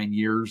 8 or 9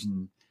 years,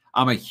 and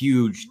I'm a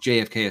huge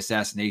JFK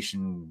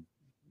assassination.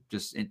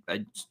 Just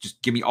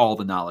give me all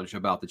the knowledge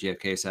about the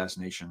JFK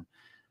assassination. And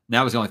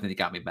that was the only thing that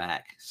got me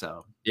back.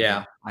 So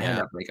I had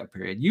that breakup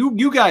period.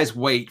 You guys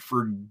wait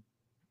for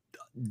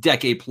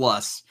decade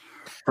plus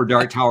for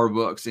Dark Tower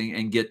books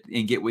and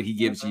get what he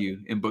gives you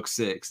in book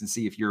 6 and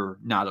see if you're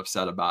not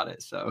upset about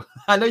it. So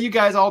I know you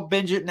guys all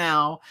binge it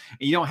now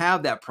and you don't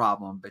have that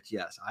problem, but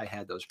yes, I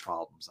had those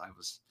problems. I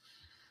was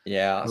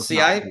I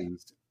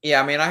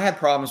mean, I had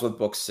problems with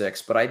book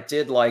 6, but I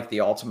did like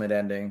the ultimate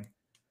ending.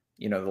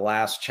 You know, the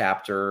last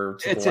chapter.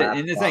 It's it.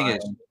 And the thing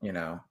is, you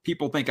know,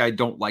 people think I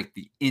don't like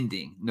the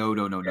ending. No.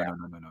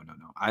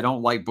 I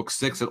don't like book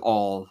 6 at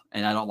all.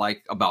 And I don't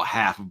like about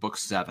half of book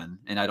 7.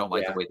 And I don't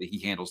like the way that he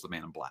handles the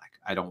Man in Black.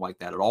 I don't like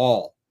that at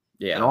all.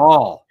 Yeah. At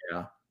all.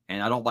 Yeah.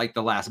 And I don't like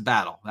the last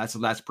battle.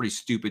 That's pretty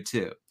stupid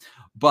too.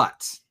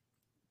 But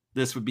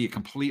this would be a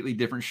completely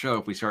different show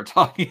if we start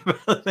talking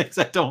about things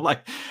I don't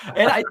like.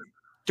 And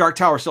Dark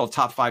Tower is still a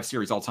top 5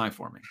 series all time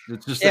for me.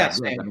 It's just I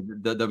mean,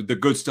 the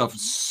good stuff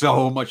is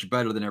so much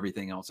better than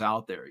everything else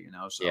out there, you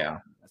know. So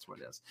that's what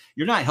it is.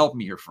 You're not helping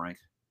me here, Frank.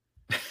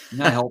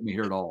 You're not helping me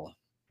here at all.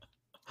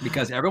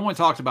 Because everyone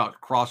talks about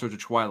Crossroads of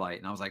Twilight,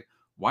 and I was like,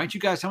 why didn't you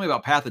guys tell me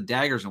about Path of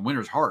Daggers and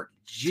Winter's Heart?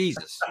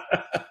 Jesus.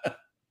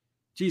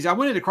 Jeez, I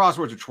went into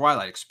Crossroads of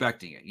Twilight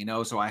expecting it, you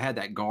know, so I had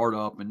that guard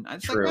up, and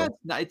it's like,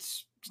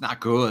 it's not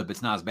good, but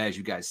it's not as bad as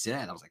you guys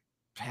said. I was like,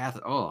 Path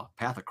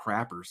of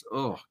Crappers.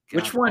 Oh,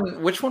 God.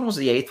 Which one was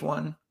the 8th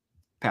one?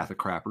 Path of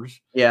Crappers.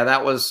 Yeah,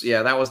 that was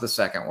the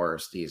second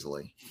worst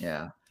easily.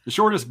 Yeah. The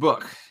shortest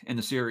book in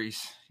the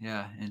series.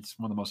 Yeah. It's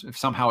one of the most, if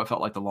somehow it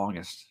felt like the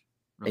longest.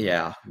 Really.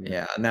 Yeah.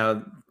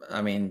 No,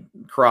 I mean,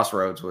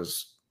 Crossroads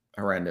was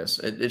horrendous.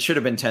 It should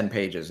have been 10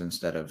 pages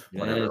instead of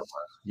whatever it was.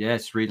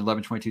 Yes. Read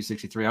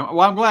 11/22/63.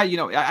 I'm glad, you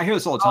know, I hear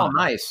this all the time. Oh,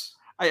 nice.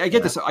 I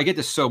get this. I get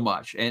this so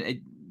much, and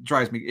it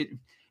drives me.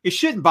 It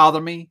shouldn't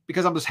bother me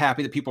because I'm just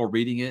happy that people are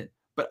reading it.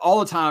 But all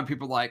the time,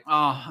 people are like,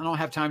 oh, I don't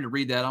have time to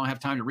read that. I don't have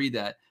time to read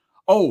that.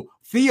 Oh,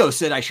 Theo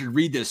said I should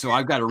read this, so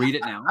I've got to read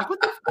it now. I'm like, what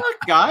the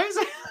fuck, guys?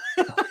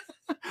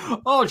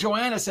 Oh,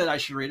 Joanna said I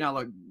should read it. Now,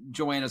 look,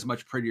 Joanna's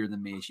much prettier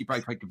than me. She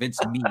probably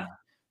convinced me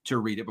to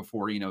read it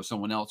before, you know,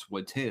 someone else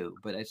would too.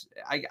 But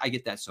I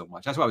get that so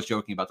much. That's why I was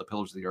joking about the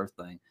Pillars of the Earth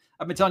thing.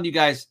 I've been telling you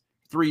guys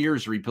 3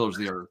 years to read Pillars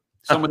of the Earth.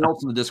 Someone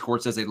else in the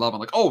Discord says they love it.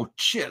 I'm like, oh,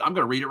 shit, I'm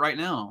going to read it right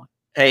now.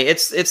 Hey,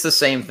 it's the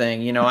same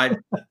thing. You know, I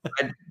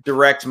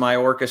direct my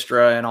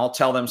orchestra and I'll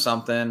tell them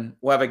something.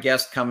 We'll have a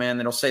guest come in and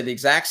it'll say the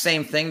exact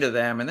same thing to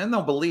them, and then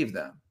they'll believe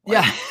them.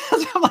 Like,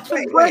 I'm like,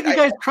 wait, you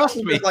guys trust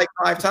me like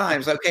 5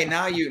 times. Okay,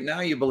 now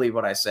you believe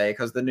what I say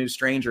because the new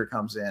stranger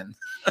comes in.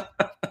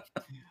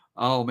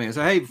 Oh man.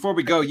 So hey, before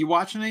we go, you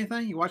watching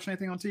anything? You watching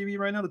anything on TV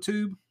right now? The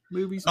Tube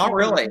movies? Not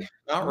really.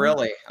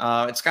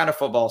 It's kind of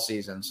football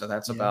season, so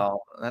that's about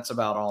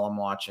all I'm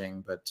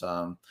watching. But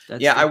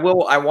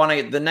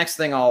the next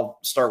thing I'll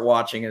start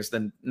watching is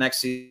the next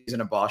season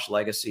of Bosch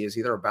Legacy is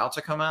either about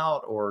to come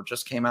out or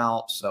just came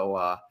out.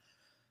 So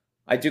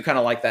I do kind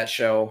of like that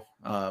show.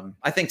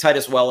 I think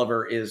Titus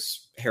Welliver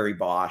is Harry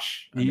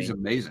Bosch. He's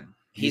amazing.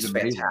 He's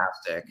amazing.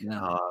 Fantastic.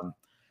 Yeah.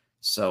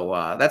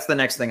 So that's the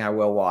next thing I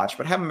will watch,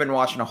 but haven't been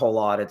watching a whole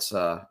lot. It's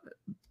a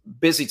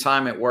busy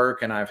time at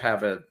work, and I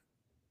have a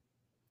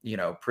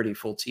pretty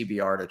full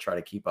TBR to try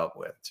to keep up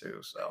with too.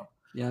 So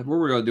yeah,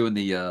 we're doing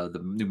the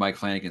new Mike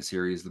Flanagan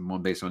series, the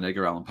one based on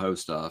Edgar Allan Poe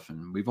stuff,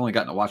 and we've only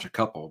gotten to watch a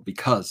couple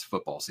because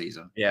football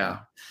season. Yeah,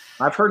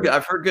 I've heard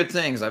good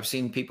things. I've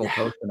seen people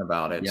posting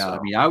about it. Yeah, so. I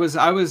mean, I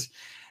was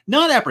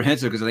not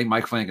apprehensive because I think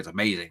Mike Flanagan's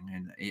amazing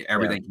and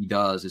everything he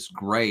does is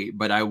great.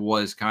 But I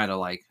was kind of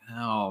like,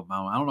 oh,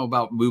 I don't know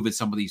about moving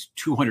some of these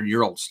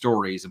 200-year-old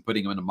stories and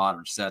putting them in a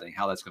modern setting,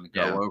 how that's going to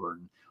go over.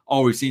 And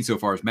all we've seen so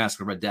far is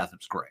Massacre of Red Death.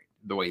 It's great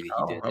the way that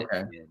he did it.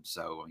 And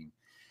so, I mean,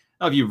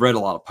 I don't know if you've read a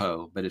lot of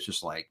Poe, but it's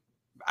just like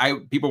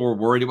people were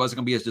worried it wasn't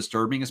going to be as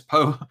disturbing as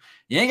Poe.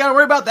 You ain't got to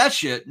worry about that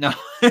shit. No,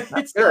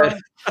 it's good.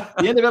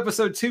 The end of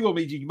episode 2 will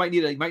be you might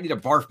need a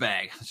barf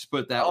bag. Just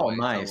put it that way.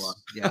 Nice.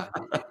 So,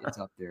 it's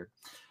up there.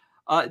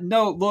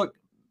 No, look,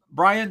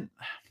 Brian,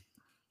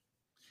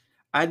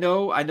 I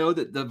know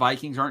that the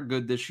Vikings aren't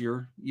good this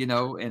year,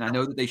 and I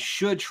know that they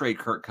should trade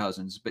Kirk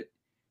Cousins, but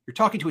you're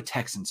talking to a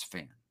Texans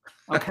fan,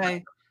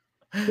 okay?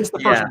 This is the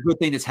first good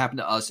thing that's happened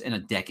to us in a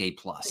decade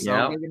plus. So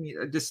I mean,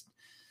 just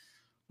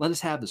let us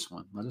have this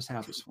one. Let us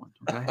have this one,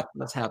 okay?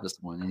 Let's have this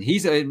one.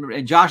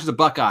 And Josh is a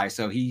Buckeye,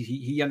 so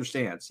he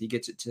understands. He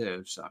gets it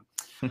too. So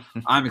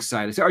I'm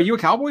excited. So, are you a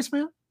Cowboys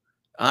fan?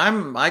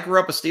 I grew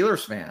up a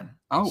Steelers fan.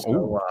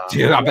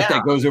 Dude, I bet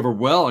that goes over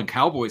well in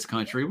Cowboys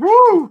country.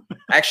 Woo!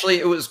 Actually,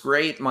 it was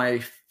great.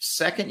 My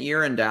second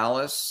year in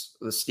Dallas,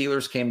 the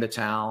Steelers came to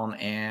town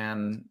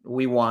and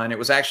we won. It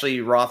was actually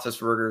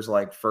Roethlisberger's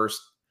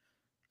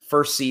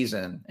first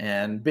season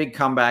and big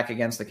comeback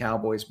against the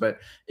Cowboys. But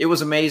it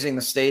was amazing.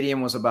 The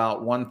stadium was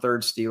about 1/3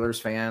 Steelers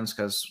fans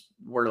because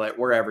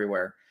we're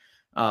everywhere.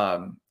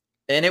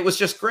 And it was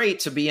just great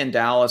to be in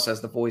Dallas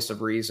as the voice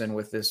of reason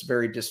with this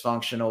very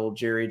dysfunctional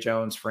Jerry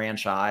Jones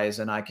franchise.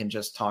 And I can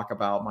just talk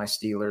about my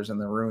Steelers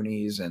and the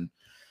Rooneys and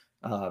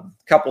a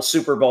couple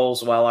Super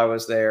Bowls while I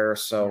was there.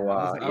 So,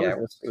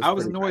 I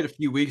was annoyed a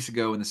few weeks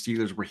ago when the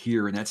Steelers were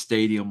here and that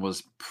stadium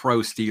was pro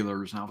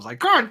Steelers. And I was like,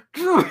 God,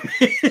 they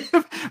fixed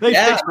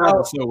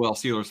it so well,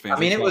 Steelers fans. I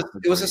mean, it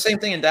was the same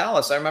thing in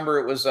Dallas. I remember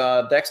it was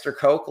Dexter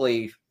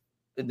Coakley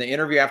in the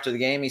interview after the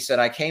game. He said,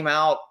 I came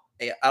out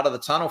of the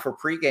tunnel for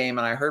pregame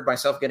and I heard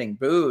myself getting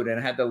booed and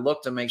I had to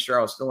look to make sure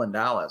I was still in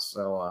Dallas.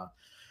 So,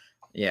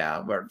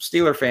 but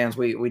Steeler fans,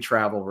 we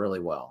travel really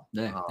well.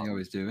 Yeah, they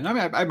always do. And I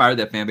mean, I admired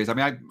that fan base. I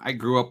mean, I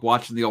grew up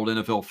watching the old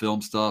NFL film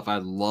stuff. I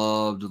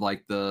loved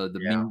like the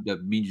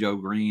Mean Joe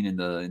Green and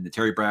the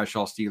Terry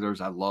Bradshaw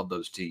Steelers. I love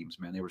those teams,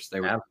 man. They were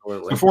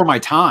absolutely before my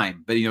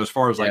time. But as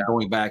far as like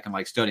going back and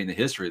like studying the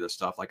history of this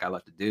stuff, like I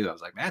like to do, I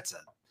was like, that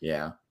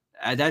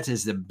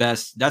is the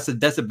best. That's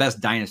the best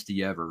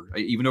dynasty ever.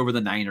 Even over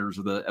the Niners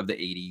of the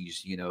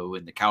 80s,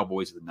 and the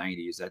Cowboys of the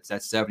 90s. That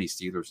 70s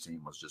Steelers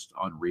team was just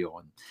unreal.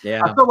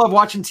 And I still love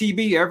watching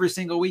TB every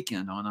single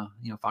weekend on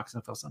Fox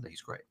NFL Sunday.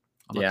 He's great.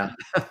 It's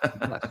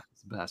the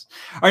best.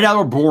 All right, now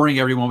we're boring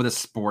everyone with a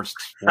sports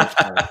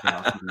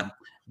talk.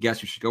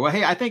 Guess we should go. Well,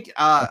 hey, I think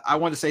I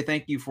want to say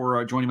thank you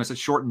for joining us at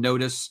short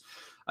notice.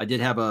 I did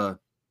have a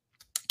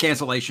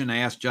cancellation. I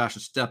asked Josh to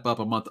step up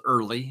a month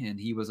early, and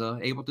he was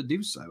able to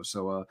do so.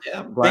 So,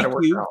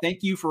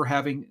 thank you for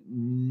having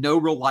no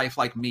real life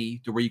like me,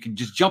 to where you can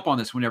just jump on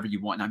this whenever you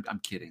want. And I'm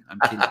kidding.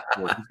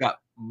 You've got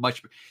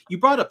much. You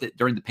brought up that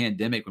during the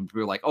pandemic when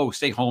people were like, "Oh,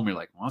 stay home." You're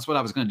like, "Well, that's what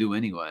I was going to do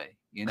anyway."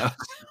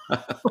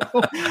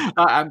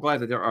 I'm glad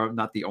that there are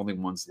not the only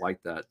ones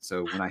like that.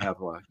 So when I have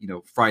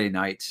Friday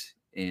night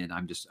and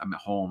I'm at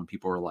home, and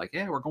people are like,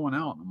 "Yeah, we're going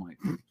out," and I'm like,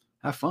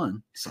 "Have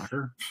fun,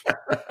 sucker."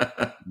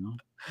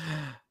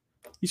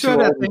 You saw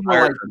that thing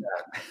where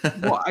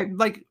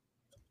I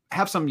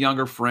have some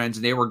younger friends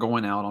and they were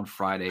going out on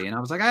Friday and I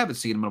was like, I haven't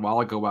seen them in a while.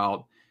 I go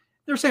out.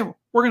 They're saying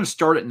we're going to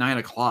start at 9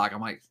 o'clock.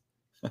 I'm like,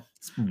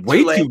 it's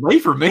way too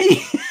late for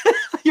me.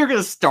 You're going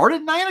to start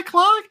at 9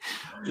 o'clock?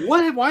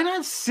 What? Why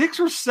not 6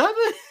 or 7?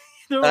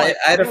 I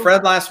had a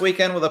friend last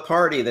weekend with a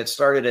party that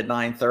started at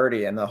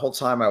 9:30, and the whole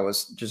time I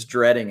was just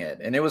dreading it,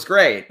 and it was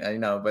great, but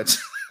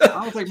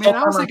I was like, man,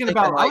 I was thinking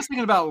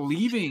about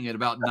leaving at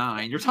about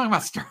 9. You're talking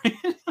about starting,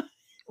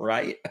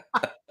 right?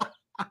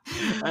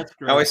 That's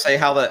great. I always say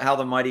how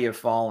the mighty have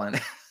fallen.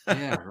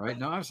 Yeah, right.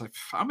 No, I was like,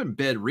 I'm in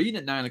bed reading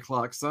at 9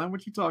 o'clock, son.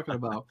 What you talking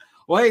about?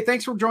 Well, hey,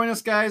 thanks for joining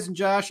us, guys, and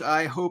Josh.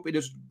 I hope it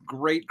is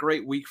great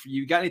week for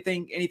you. Got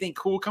anything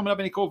cool coming up?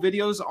 Any cool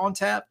videos on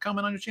tap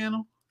coming on your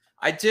channel?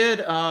 I did.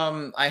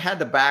 I had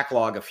to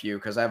backlog a few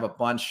because I have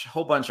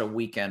whole bunch of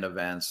weekend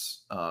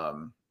events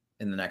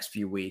in the next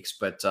few weeks.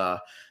 But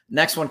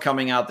next one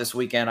coming out this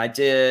weekend, I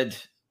did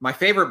my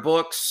favorite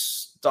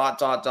books, ...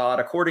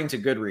 according to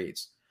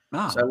Goodreads.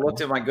 So I looked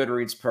at my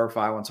Goodreads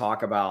profile and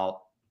talk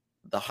about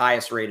the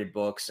highest rated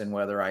books and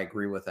whether I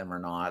agree with them or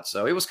not.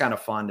 So it was kind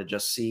of fun to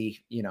just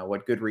see,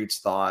 what Goodreads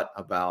thought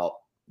about,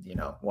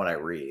 what I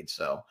read.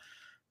 So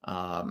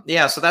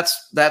so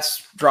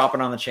that's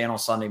dropping on the channel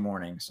Sunday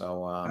morning.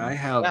 So I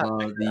have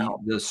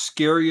the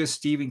scariest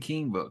Stephen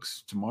King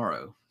books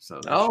tomorrow. So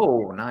nice.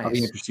 I'll be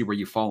interested to see where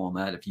you fall on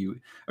that if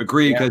you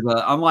agree. Because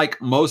unlike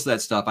most of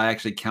that stuff, I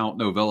actually count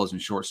novellas and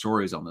short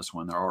stories on this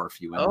one. There are a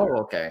few in there.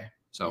 Okay.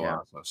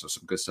 So, so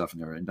some good stuff in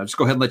there. And I'll just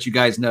go ahead and let you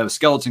guys know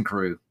Skeleton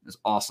Crew is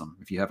awesome.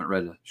 If you haven't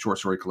read a short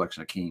story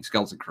collection of King,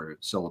 Skeleton Crew,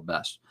 still the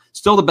best.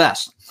 Still the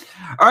best.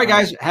 All right,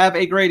 guys, have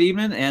a great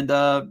evening. And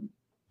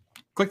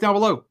click down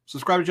below.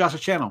 Subscribe to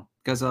Josh's channel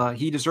because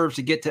he deserves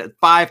to get to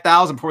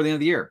 5,000 before the end of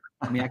the year.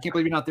 I mean, I can't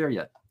believe you're not there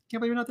yet.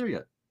 Can't believe you're not there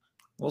yet.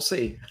 We'll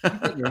see.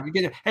 You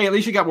get it. Hey, at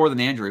least you got more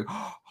than Andrew.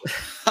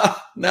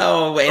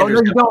 No,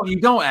 Andrew. No, you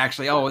don't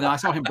actually. Oh, no, I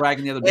saw him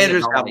bragging the other day.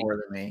 Andrew's got more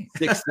than me.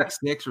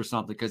 666 or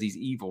something because he's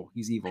evil.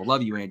 He's evil.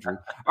 Love you, Andrew.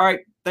 All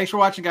right. Thanks for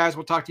watching, guys.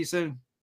 We'll talk to you soon.